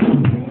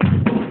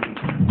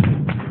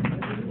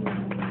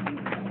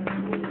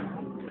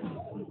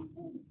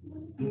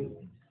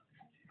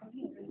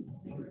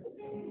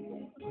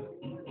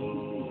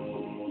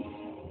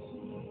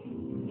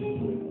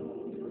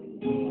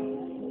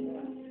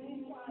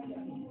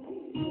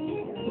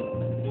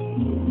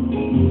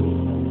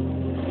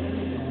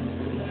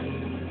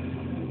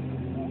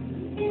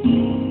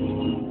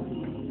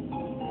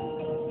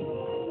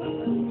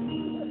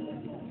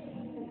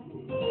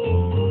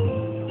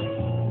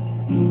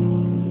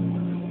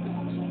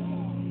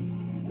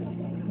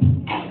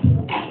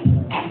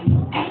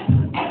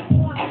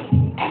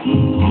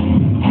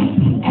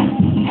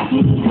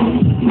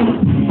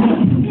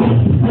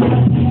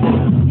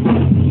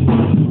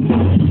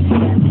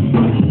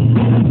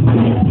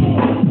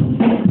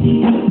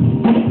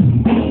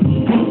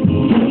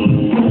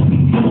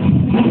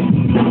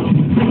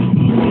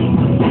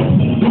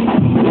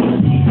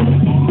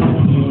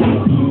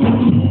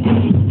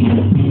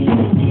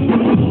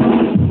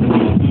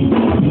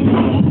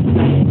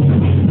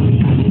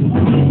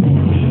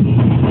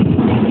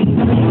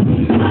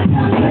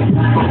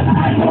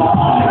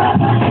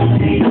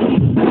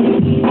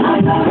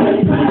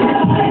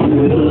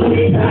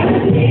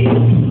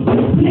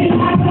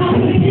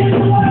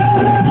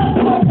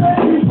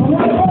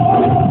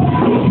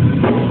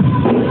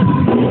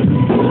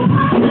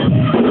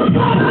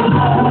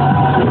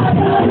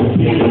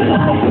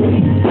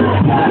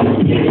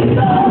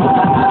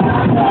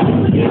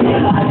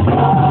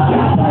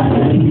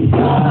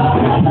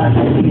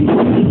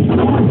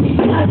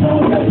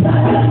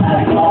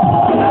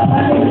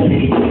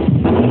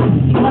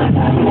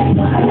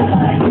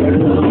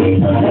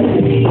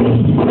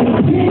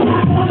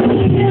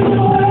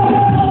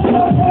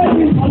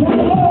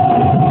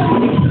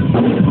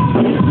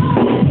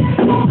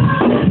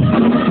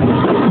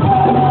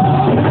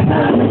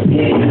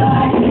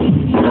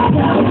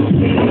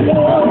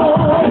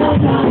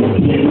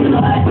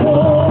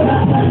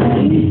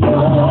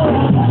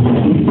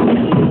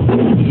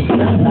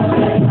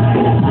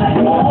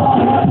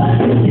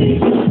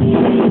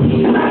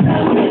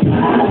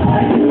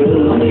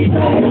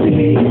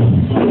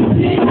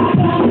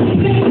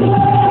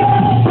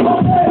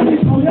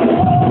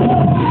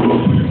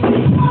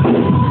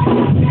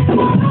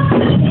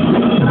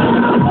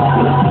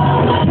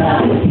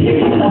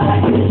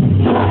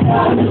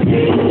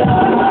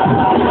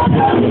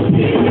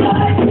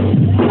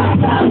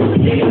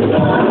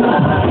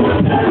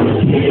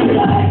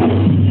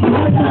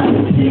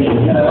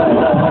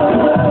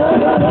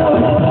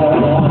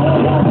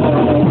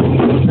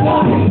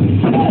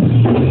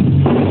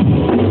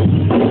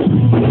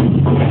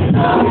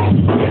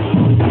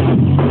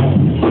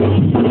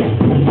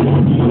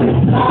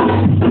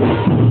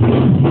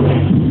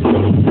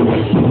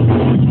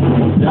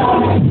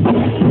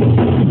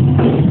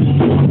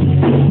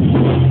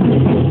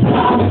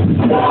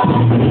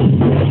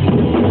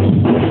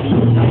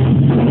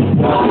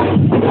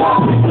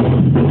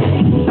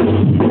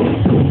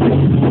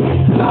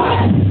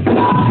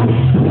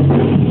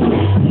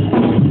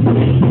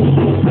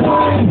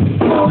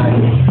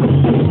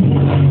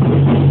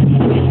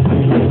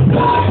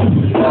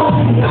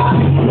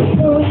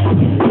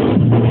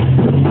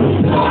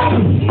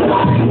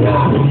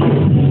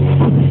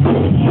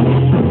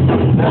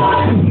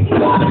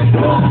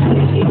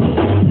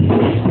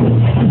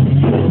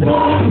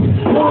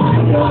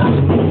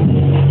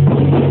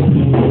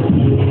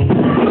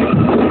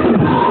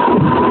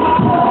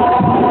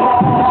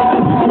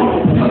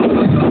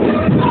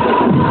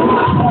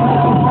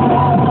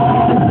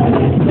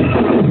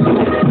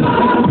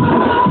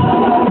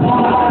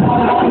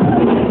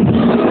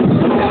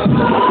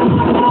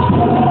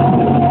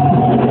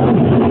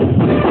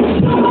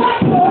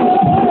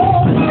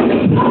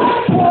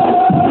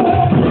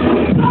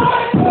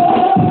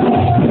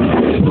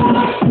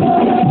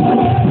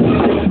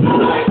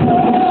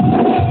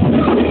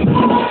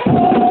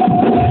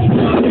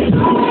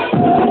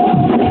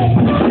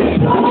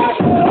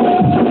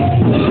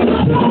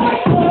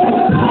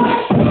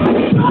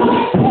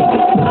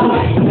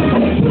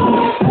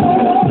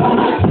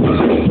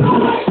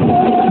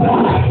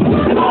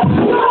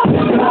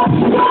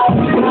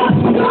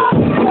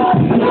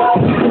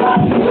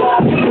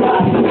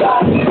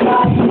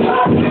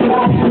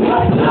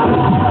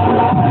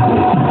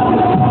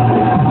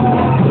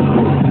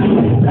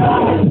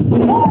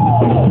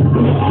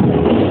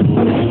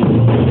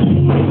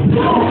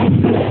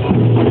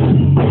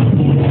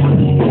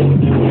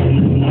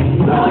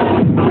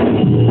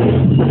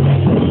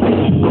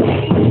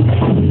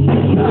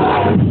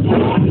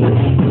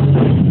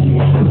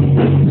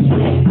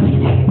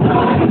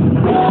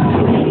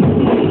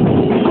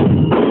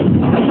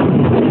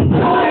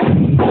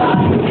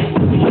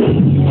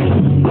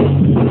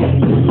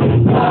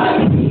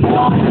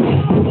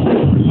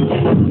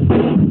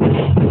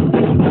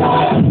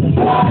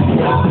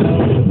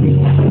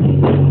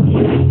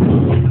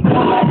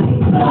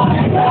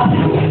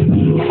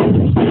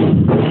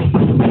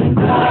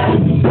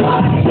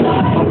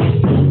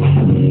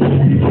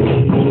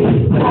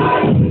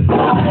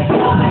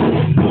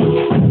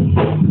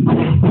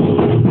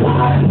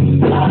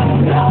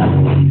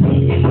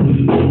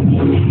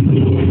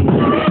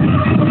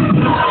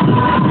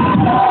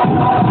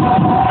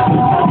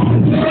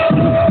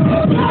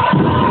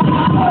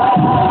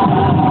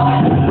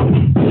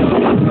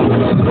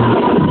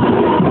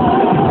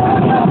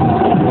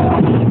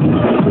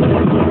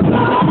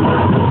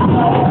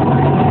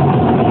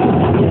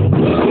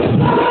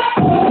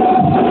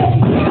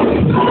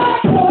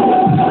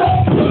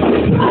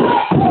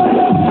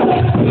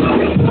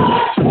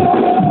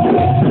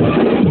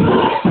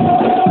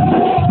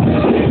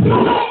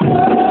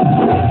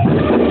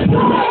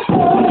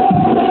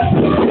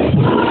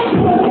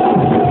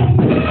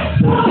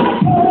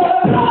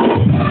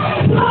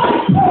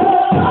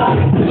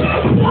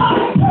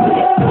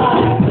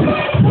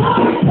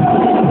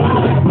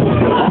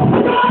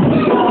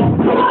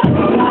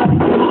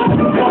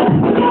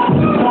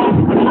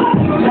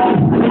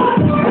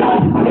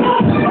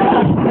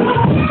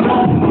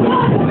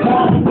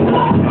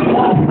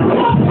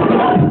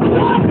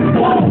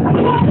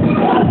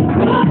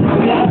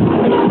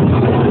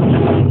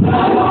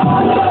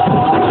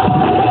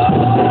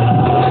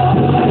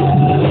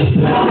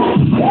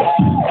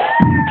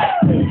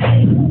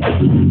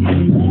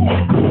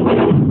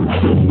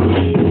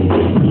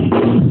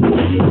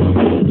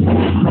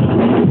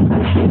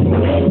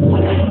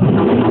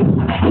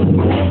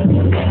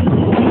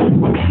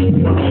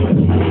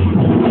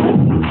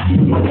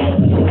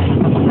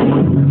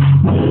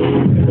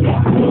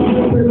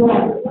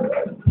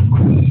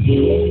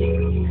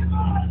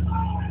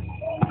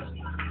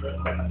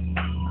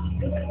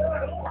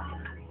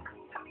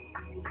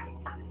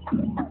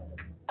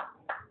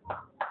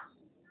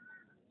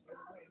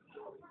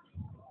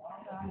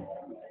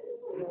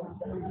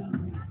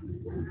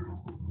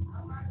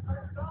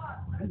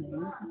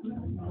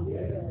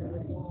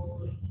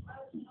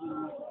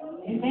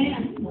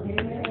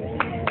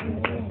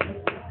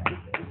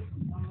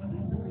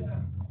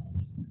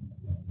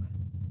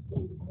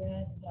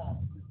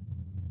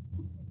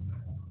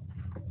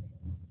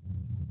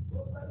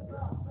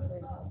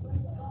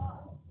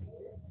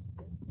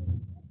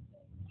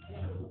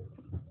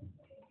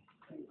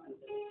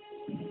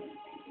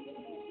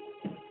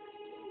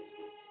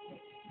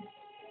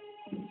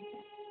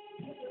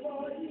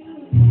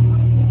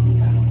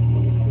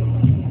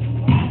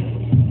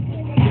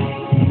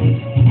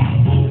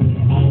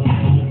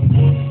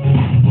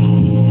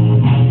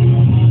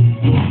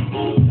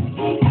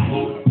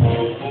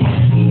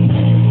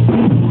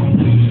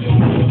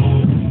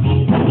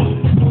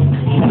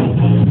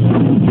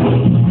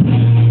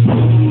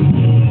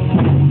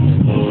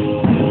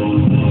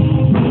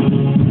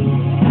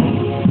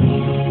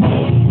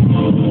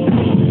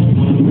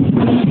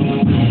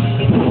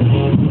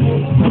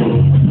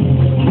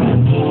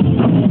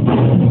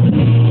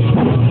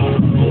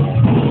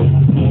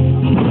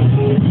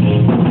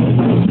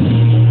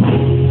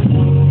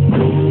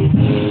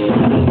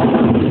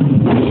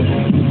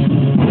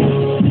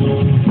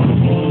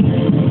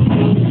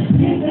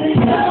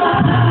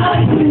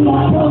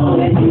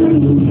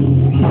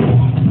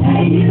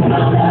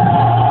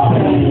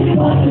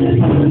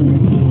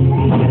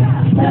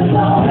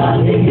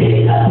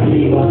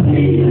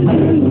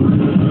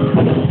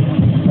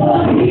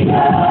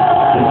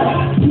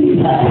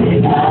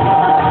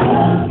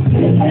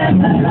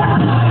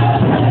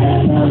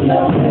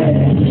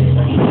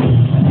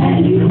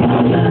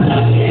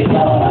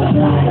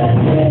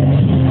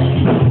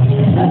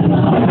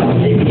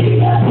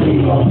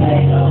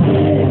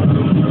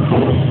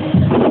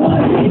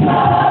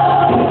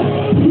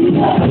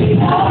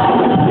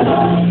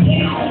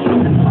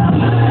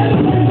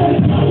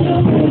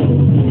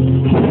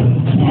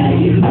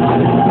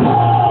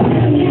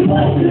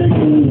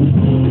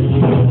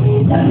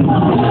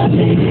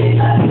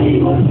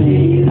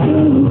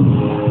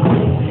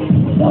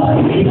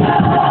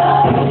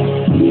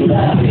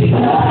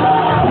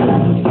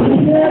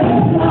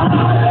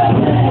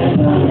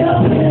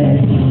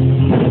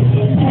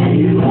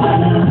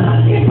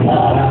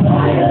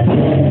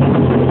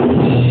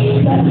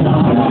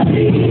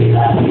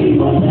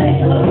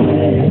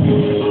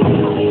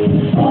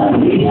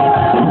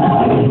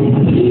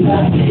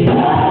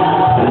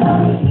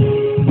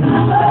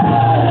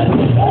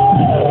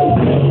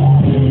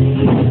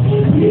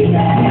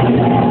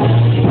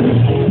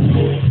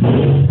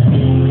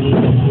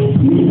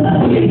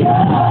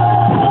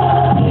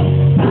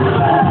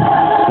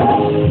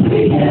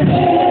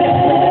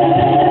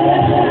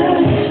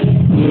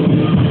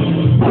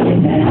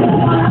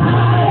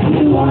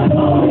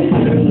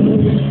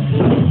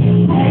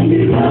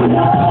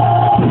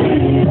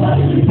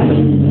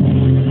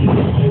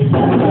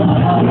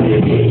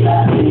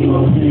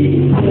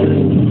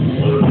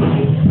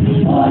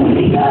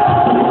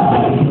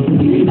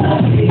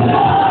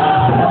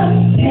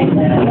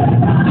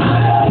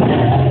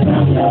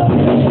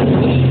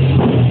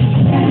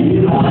 And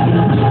you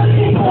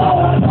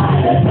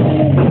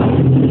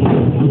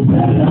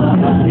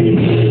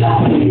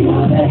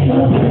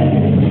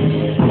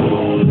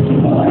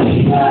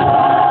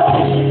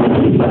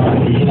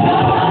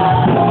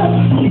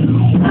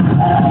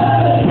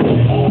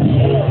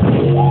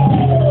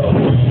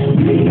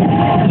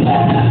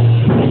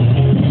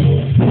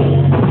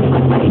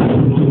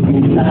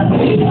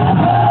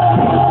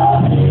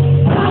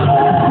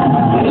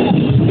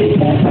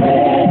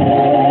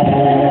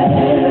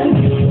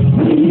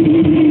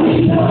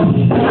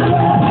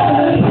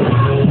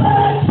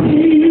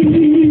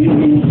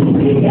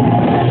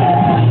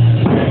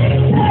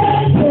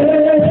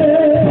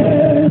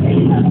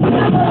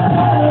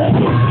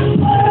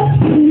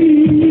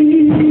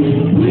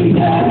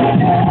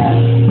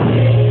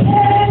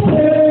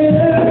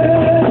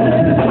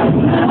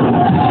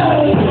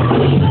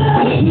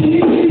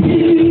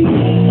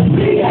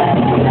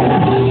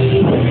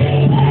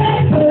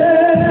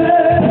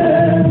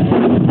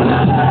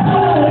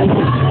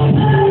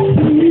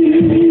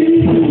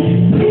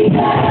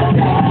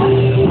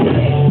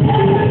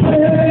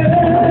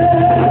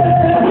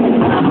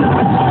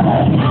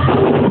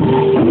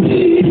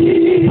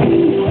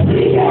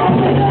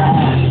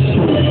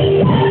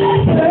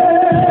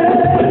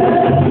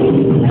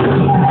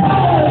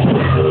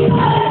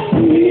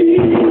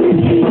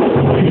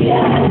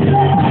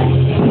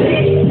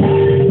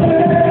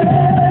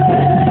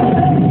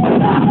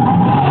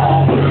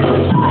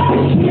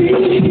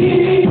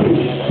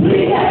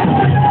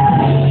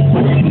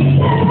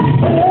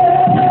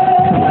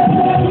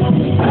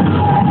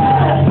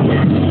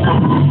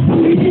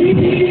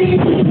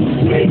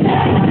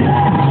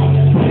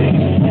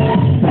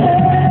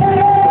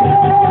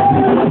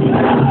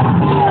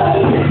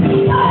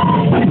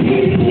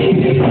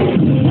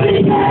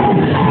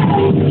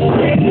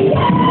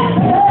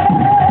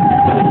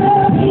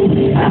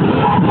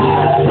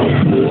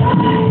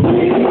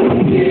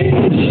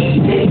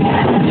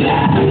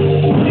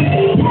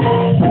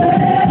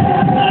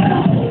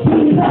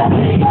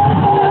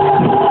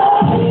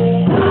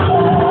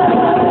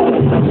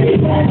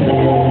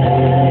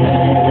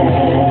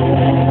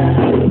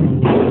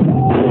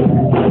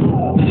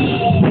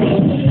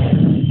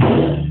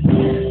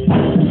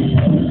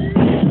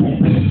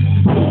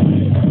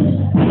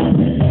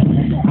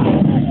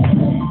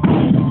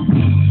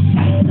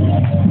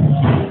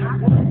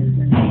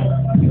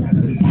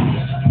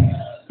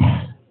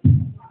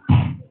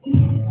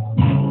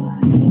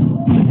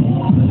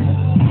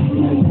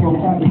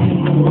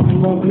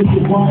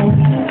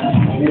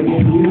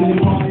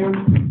choir.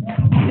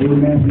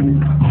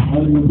 Amen.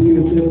 Under the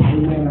leadership,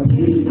 amen, of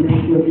Bishop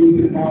Minister of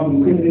Music,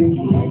 Calvin Kennedy.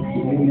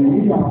 Amen.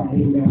 We are,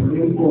 amen,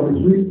 in for a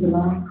treat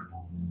tonight.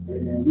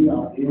 Amen. We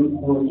are in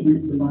for a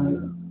treat tonight.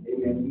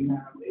 Amen. We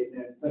have,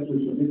 amen, special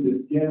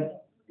tremendous guest,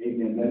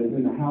 amen, that is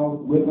in the house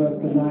with us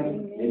tonight.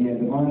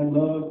 Amen. Divine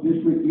Love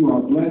District, you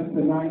are blessed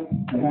tonight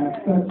to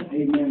have such,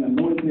 amen,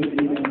 anointed,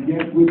 amen,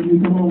 guests with you.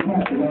 Come on,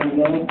 Pastor Divine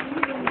Love.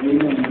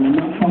 Amen. We're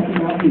not talking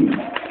about me.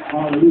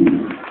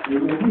 Hallelujah.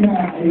 Amen. We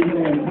have,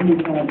 amen,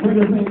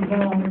 Greater St.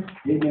 John,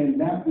 amen,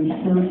 Baptist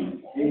Church,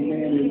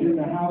 amen, is in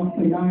the house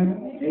tonight.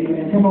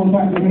 Amen. Come on,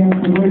 back again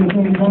for Greater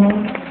St. John.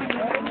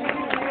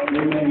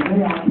 Amen.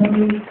 They are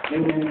coming.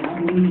 Amen. I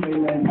believe,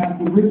 amen,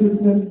 Pastor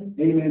Richardson,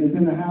 amen, is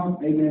in the house.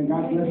 Amen.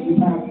 God bless you,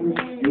 Pastor.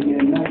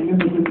 Amen.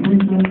 Magnificent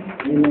preacher.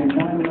 Amen.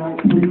 Dynamite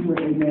preacher.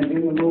 Amen.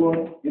 In the Lord.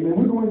 Amen.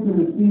 We're going to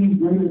receive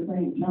Greater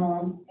St.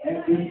 John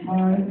at this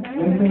time.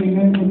 Let's say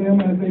amen for them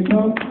as they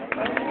come.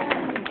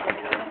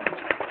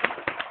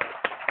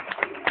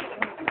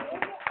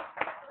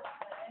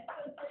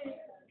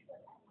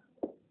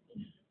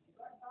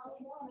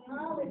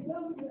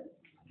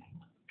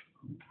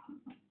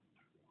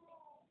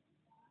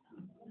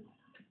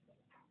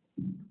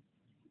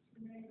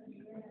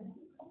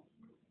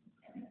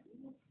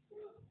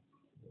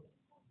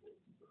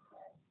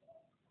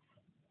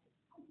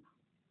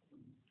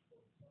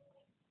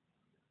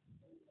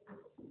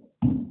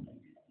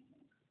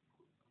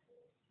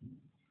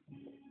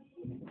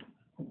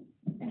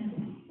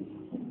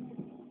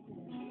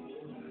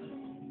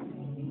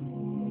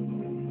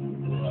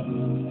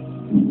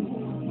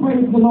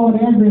 Praise the Lord,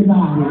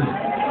 everybody.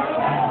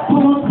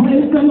 Come on,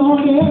 praise the Lord,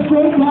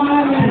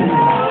 everybody.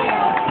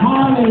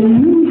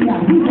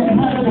 Hallelujah. We've been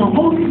having a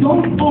Holy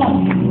Ghost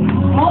party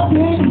up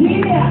in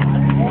here.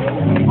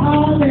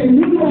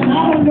 Hallelujah. And I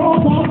don't know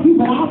about you,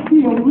 but I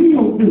feel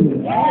real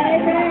good.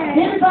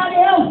 Anybody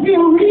else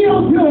feel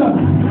real good?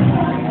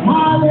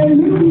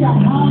 Hallelujah.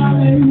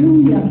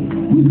 Hallelujah.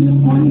 We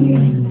just want to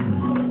hear.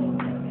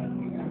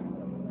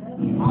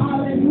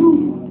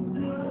 Hallelujah.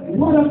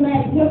 What a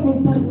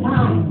magnificent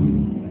time.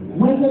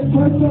 When the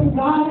Church of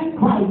God in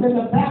Christ and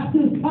the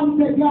Baptists come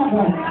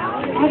together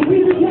and we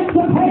begin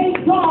to praise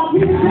God, we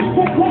begin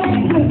to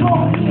dance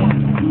before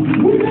Him,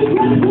 we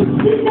begin to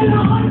speak in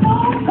our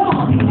unknown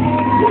tongue,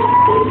 just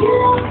to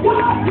give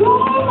God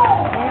glory,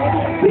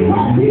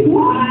 because He's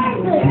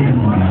worthy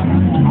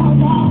of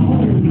our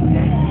praise.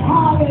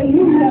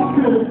 Hallelujah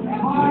to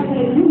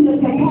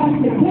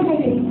Pastor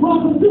Kennedy,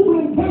 Brother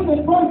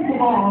Superintendent, first of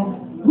all.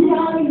 We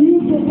honor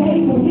you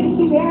today, the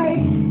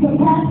missionary, to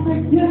Pastor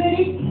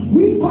Kennedy.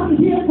 We come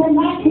here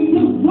tonight to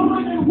just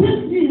join in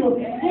with you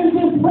in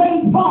this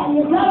praise party.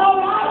 Is that all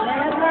right?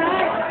 That's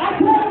right. I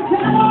said, is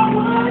that all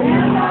right?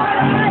 That's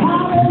right.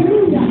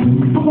 Hallelujah.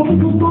 Come on, we're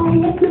just going to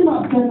lift him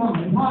up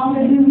tonight.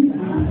 Hallelujah.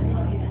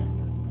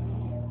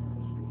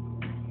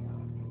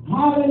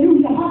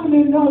 Hallelujah. How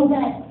many know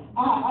that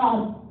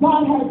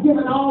God has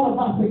given all of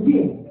us a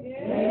gift?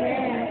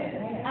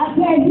 I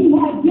said He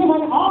has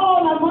given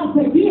all of us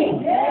a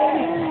gift.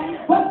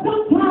 But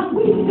sometimes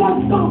we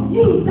just don't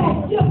use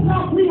that gift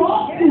like we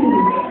ought to.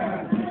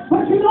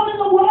 But you know, in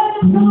the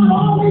Word of God,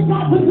 all we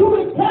got to do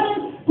is tell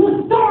Him to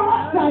stir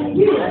up that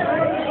gift.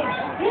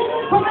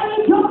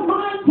 Anybody don't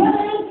mind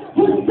telling Him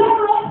to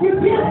stir up your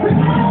gift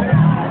tonight?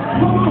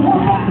 Come on,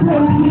 help us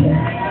praise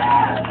Him.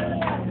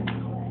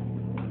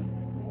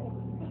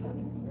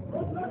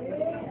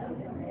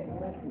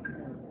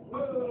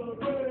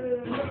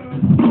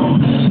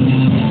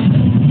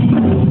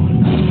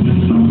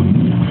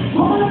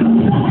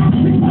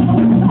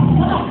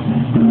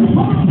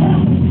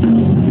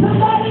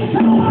 Somebody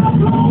come on,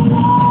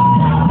 Power,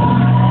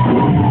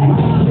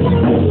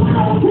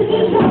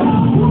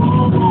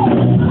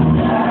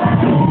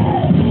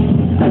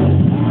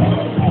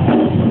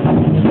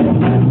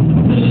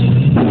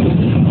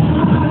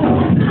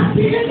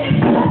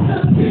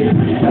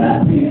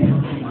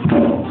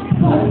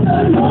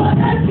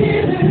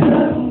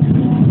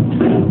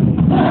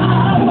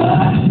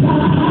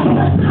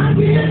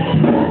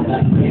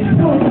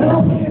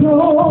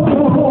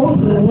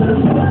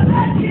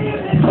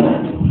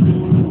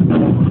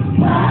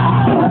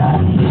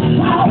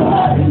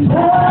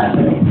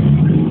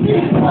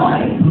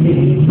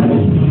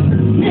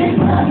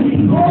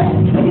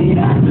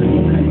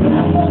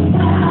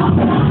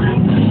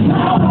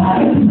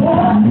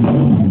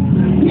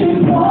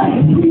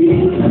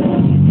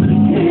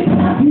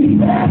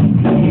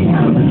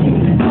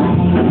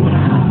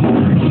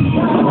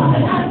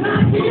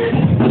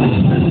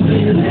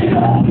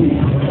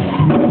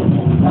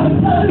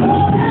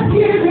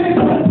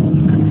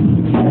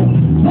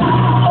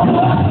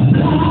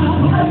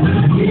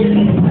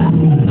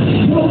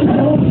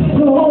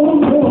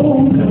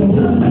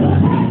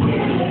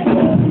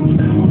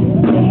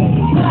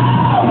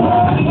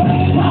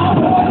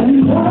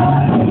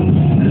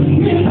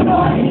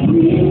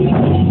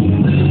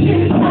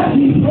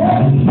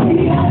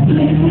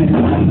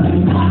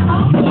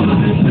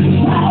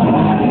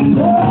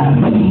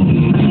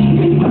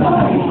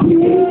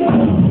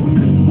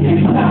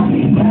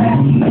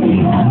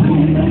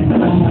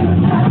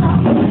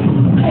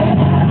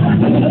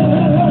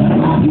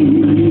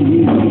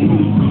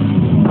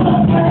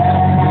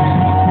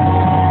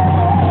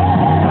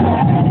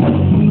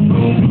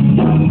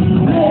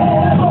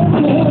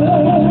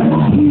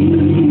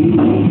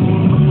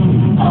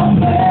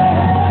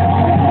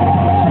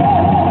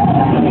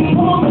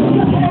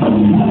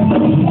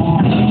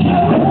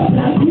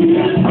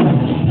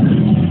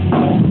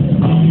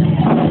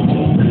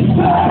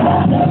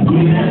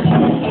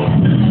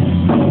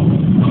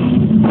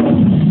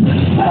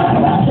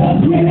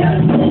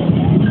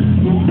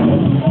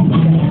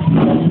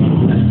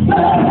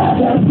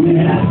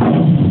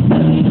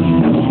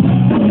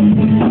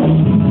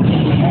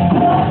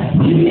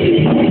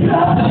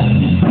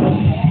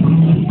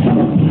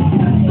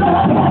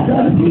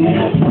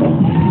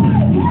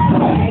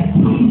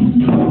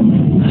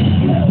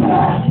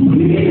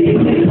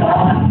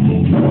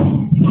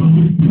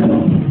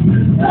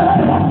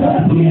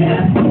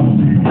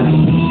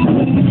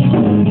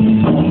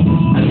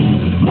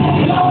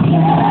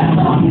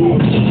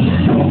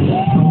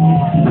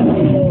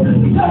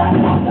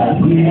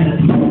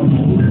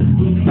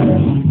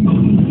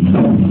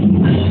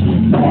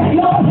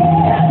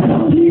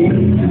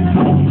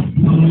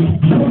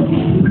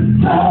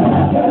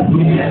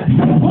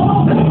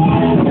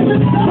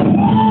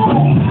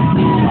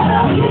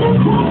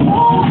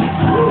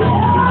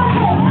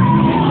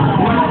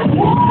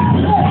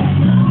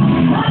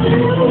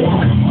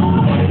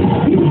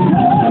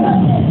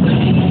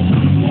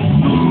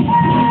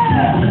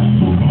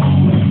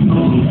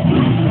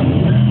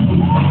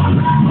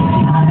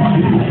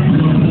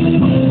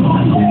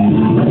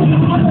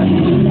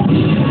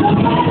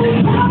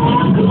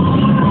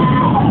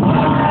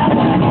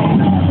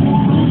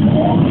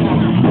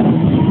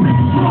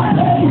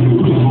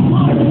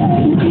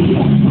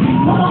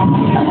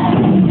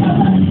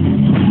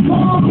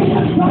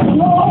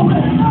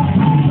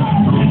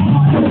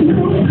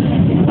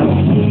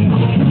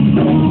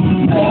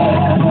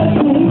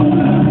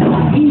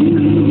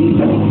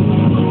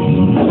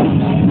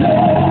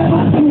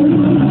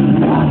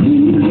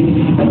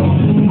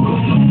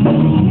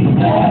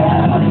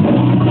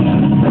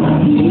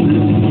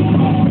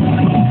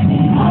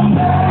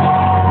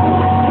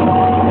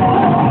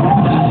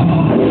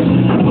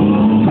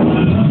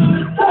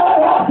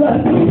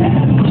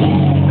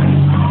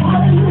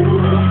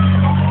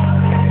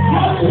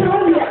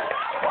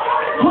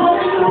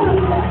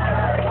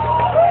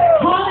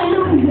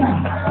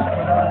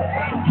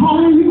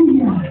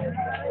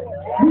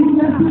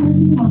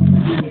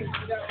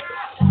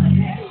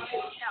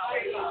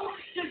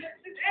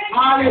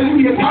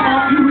 Hallelujah. Come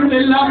on, you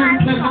really love him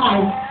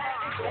tonight.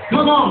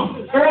 Come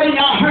on. Earlier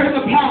I heard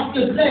the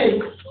pastor say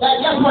that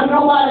guess what?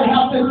 Nobody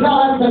has to tell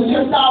us to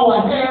lift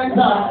our hands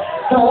up,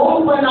 to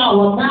open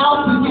our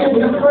mouth to give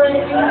him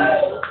praise.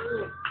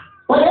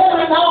 But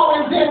every now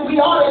and then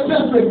we ought to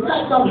just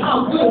reflect on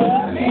how good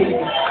he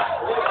is.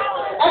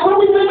 And when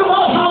we think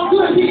about how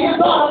good he is,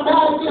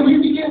 automatically we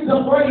begin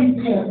to praise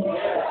him.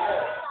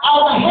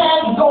 Our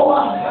hands go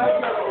up.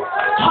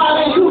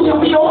 Hallelujah.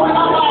 We open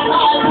up our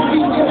eyes and we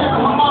give him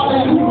a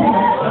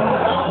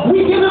hallelujah. We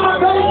give him a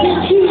thank you,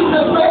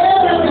 Jesus, for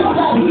everything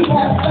that he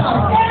has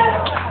done.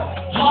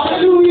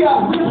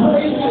 Hallelujah. We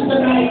praise him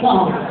tonight,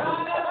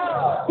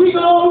 God. We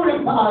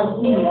glorify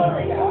you.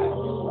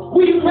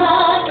 We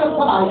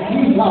magnify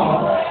you,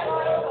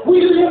 God.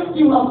 We lift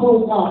you up,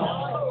 oh God.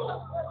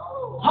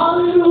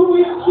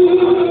 Hallelujah,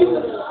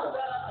 Jesus.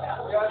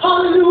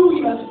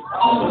 Hallelujah.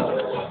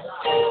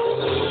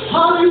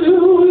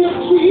 Hallelujah,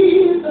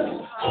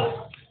 Jesus.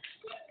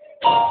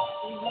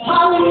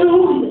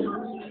 Hallelujah.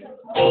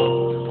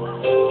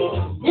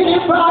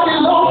 Anybody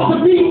longs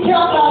to be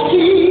kept by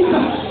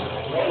Jesus?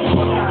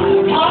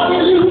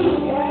 Hallelujah.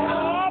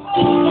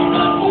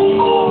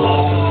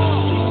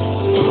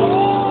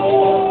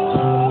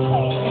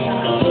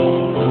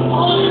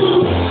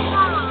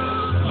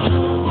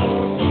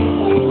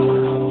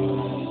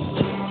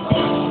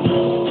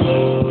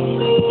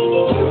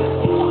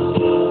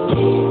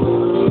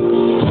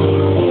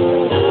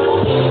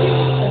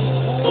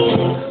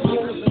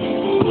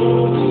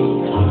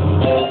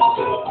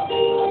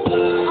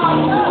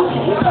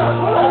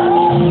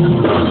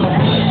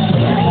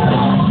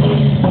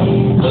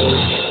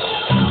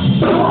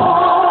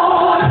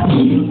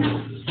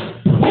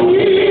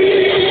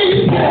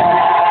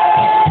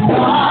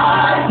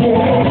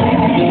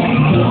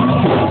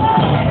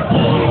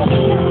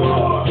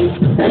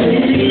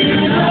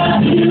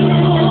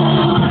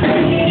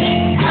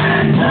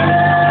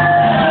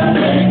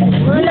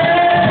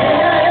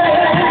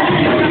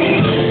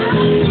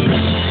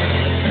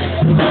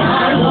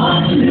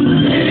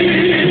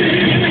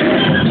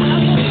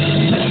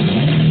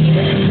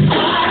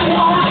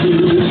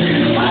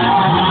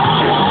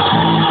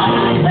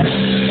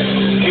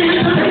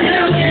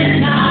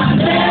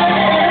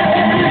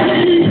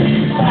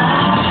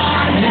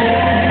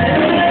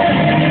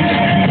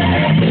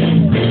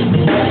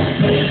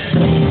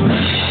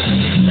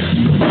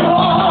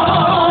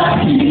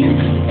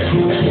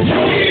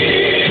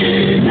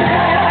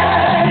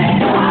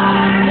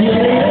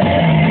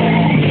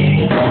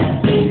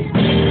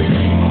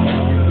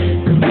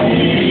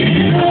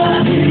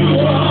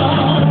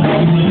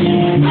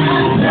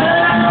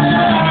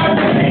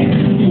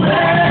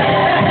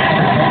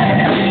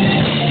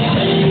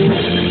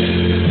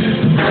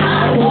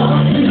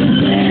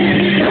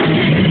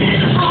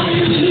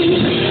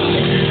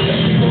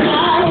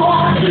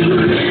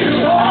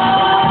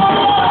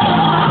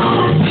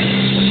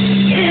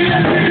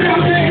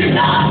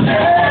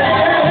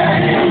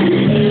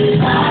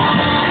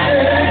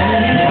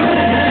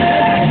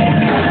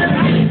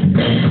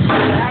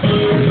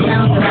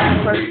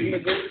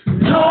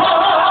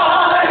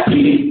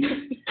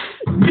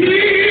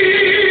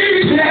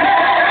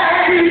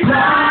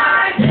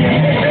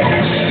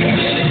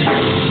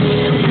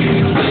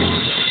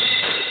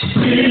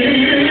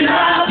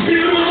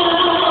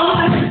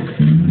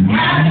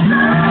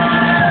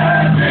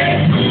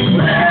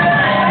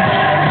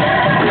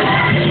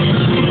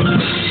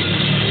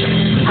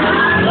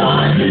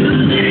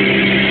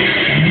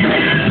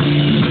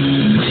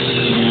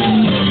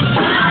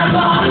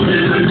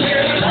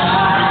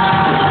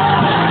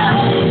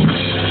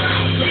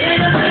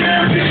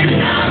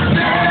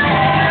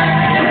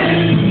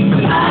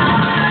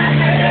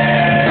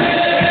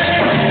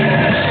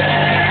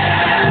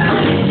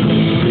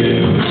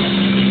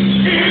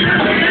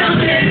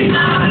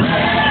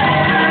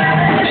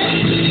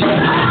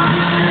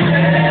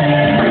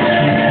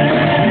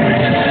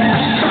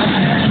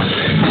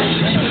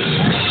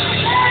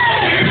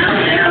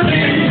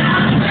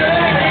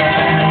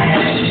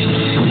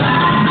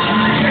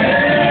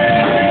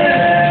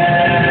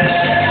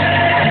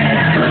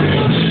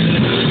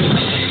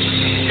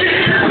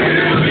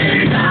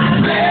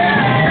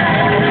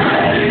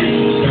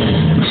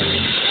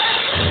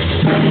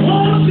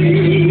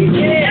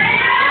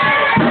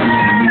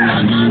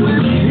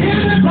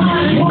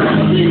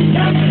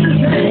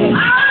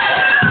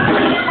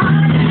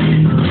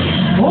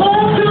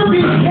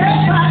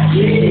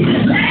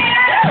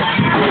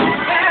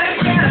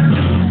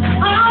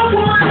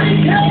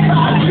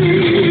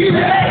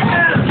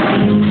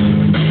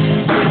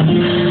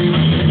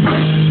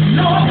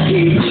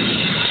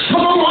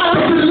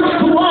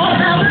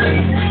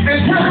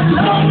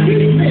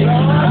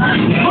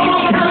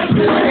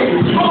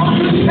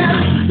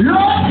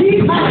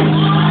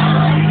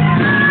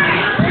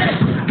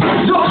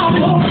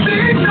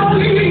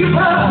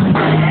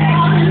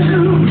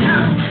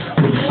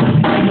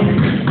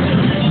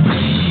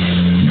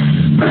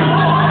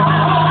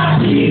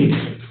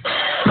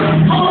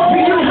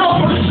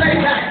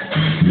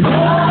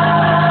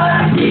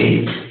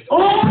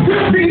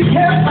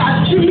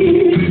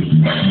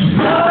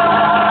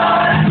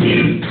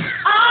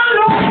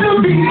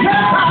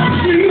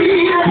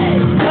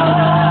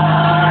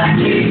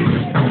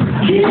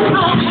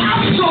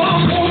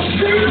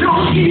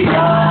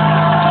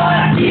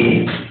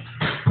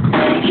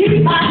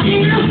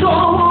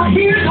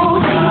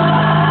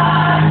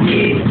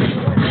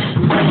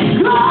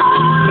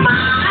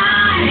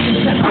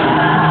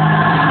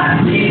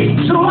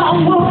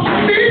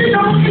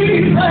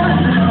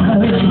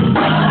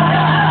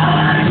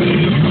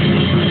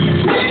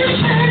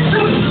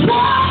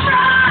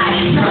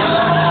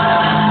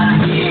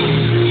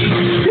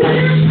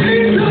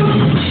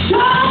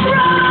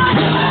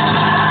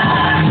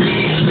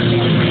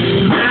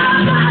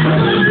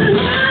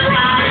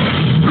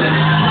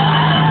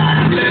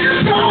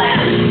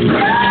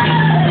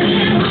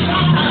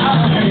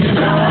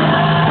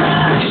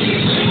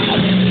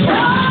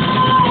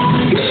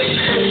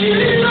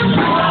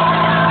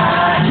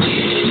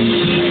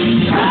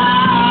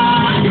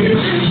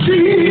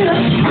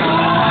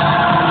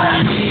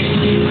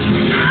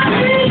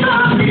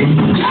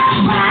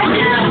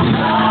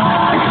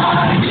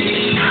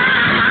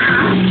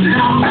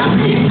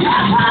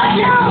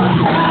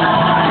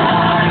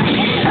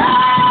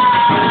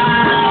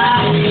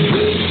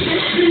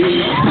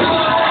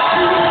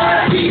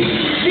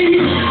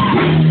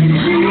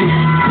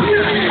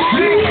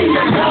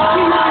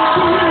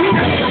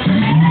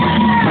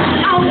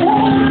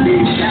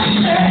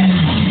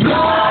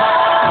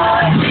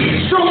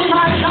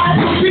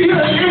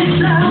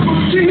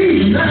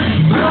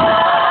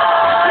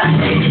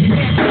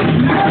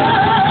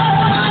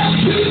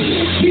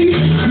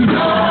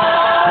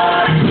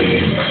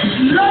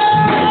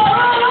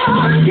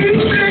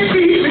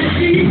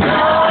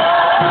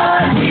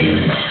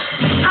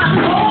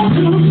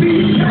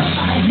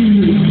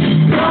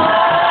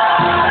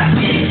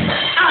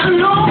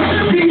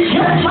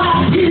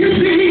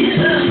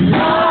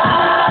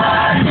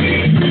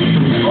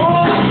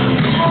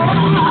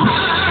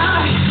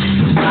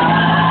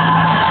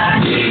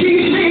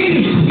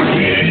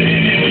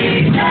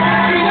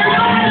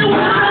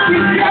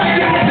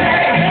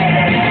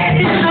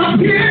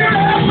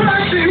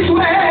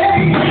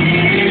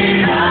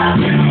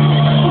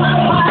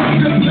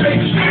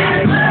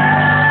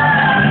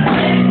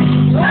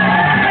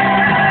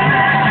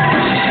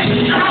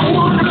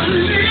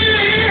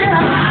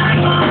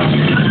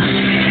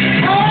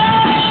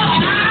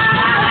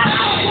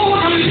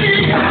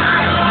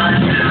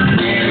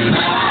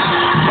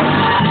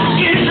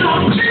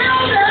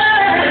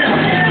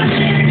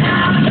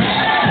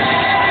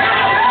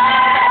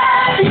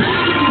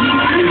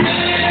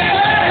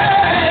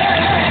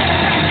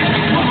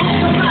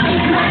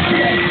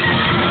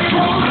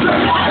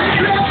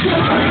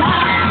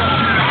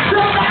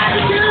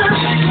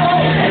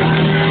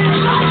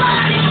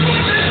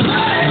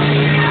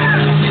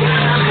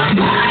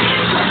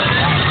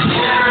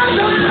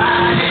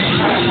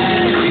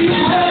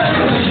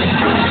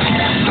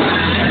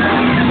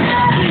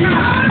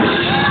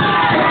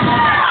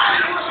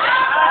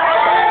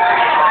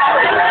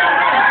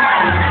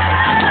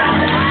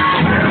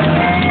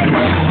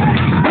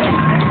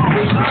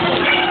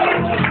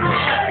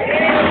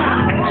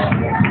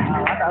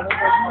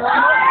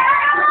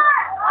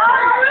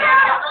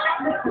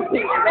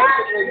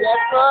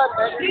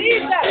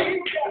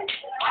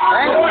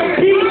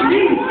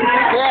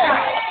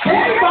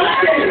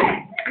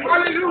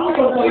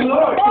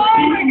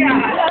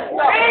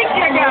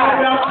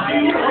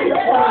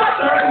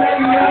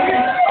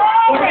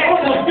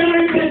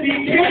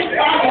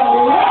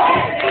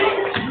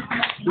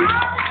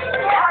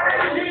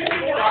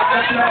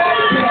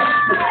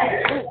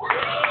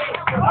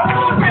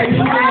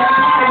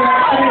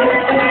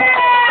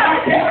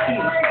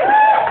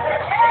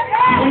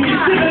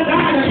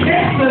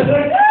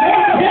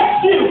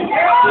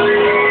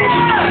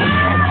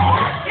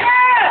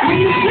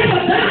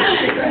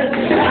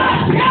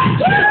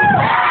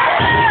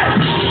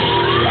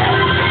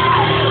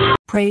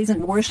 Praise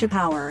and Worship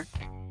Hour.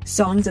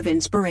 Songs of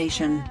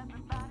Inspiration.